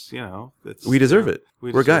 Because we deserve it.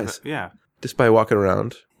 We're guys. Yeah. Just by walking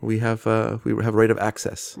around, we have a right of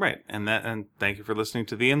access. Right, and thank you for listening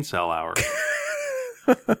to the Incel Hour.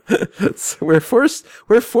 So we're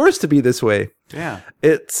forced to be this way. Yeah.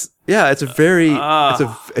 It's a very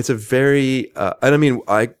and I mean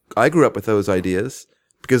I grew up with those ideas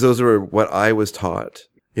because those were what I was taught.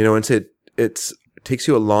 And it takes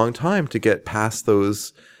you a long time to get past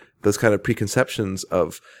those kind of preconceptions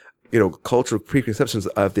of cultural preconceptions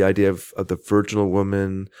of the idea of the virginal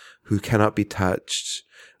woman who cannot be touched,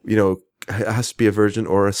 has to be a virgin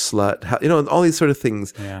or a slut, all these sort of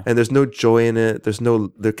things. Yeah. And there's no joy in it.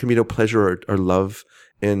 There can be no pleasure or love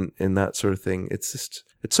in that sort of thing. It's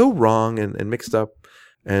so wrong and mixed up.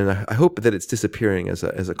 And I hope that it's disappearing as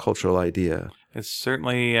a cultural idea. It's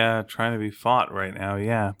certainly trying to be fought right now,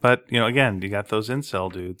 yeah. But, again, you got those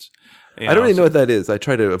incel dudes. I don't really know what that is. I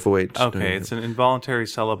try to avoid. Okay, it's an involuntary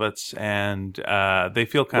celibates, and they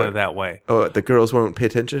feel kind of that way. Oh, the girls won't pay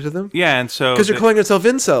attention to them? Yeah, and so... Because you're calling yourself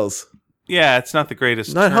incels. Yeah, it's not the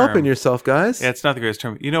greatest Not term. helping yourself, guys. Yeah, it's not the greatest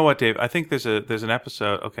term. You know what, Dave? I think there's an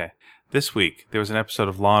episode... Okay, this week, there was an episode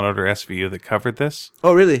of Law & Order SVU that covered this.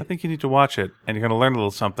 Oh, really? I think you need to watch it, and you're going to learn a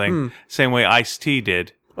little something. Same way Ice-T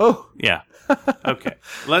did. Oh. Yeah. Okay.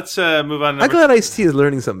 Let's move on. I'm glad Ice-T is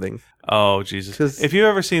learning something. Oh, Jesus. Have you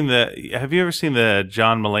ever seen the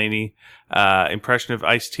John Mulaney impression of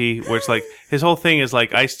Ice-T, where it's like his whole thing is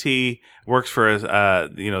like Ice-T works for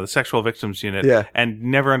the sexual victims unit, and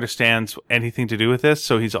never understands anything to do with this,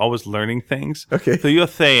 so he's always learning things. Okay. So you're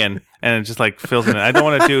Thayan, and it just like fills in. I don't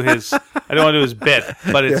want to do his bit,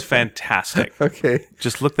 but it's fantastic. Okay.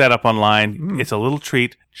 Just look that up online. It's a little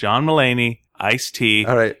treat. John Mulaney, Ice-T.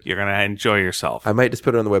 All right. You're gonna enjoy yourself. I might just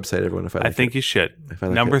put it on the website, everyone, if I like I think you should.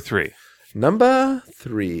 like Number it. 3. Number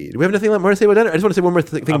 3. Do we have anything more to say about Diner? I just want to say one more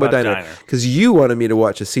thing about Diner. Because you wanted me to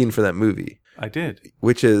watch a scene for that movie. I did.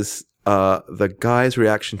 Which is the guy's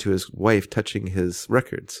reaction to his wife touching his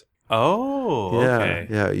records. Oh, okay.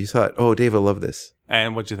 Yeah, you thought, oh, Dave will love this.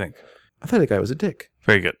 And what'd you think? I thought the guy was a dick.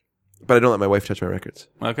 Very good. But I don't let my wife touch my records.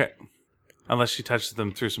 Okay. Unless she touches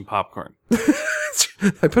them through some popcorn.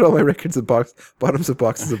 I put all my records in bottoms of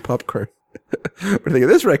boxes of popcorn. What do you think of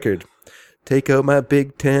this record? Take out my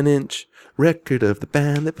big 10-inch record of the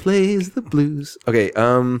band that plays the blues. Okay,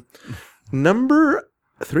 number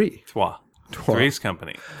 3. Three's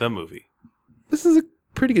Company, the movie. This is a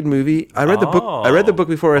pretty good movie. I read the book. I read the book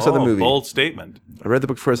before I saw the movie. Bold statement. I read the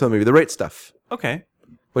book before I saw the movie. The Right Stuff. Okay.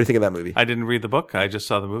 What do you think of that movie? I didn't read the book. I just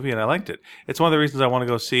saw the movie and I liked it. It's one of the reasons I want to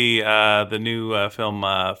go see the new film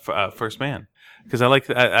First Man, because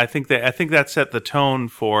I think that set the tone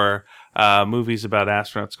for movies about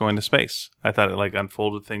astronauts going to space. I thought it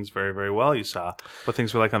unfolded things very, very well. You saw what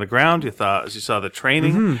things were like on the ground. You saw the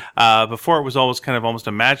training. Before it was always kind of almost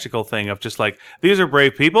a magical thing of just these are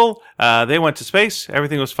brave people. They went to space.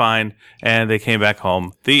 Everything was fine, and they came back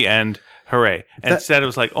home. The end. Hooray! And instead, it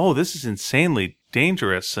was this is insanely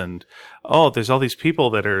dangerous, and there's all these people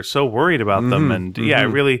that are so worried about them, and it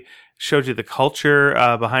really showed you the culture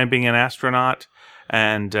behind being an astronaut.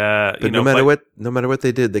 And no matter what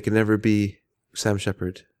they did, they can never be Sam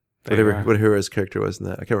Shepard. Whatever his character was in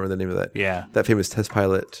that. I can't remember the name of that. Yeah, that famous test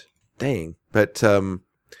pilot. Dang, but a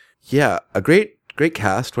great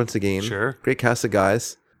cast once again. Sure, great cast of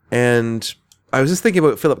guys. And I was just thinking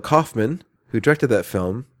about Philip Kaufman, who directed that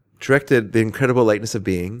film. Directed The Incredible Likeness of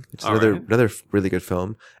Being, which is another really good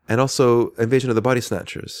film, and also Invasion of the Body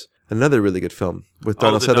Snatchers, another really good film with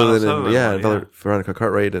Donald Sutherland and Veronica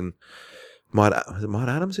Cartwright and Maud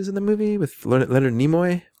Adams who's in the movie with Leonard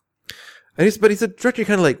Nimoy. And he's a director. You're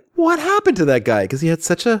kind of what happened to that guy? Because he had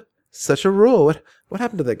such a role. What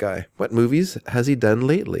happened to that guy? What movies has he done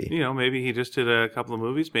lately? Maybe he just did a couple of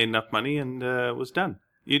movies, made enough money, and was done.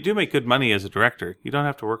 You do make good money as a director. You don't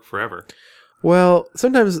have to work forever. Well,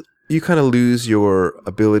 sometimes you kind of lose your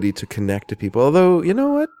ability to connect to people. Although, you know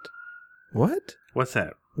what? What? What's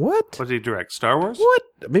that? What? What did he direct? Star Wars? What?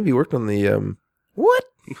 Maybe he worked on the, what?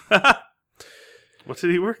 What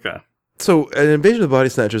did he work on? So, An Invasion of the Body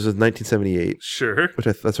Snatchers was 1978. Sure.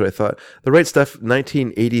 That's what I thought. The Right Stuff,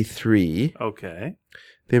 1983. Okay.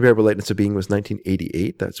 The Unbearable Lightness of Being was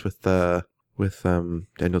 1988. That's with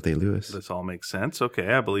Daniel Day-Lewis. This all makes sense.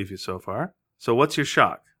 Okay, I believe you so far. So what's your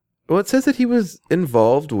shock? Well, it says that he was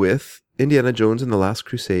involved with Indiana Jones and the Last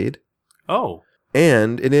Crusade. Oh.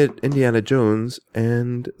 and in it, Indiana Jones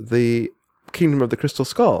and the Kingdom of the Crystal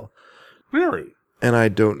Skull. Really? And I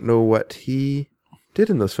don't know what he did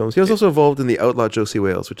in those films. He was also involved in The Outlaw Josie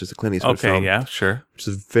Wales, which is a Clint Eastwood film. Okay, yeah, sure. Which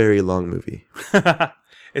is a very long movie.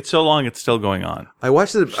 It's so long, it's still going on. I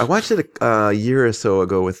watched it a year or so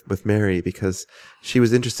ago with Mary because she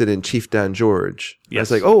was interested in Chief Dan George. Yes. I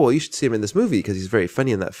was like, oh, well, you should see him in this movie because he's very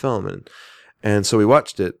funny in that film. And so we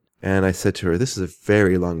watched it, and I said to her, this is a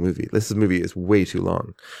very long movie. This movie is way too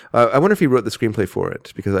long. I wonder if he wrote the screenplay for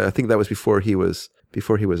it, because I think that was before he was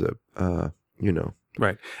a,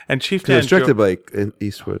 Right. And Chief it Dan was directed by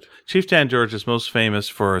Eastwood. Chief Dan George is most famous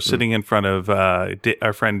for sitting in front of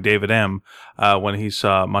our friend David M. When he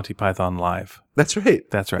saw Monty Python live. That's right.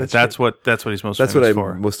 That's right. That's what he's most That's famous what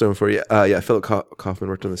for. I'm most known for. Yeah. Philip Kaufman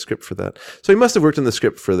worked on the script for that. So he must have worked on the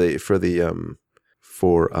script for those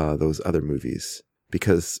other movies,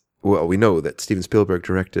 because we know that Steven Spielberg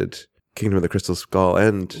directed Kingdom of the Crystal Skull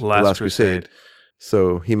and The Last Crusade.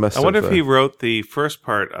 So he must. I wonder if he wrote the first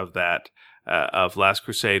part of that. Of Last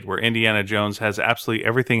Crusade, where Indiana Jones has absolutely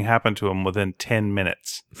everything happen to him within 10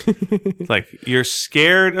 minutes. Like, you're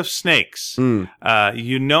scared of snakes.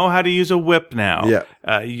 You know how to use a whip now. Yeah.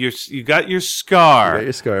 You got your scar. You got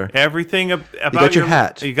your scar. Everything about you got your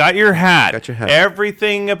hat. You got your hat. Got your hat.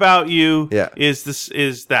 Everything about you Yeah.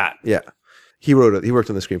 is that. Yeah. He wrote it. He worked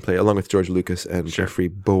on the screenplay along with George Lucas and Jeffrey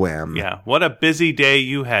Boam. Yeah. What a busy day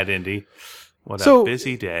you had, Indy. What a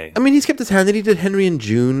busy day. I mean, he's kept his hand in. He did Henry and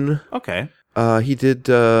June. Okay. He did.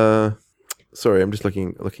 Sorry, I'm just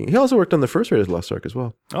looking. He also worked on the first Raiders of the Lost Ark as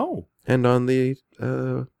well. Oh. And on the.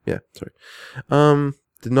 Yeah. Sorry.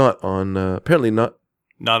 Did not on. Apparently not.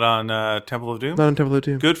 Not on Temple of Doom. Not on Temple of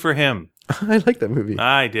Doom. Good for him. I like that movie.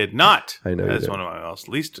 I did not. I know. That's one of my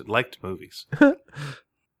least liked movies.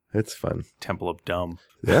 It's fun. Temple of Dumb.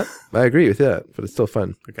 Yeah, I agree with that, but it's still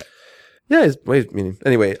fun. Okay. Yeah,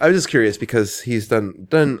 anyway, I was just curious because he's done.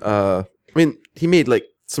 I mean, he made like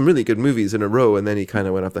some really good movies in a row, and then he kind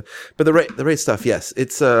of went off but the right stuff. Yes,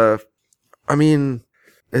 it's I mean,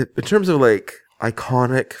 in terms of like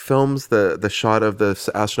iconic films, the shot of the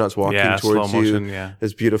astronauts walking towards slow motion, you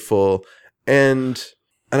is beautiful, and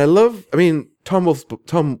I love. I mean, Tom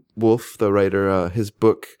Wolfe, the writer, his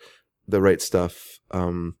book, The Right Stuff.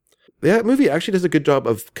 That movie actually does a good job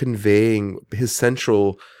of conveying his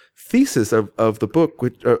central thesis of the book,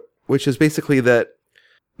 which is basically that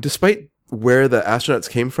despite where the astronauts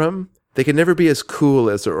came from, they could never be as cool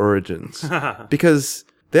as their origins because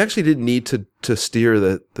they actually didn't need to steer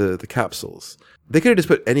the capsules. They could have just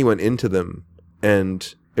put anyone into them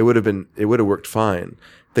and it would have worked fine.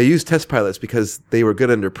 They used test pilots because they were good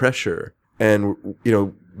under pressure and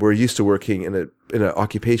were used to working in an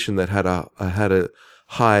occupation that had a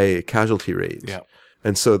high casualty rate. Yeah.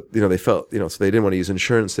 And so, they felt, so they didn't want to use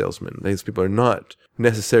insurance salesmen. These people are not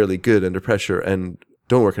necessarily good under pressure and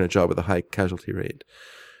don't work in a job with a high casualty rate.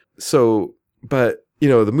 So, but,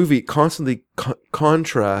 the movie constantly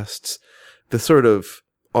contrasts the sort of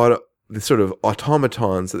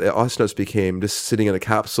automatons that the astronauts became, just sitting in a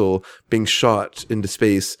capsule, being shot into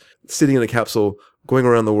space, sitting in a capsule, going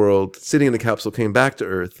around the world, sitting in the capsule, came back to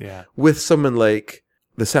Earth, with someone like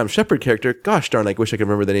the Sam Shepard character. Gosh darn, I wish I could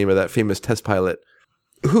remember the name of that famous test pilot,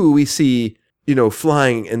 who we see,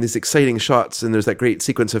 flying in these exciting shots, and there's that great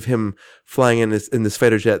sequence of him flying in this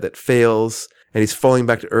fighter jet that fails, and he's falling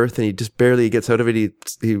back to Earth, and he just barely gets out of it. He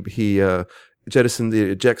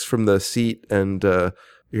ejects from the seat, and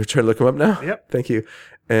you're trying to look him up now? Yep. Thank you.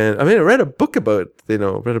 And I mean, I read a book about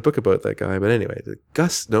that guy, but anyway,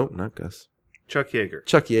 not Gus. Chuck Yeager.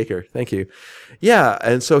 Chuck Yeager. Thank you. Yeah.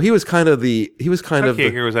 And so Chuck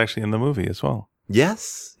Yeager was actually in the movie as well.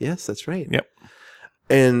 Yes. Yes, that's right. Yep.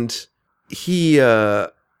 And he's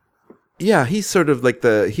sort of like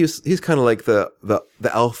he's kind of like the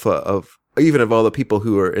alpha of all the people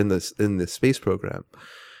who are in the space program.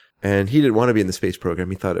 And he didn't want to be in the space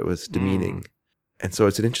program. He thought it was demeaning. And so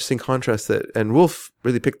it's an interesting contrast and Wolfe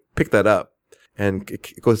really picked that up, and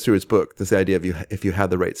it goes through his book. This idea of if you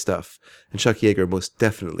had the right stuff, and Chuck Yeager most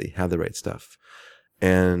definitely had the right stuff.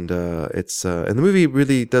 And and the movie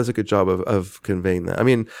really does a good job of conveying that. I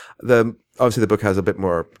mean, obviously the book has a bit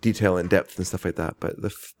more detail and depth and stuff like that, but the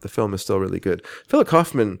film is still really good. Philip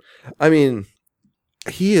Kaufman, I mean,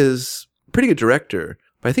 he is a pretty good director,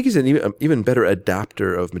 but I think he's an even better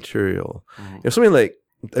adapter of material. Mm-hmm. Something like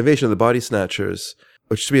Invasion of the Body Snatchers,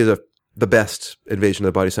 which to me is the best Invasion of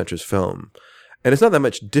the Body Snatchers film, and it's not that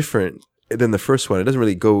much different than the first one. It doesn't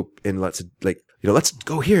really go in let's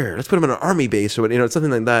go here, let's put him in an army base or it's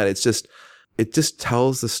something like that. It just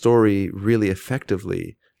tells the story really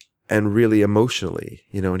effectively and really emotionally,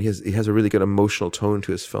 and he has a really good emotional tone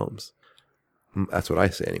to his films. That's what I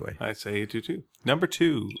say anyway. I say you do too. Number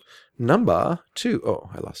 2. Number 2. Oh,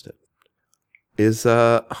 I lost it. Is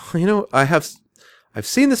I've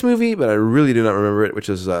seen this movie, but I really do not remember it. Which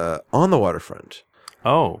is On the Waterfront.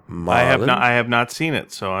 Oh, Marlon? I have not seen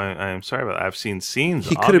it, so I'm sorry about that. I've seen scenes.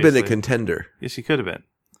 He could have been a obviously. contender. Yes, he could have been,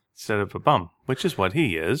 instead of a bum, which is what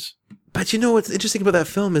he is. But you know what's interesting about that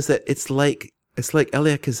film is that it's like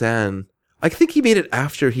Elia Kazan. I think he made it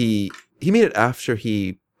after he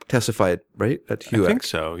testified, right, at HUAC. I think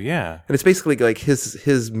so. Yeah. And it's basically like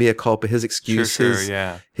his mea culpa, his excuse,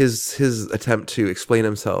 Yeah. his attempt to explain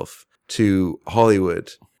himself to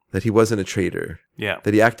Hollywood that he wasn't a traitor, Yeah.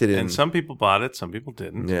 that he acted in. And some people bought it, some people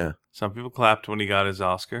didn't. Yeah, Some people clapped when he got his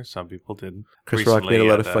Oscar, some people didn't. Chris Rock made a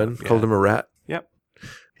lot of fun. Called him a rat. Yep.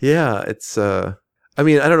 Yeah, it's. I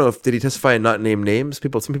mean, I don't know if did he testify and not name names.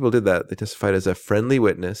 Some people did that. They testified as a friendly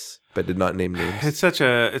witness, but did not name names. It's such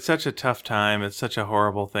a tough time. It's such a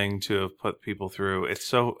horrible thing to have put people through. It's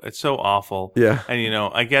so awful. Yeah. And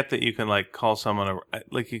I get that you can call someone a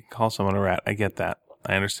rat. I get that.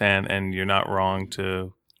 I understand, and you're not wrong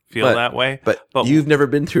to feel that way. But you've never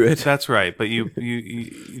been through it. That's right. But you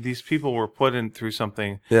these people were put in through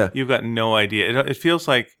something. Yeah. You've got no idea. It feels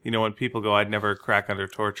like, when people go, I'd never crack under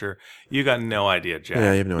torture. You got no idea, Jack.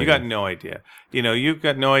 Yeah, you have no idea. You got no idea. You've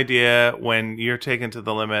got no idea when you're taken to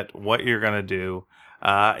the limit, what you're going to do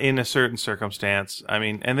in a certain circumstance. I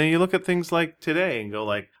mean, and then you look at things like today and go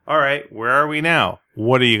all right, where are we now?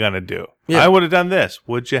 What are you going to do? Yeah. I would have done this.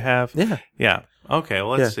 Would you have? Yeah. Yeah. Okay,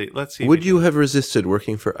 well, let's see. Let's see. Would you have resisted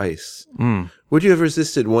working for ICE? Would you have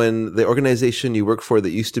resisted when the organization you work for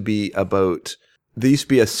there used to be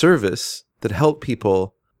a service that helped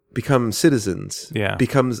people become citizens? Yeah.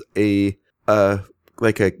 Becomes a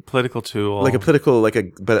political tool,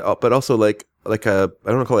 but also like a, I don't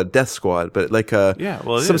want to call it a death squad, but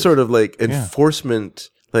some sort of enforcement,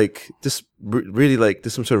 just really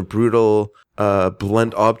just some sort of brutal,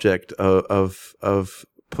 blunt object of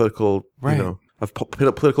political, right.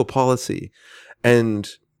 Political policy. And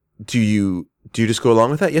do you just go along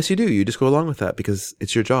with that? Yes, you do. You just go along with that because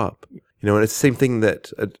it's your job. And it's the same thing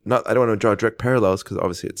that I don't want to draw direct parallels because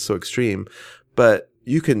obviously it's so extreme, but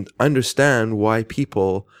you can understand why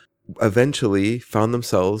people eventually found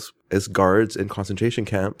themselves as guards in concentration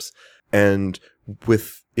camps and and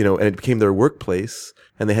it became their workplace,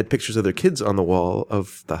 and they had pictures of their kids on the wall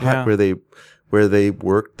of the hut where they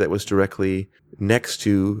worked that was directly next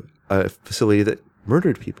to a facility that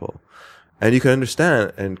murdered people. And you can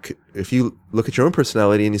understand, and if you look at your own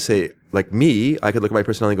personality and you say, like me, I could look at my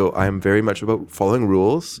personality and go, I am very much about following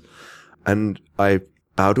rules, and I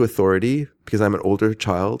bow to authority because I'm an older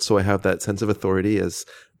child, so I have that sense of authority as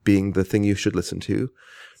being the thing you should listen to.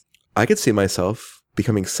 I could see myself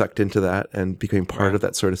becoming sucked into that and becoming part of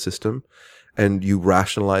that sort of system, and you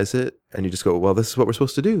rationalize it, and you just go, well, this is what we're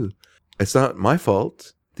supposed to do. It's not my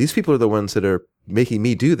fault. These people are the ones that are making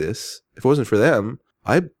me do this. If it wasn't for them,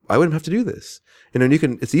 I wouldn't have to do this. And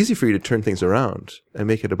it's easy for you to turn things around and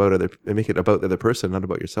make it about the other person, not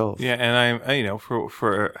about yourself. Yeah, and I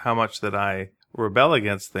for how much that I rebel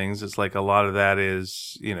against things, it's like a lot of that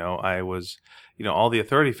is, I was, all the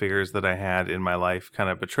authority figures that I had in my life kind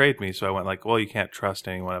of betrayed me. So I went well, you can't trust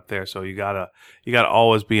anyone up there. So you gotta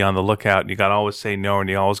always be on the lookout, and you gotta always say no, and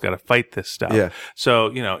you always gotta fight this stuff. Yeah.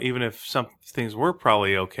 So, even if some things were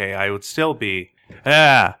probably okay, I would still be,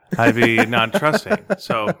 I'd be non-trusting.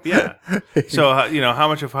 So, yeah. So, how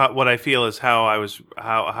much of what I feel is how I was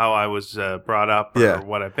brought up, or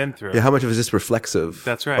what I've been through. Yeah. How much of it is just reflexive?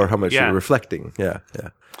 That's right. Or how much you're reflecting? Yeah. Yeah.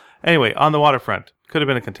 Anyway, On the Waterfront could have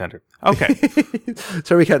been a contender. Okay.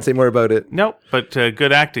 Sorry, we can't say more about it. Nope. But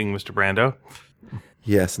good acting, Mr. Brando.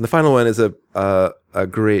 Yes, and the final one is a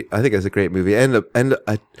great. I think it's a great movie, and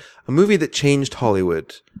a movie that changed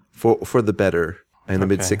Hollywood for the better in the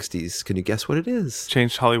mid '60s. Can you guess what it is?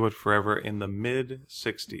 Changed Hollywood forever in the mid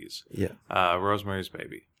 '60s. Yeah. Rosemary's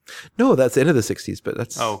Baby. No, that's the end of the '60s, but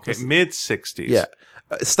that's mid '60s. Yeah,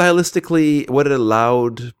 stylistically, what it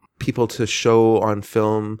allowed people to show on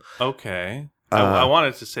film. Okay. I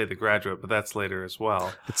wanted to say The Graduate, but that's later as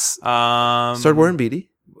well. It's starred Warren Beatty.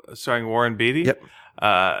 Starring Warren Beatty. Yep.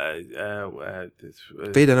 Faye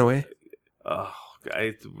Dunaway. Oh,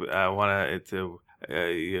 I want to.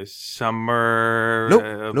 Summer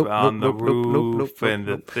on the roof and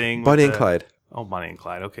the thing. Bonnie and Clyde. Oh, Bonnie and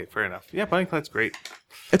Clyde. Okay, fair enough. Yeah, Bonnie and Clyde's great.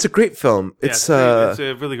 It's a great film. It's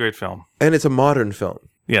a really great film, and it's a modern film.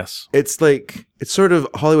 Yes, it's sort of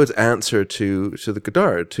Hollywood's answer to the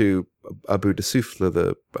Godard, to Abu de Souffle,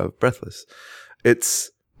 the Breathless.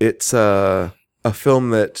 It's a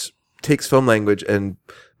film that takes film language and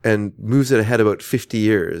moves it ahead about 50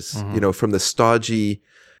 years. Mm-hmm. From the stodgy,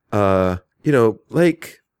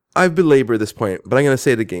 like I've belabored this point, but I'm going to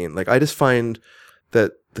say it again. Like I just find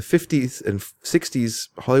that the 50s and 60s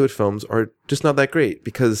Hollywood films are just not that great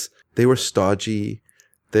because they were stodgy,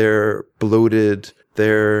 they're bloated,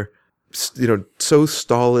 they're so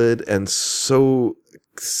stolid and so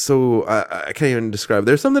I can't even describe.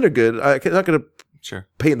 There's some that are good. I'm not going to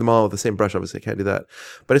paint them all with the same brush. Obviously, I can't do that.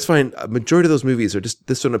 But I just find a majority of those movies are just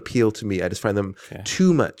this don't appeal to me. I just find them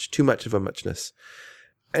too much of a muchness.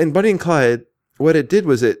 And Bonnie and Clyde, what it did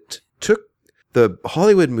was it took the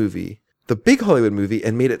Hollywood movie, the big Hollywood movie,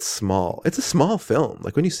 and made it small. It's a small film.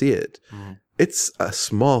 Like when you see it, it's a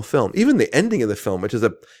small film. Even the ending of the film, which is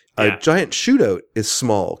a giant shootout, is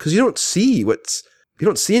small because you don't see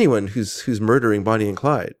anyone who's murdering Bonnie and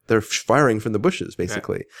Clyde. They're firing from the bushes,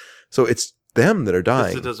 basically. Okay. So it's them that are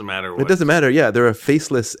dying. It doesn't matter. It doesn't matter. Yeah, they're a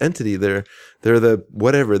faceless entity. They're the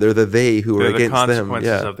whatever. They're the they who are against them. The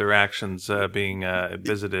consequences of their actions being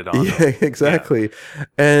visited on them. Yeah, exactly. Yeah.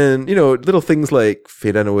 And little things like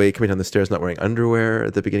Faye Dunaway coming down the stairs not wearing underwear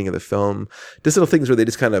at the beginning of the film. Just little things where they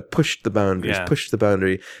just kind of pushed the boundaries, pushed the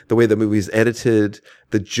boundary. The way the movie's edited,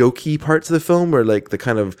 the jokey parts of the film, where like the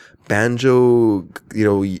kind of banjo,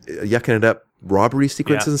 yucking it up robbery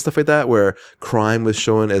sequences and stuff like that, where crime was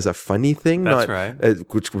shown as a funny thing,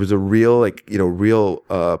 which was a real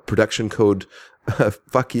production code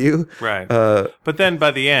fuck you, right? But then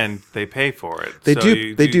by the end they pay for it. They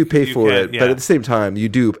do pay for it, but at the same time you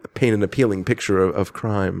do paint an appealing picture of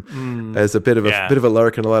crime as a bit of a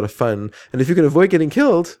lark and a lot of fun. And if you can avoid getting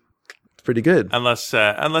killed, it's pretty good. Unless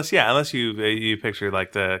you picture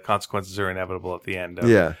like the consequences are inevitable at the end.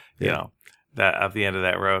 Of, that at the end of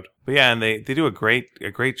that road. But and they do a great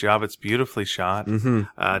job. It's beautifully shot.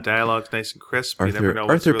 Dialogue's nice and crisp. You never know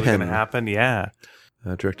what's really going to happen. Yeah.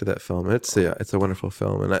 Directed that film. It's a wonderful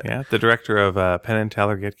film. And the director of Penn and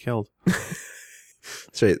Teller Get Killed.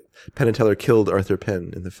 That's right. Penn and Teller killed Arthur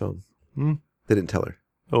Penn in the film. They didn't tell her.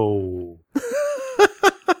 Oh.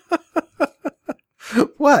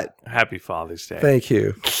 What? Happy Father's Day. Thank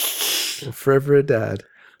you. Forever a dad.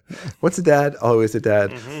 What's a dad? Always a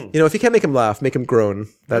dad. If you can't make him laugh, make him groan.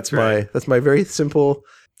 That's my very simple.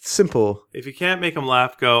 If you can't make him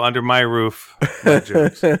laugh, go under my roof, my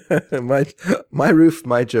jokes. my roof,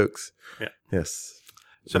 my jokes. Yeah. Yes.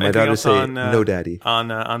 So my daughter say no daddy on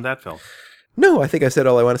that film. No, I think I said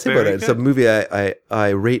all I want to say about it. It's a movie I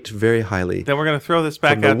rate very highly. Then we're going to throw this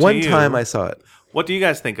back out to you. The one time I saw it. What do you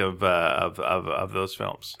guys think of those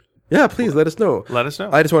films? Yeah, please let us know. Let us know.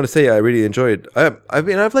 I just want to say I really enjoyed. I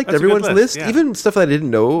mean, I've liked everyone's list, even stuff that I didn't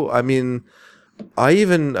know. I mean, I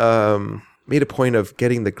even made a point of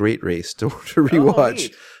getting The Great Race to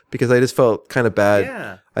rewatch because I just felt kind of bad.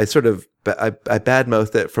 Yeah. I sort of I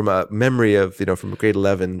badmouthed it from a memory of from grade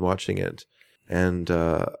 11 watching it, and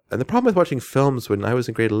the problem with watching films when I was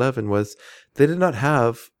in grade 11 was they did not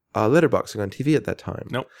have letterboxing on TV at that time.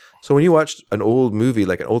 Nope. So when you watched an old movie,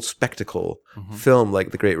 like an old spectacle film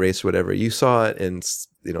like The Great Race or whatever, you saw it in,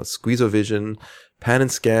 Squeezovision, pan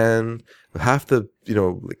and scan, half the,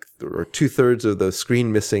 or 2/3 of the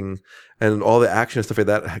screen missing, and all the action and stuff like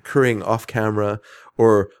that occurring off camera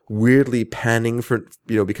or weirdly panning for,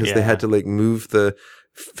 because they had to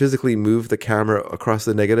physically move the camera across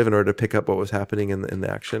the negative in order to pick up what was happening in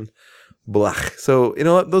the action. Blah. So,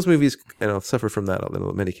 those movies, suffer from that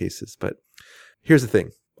in many cases. But here's the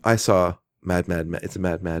thing. I saw Mad, it's a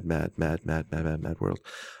Mad World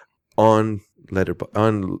on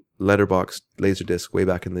Letterboxd Laserdisc way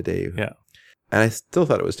back in the day. Yeah. And I still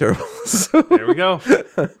thought it was terrible. So there we go.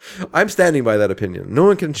 I'm standing by that opinion. No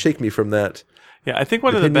one can shake me from that. Yeah, I think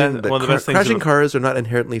one of the best things crashing cars are not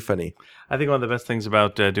inherently funny. I think one of the best things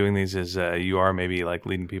about doing these is you are maybe like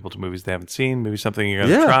leading people to movies they haven't seen, maybe something you're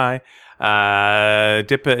going to try.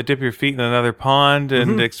 Dip your feet in another pond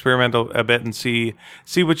and experiment a bit and see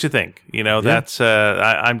what you think. That's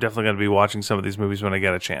I'm definitely going to be watching some of these movies when I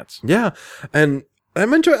get a chance. Yeah, and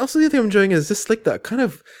I'm enjoying. Also, the other thing I'm enjoying is just like that kind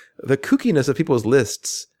of the kookiness of people's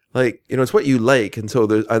lists. Like, it's what you like, and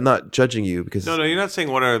so I'm not judging you because... No, you're not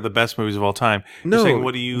saying what are the best movies of all time. You're saying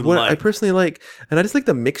what do you like? I personally like, and I just like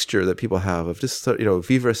the mixture that people have of just,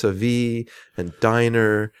 Vivre sa vie and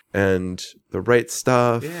Diner and The Right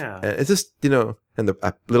Stuff. Yeah. And it's just, and the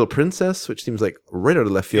Little Princess, which seems like right out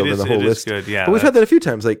of left field in the whole list. Good, yeah. But we've had that a few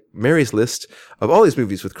times, like Mary's list of all these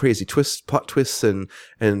movies with crazy plot twists and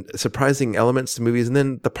surprising elements to movies, and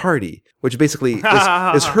then The Party, which basically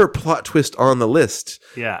is her plot twist on the list.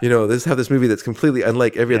 Yeah. This movie that's completely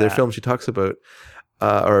unlike every other film she talks about.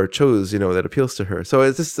 or chose, that appeals to her. So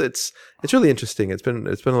it's really interesting. It's been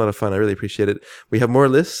a lot of fun. I really appreciate it. We have more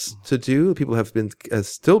lists to do. People have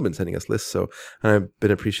still been sending us lists. So I've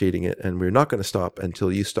been appreciating it, and we're not going to stop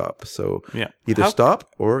until you stop. So either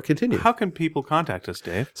stop or continue. How can people contact us,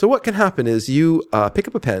 Dave? So what can happen is you pick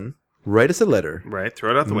up a pen, write us a letter. Right. Throw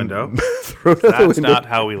it out the window. That's not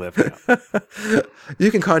how we live now. You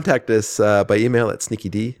can contact us by email at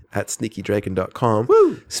sneakyd@sneakydragon.com.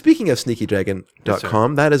 Woo! Speaking of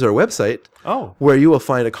sneakydragon.com, that is our website where you will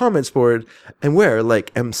find a comments board and where,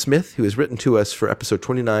 like M. Smith, who has written to us for episode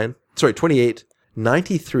 28,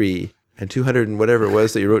 93, and 200 and whatever it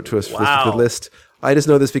was that you wrote to us for the list. I just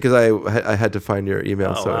know this because I had to find your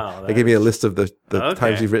email, they gave me a list of the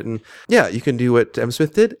times you've written. Yeah, you can do what M.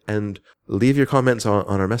 Smith did and leave your comments on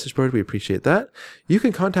our message board. We appreciate that. You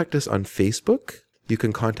can contact us on Facebook. You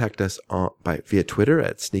can contact us via Twitter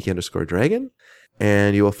at sneaky_dragon.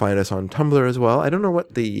 And you will find us on Tumblr as well. I don't know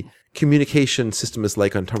what the communication system is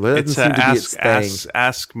like on Tumblr. That doesn't seem to be its thing.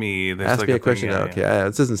 Ask me. There's ask me a question. Okay,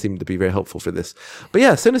 this doesn't seem to be very helpful for this. But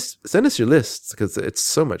yeah, send us your lists because it's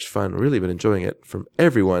so much fun. Really been enjoying it from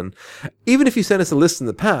everyone. Even if you sent us a list in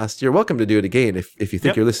the past, you're welcome to do it again if you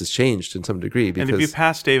think your list has changed in some degree. And if you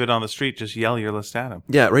pass David on the street, just yell your list at him.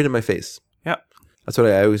 Yeah, right in my face. Yep. That's what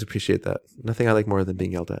I always appreciate that. Nothing I like more than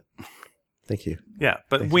being yelled at. Thank you. Yeah,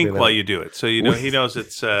 but Thanks wink while you do it, so he knows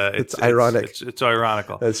it's ironic. It's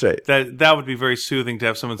ironical. That's right. That would be very soothing to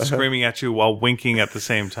have someone screaming at you while winking at the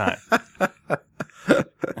same time.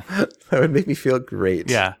 That would make me feel great.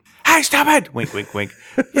 Yeah. Hey, stop it! Wink, wink, wink.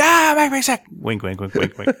 Yeah, make me sick. Wink, wink, wink,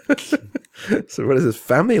 wink, wink. So what is this?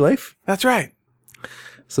 Family life? That's right.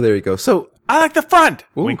 So there you go. So I like the front.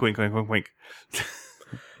 Ooh. Wink, wink, wink, wink, wink.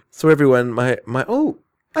 So everyone,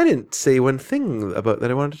 I didn't say one thing about that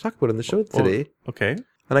I wanted to talk about on the show today. Okay.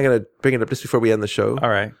 And I'm going to bring it up just before we end the show. All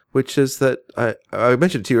right. Which is that I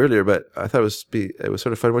mentioned it to you earlier, but I thought it was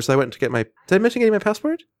sort of fun. Which I went to get did I mention getting my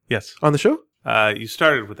passport? Yes. On the show? You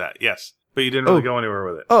started with that, yes. But you didn't really go anywhere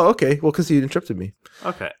with it. Oh, okay. Well, because you interrupted me.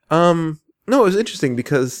 Okay. No, it was interesting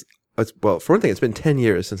because, for one thing, it's been 10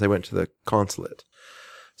 years since I went to the consulate.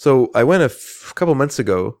 So I went a couple months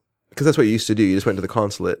ago, because that's what you used to do. You just went to the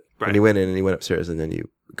consulate, and you went in and you went upstairs, and then you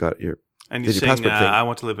got your passport thing. I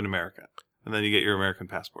want to live in America. And then you get your American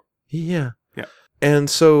passport. Yeah. Yeah. And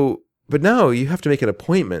so, but now you have to make an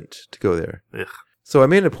appointment to go there. Ugh. So I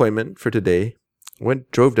made an appointment for today,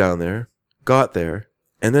 drove down there, got there,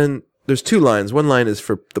 and then there's two lines. One line is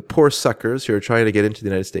for the poor suckers who are trying to get into the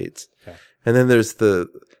United States. Okay. And then there's the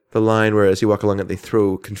line where as you walk along it, they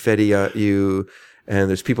throw confetti at you, and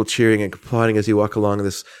there's people cheering and applauding as you walk along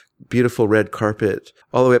this beautiful red carpet,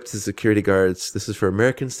 all the way up to the security guards. This is for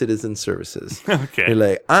American Citizen Services. Okay. You're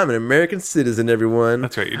like, I'm an American citizen, everyone.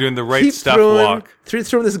 That's right. You're doing the right stuff walk.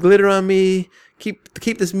 Throwing this glitter on me.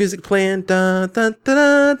 Keep this music playing. Da, da,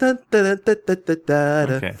 da, da, da, da, da, da,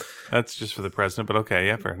 da. Okay. That's just for the president, but okay.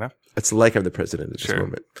 Yeah, fair enough. It's like I'm the president at this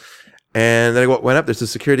moment. And then I went up. There's a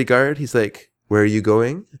security guard. He's like, where are you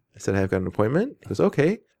going? I said, I've got an appointment. He goes,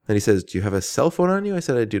 okay. Then he says, do you have a cell phone on you? I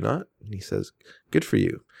said, I do not. And he says, good for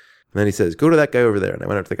you. And then he says, go to that guy over there. And I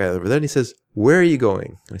went up to the guy over there and he says, where are you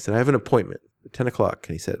going? And I said, I have an appointment at 10 o'clock.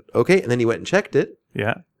 And he said, okay. And then he went and checked it.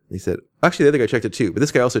 Yeah. And he said, actually, the other guy checked it too, but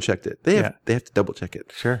this guy also checked it. They have to double check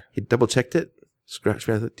it. Sure. He double checked it, scratched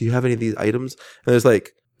me. I said, do you have any of these items? And there's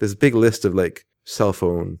like this big list of like cell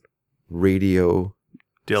phone, radio.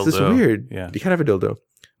 Dildo. This is weird. Yeah. You can't have a dildo.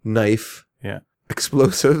 Knife. Yeah.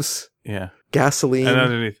 Explosives. Yeah. Gasoline. And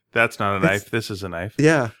underneath, that's not a knife. This is a knife.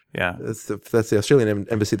 Yeah. Yeah. That's the Australian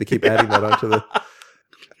embassy. They keep adding that onto the.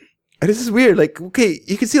 And this is weird. Like, okay,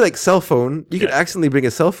 you can see like cell phone. You could accidentally bring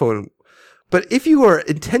a cell phone. But if you are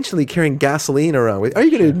intentionally carrying gasoline around with, are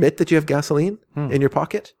you going to admit that you have gasoline in your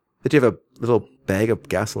pocket? That you have a little bag of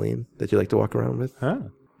gasoline that you like to walk around with? Huh.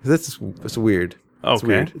 That's weird. It's okay.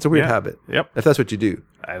 weird. It's a weird habit. Yep. If that's what you do.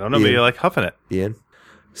 I don't know, but you like huffing it. Ian.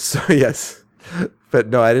 So, yes. But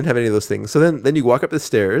no, I didn't have any of those things. So then you walk up the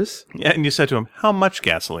stairs. Yeah, and you said to him, how much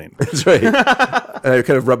gasoline? That's right. And I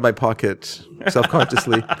kind of rubbed my pocket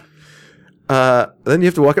self-consciously. Then you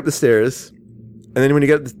have to walk up the stairs. And then when you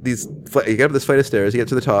get you get up this flight of stairs, you get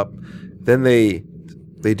to the top. Then they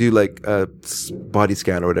do like a body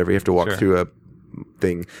scan or whatever. You have to walk through a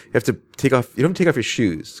thing. You have to take off. You don't take off your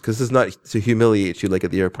shoes because this is not to humiliate you like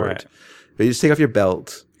at the airport. Right. But you just take off your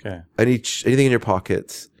belt. Okay. And anything in your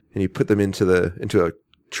pockets, and you put them into a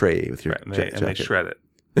tray with your jacket. And they shred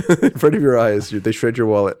it in front of your eyes. They shred your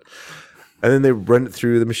wallet. And then they run it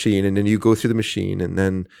through the machine, and then you go through the machine, and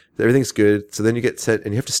then everything's good. So then you get set,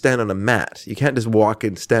 and you have to stand on a mat. You can't just walk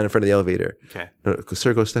and stand in front of the elevator. Okay. No,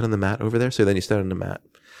 sir, go stand on the mat over there. So then you stand on the mat.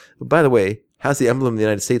 But by the way, has the emblem of the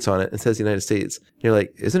United States on it and says the United States. You're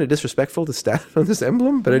like, isn't it disrespectful to stand on this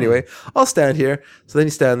emblem? But anyway, I'll stand here. So then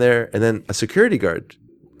you stand there, and then a security guard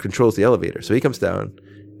controls the elevator. So he comes down,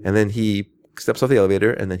 and then he steps off the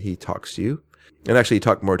elevator, and then he talks to you. And actually, he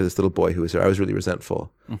talked more to this little boy who was there. I was really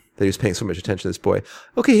resentful that he was paying so much attention to this boy.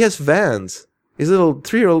 Okay, he has Vans. He's a little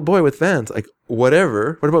 3-year-old boy with Vans. Like,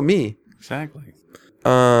 whatever. What about me? Exactly.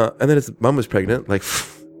 And then his mom was pregnant. Like,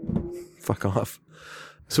 fuck off.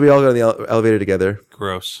 So we all got on the elevator together.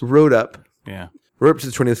 Gross. Rode up. Yeah. Rode up to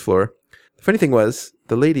the 20th floor. The funny thing was,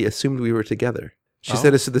 the lady assumed we were together. She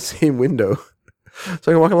said us to the same window.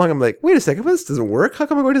 So I'm walking along. I'm like, wait a second. This doesn't work. How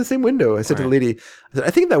come I'm going to the same window? I said to the lady, I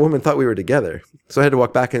think that woman thought we were together. So I had to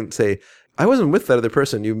walk back and say, I wasn't with that other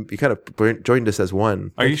person. You kind of joined us as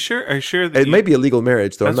one. Are you sure? Are you sure? It might be a legal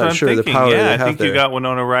marriage, though. I'm not sure the power they have there. I think you got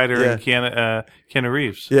Winona Ryder and Keanu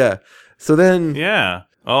Reeves. Yeah. So then... Yeah.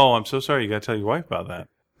 Oh, I'm so sorry. You got to tell your wife about that.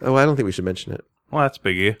 Oh, I don't think we should mention it. Well, that's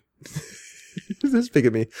big of you. This is big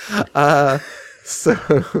of me.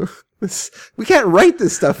 We can't write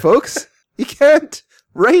this stuff, folks. You can't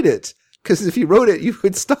write it. Because if you wrote it, you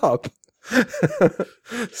would stop.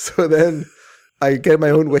 So then I get my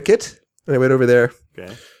own wicket. And I went over there.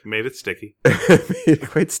 Okay. Made it sticky. Made it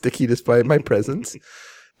quite sticky despite my presence.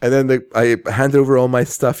 And then I handed over all my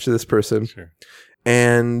stuff to this person. Sure.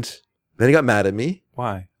 And then he got mad at me.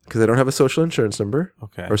 Why? Because I don't have a social insurance number.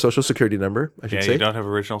 Okay. Or social security number, I should say. Yeah, you don't have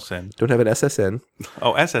original sin. Don't have an SSN.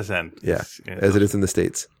 Oh, SSN. Yeah, as it is in the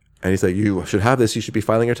States. And he's like, you should have this. You should be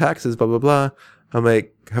filing your taxes, blah, blah, blah. I'm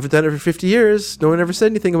like, haven't done it for 50 years. No one ever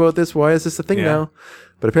said anything about this. Why is this a thing now?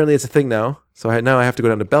 But apparently it's a thing now. So now I have to go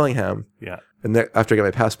down to Bellingham. Yeah. And after I get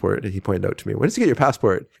my passport, he pointed out to me, when did you get your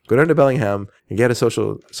passport? Go down to Bellingham and get a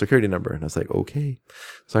social security number. And I was like, okay.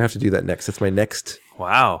 So I have to do that next. That's my next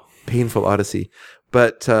painful odyssey.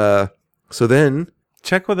 But so then...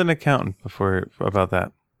 Check with an accountant about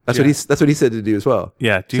that. That's what he said to do as well.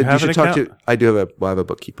 Yeah. Do you have an accountant? I do have I have a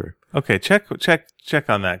bookkeeper. Okay. Check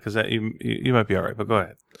on that because you might be all right. But go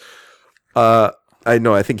ahead. I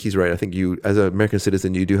know. I think he's right. I think you, as an American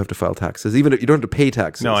citizen, you do have to file taxes. Even if you don't have to pay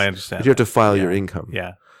taxes. No, I understand. But you have to file your income.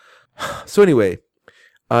 Yeah. So anyway,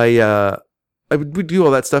 I would do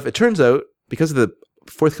all that stuff. It turns out, because of the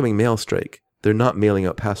forthcoming mail strike, they're not mailing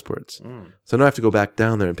out passports. So now I have to go back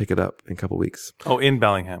down there and pick it up in a couple of weeks. Oh, in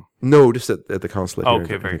Bellingham? No, just at the consulate. Oh,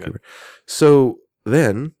 okay, very good. So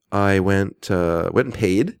then I went and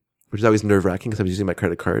paid, which is always nerve-wracking because I was using my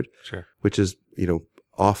credit card. Sure. Which is,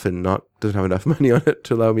 often doesn't have enough money on it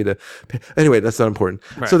to allow me to pay. Anyway, that's not important.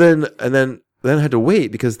 Right. So then I had to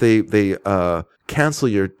wait because they cancel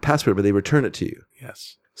your passport, but they return it to you.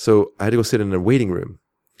 Yes. So I had to go sit in a waiting room.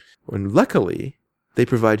 When luckily they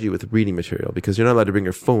provide you with reading material because you're not allowed to bring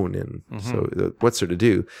your phone in. Mm-hmm. So what's there to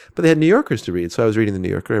do? But they had New Yorkers to read. So I was reading the New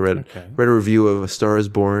Yorker. I read a review of A Star Is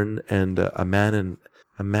Born and an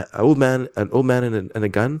old man and a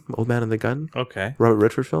gun. Old Man and the Gun. Okay. Robert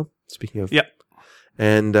Redford film. Speaking of. Yep.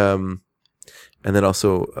 And then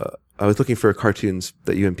also I was looking for cartoons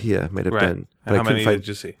that you and Pia might have done. But how many did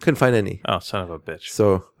you see? Couldn't find any. Oh, son of a bitch.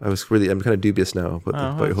 So I'm kind of dubious now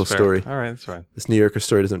about your whole story. All right, that's fine. This New Yorker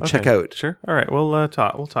story doesn't check out. Sure. All right, we'll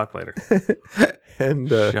talk later. And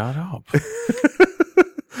shut up.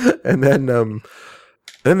 And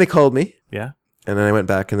then they called me. Yeah. And then I went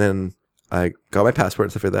back and then I got my passport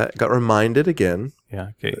and stuff like that. Got reminded again. Yeah.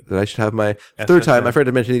 Okay. That I should have my third time. I forgot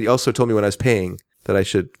to mention, he also told me when I was paying that I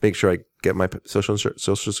should make sure I get my social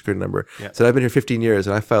security number. Yeah. Said I've been here 15 years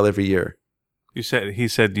and I file every year. He said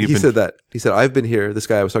that. He said, I've been here. This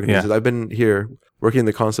guy I was talking to, he said, I've been here working in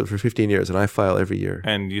the consulate for 15 years and I file every year.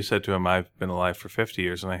 And you said to him, I've been alive for 50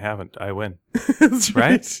 years and I haven't. I win. That's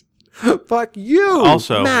right. Fuck you.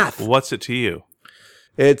 Also, math. What's it to you?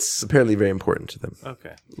 It's apparently very important to them.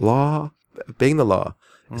 Okay. Obeying the law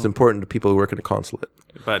is important to people who work in a consulate.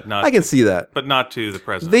 But not. I can see that. But not to the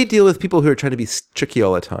president. They deal with people who are trying to be tricky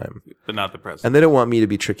all the time. But not the president. And they don't want me to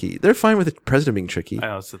be tricky. They're fine with the president being tricky. I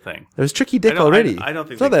know, that's the thing. There's tricky dick already. I don't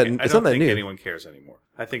think it's not that new. Anyone cares anymore.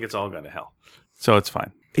 I think it's all gone to hell. So it's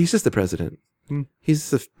fine. He's just the president. He's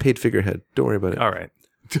the paid figurehead. Don't worry about it. All right.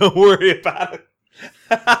 Don't worry about it.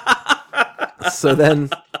 So then.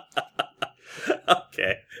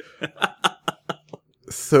 Okay.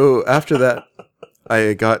 So after that,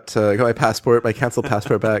 I got my passport, my canceled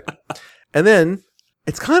passport back. And then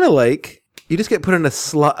it's kind of like you just get put in a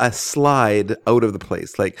slide out of the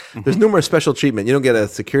place. Like there's no more special treatment. You don't get a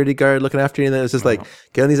security guard looking after you. And then it's just like,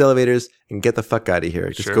 get on these elevators and get the fuck out of here.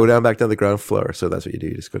 Just go back down to the ground floor. So that's what you do.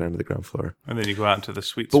 You just go down to the ground floor. And then you go out into the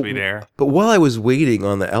sweet air. But while I was waiting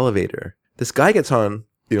on the elevator, this guy gets on,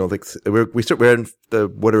 like we're on the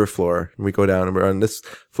whatever floor and we go down and we're on this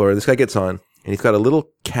floor. This guy gets on and he's got a little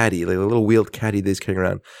caddy, like a little wheeled caddy that he's carrying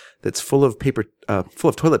around that's full of paper, full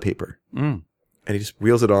of toilet paper. Mm. And he just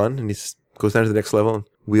wheels it on, and he goes down to the next level and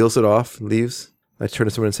wheels it off and leaves. I turned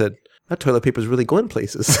to someone and said, "That toilet paper is really going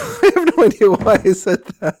places." I have no idea why I said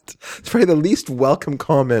that. It's probably the least welcome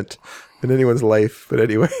comment in anyone's life. But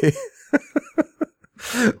anyway,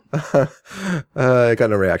 I got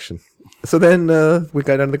no reaction. So then we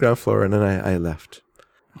got down to the ground floor, and then I left.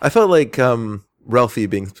 I felt like Ralphie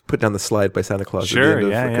being put down the slide by Santa Claus at the end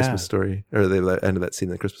of A Christmas Story, or the end of that scene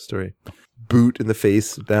in The Christmas Story. Boot in the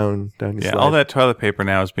face, down his slide. All that toilet paper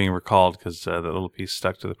now is being recalled because that little piece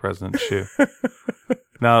stuck to the president's shoe.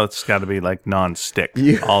 Now it's got to be like non-stick,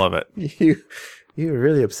 all of it. You were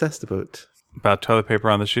really obsessed about toilet paper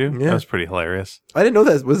on the shoe? Yeah. That was pretty hilarious. I didn't know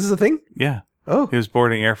that. Was this a thing? Yeah. Oh. He was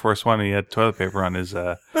boarding Air Force One and he had toilet paper on his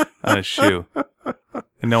shoe.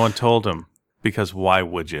 And no one told him because why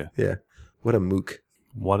would you? Yeah. What a mook.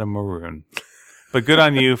 What a maroon. But good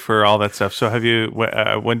on you for all that stuff. So have you?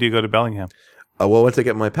 When do you go to Bellingham? Well, once I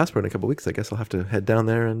get my passport in a couple of weeks, I guess I'll have to head down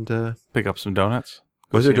there and pick up some donuts.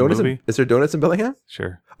 Was there donuts? Is there donuts in Bellingham?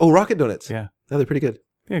 Sure. Oh, Rocket Donuts. Yeah. No, they're pretty good.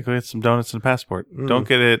 Yeah, go get some donuts and a passport. Don't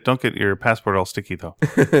get your passport all sticky though.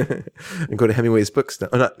 And go to Hemingway's books.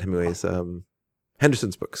 Oh, not Hemingway's.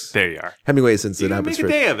 Henderson's books. There you are. Hemingway's in Make Abbotsford. a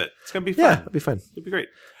day of it. It's gonna be fun. Yeah, it'll be fun. It'll be great.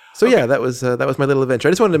 So yeah, that was my little adventure.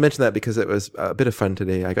 I just wanted to mention that because it was a bit of fun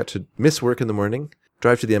today. I got to miss work in the morning,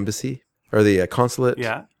 drive to the embassy or the consulate.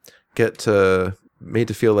 Yeah. Get made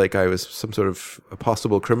to feel like I was some sort of a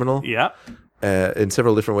possible criminal. Yeah. In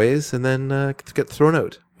several different ways, and then get thrown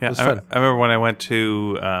out. Yeah, it was fun. I remember when I went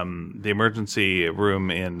to the emergency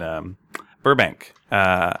room in Burbank.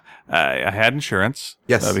 I had insurance.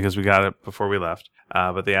 Yes. Because we got it before we left.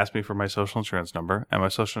 But they asked me for my social insurance number, and my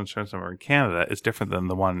social insurance number in Canada is different than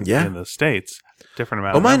the one in the States. Different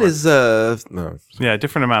amount. Mine is no. Yeah,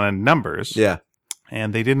 different amount of numbers. Yeah.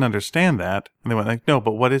 And they didn't understand that, and they went like, "No,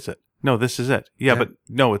 but what is it? No, this is it. Yeah, but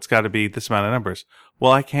no, it's got to be this amount of numbers."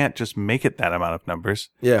 Well, I can't just make it that amount of numbers.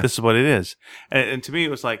 Yeah. This is what it is. And to me, it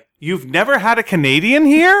was like, you've never had a Canadian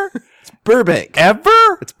here? It's Burbank.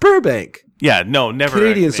 Ever? It's Burbank. Yeah, no, never.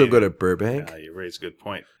 Canadians don't go to Burbank. Yeah, you raise a good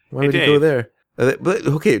point. Why would you go there? But,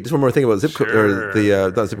 okay, just one more thing about zip code, or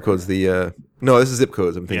the not zip codes. No, this is zip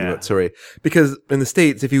codes. I'm thinking about. Sorry, because in the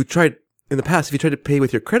States, if you tried to pay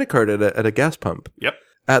with your credit card at a gas pump, yep,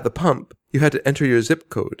 at the pump, you had to enter your zip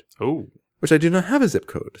code. Oh, which I do not have a zip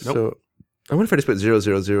code. Nope. So I wonder if I just put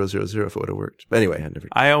 00000 if it would have worked. But anyway,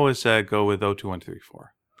 I always go with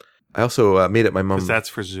 02134. I also made up my mom. Because that's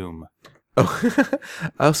for Zoom. Oh,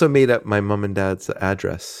 I also made up my mom and dad's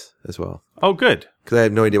address as well. Oh, good. Because I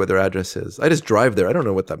have no idea what their address is. I just drive there. I don't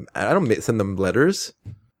know I don't send them letters.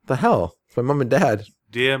 The hell? It's my mom and dad.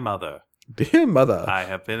 Dear mother. Dear mother. I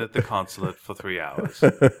have been at the consulate for 3 hours.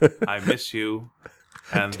 I miss you.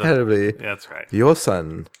 And terribly. That's right. Your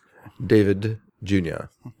son, David Jr.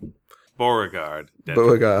 Beauregard.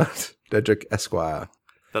 Dedrick Esquire.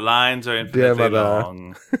 The lines are infinitely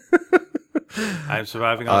long. I'm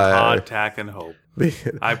surviving on hardtack and hope.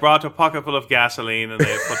 I brought a pocket full of gasoline and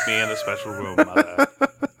they have put me in a special room, mother.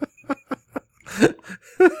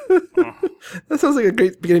 That sounds like a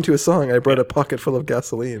great beginning to a song. I brought a pocket full of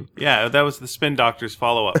gasoline. Yeah, that was the Spin Doctors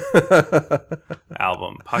follow-up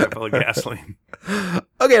album, Pocket Full of Gasoline.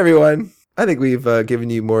 Okay, everyone. I think we've given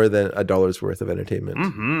you more than $1 worth of entertainment.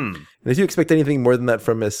 Mm-hmm. And if you expect anything more than that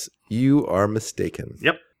from us, you are mistaken.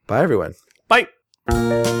 Yep. Bye, everyone. Bye.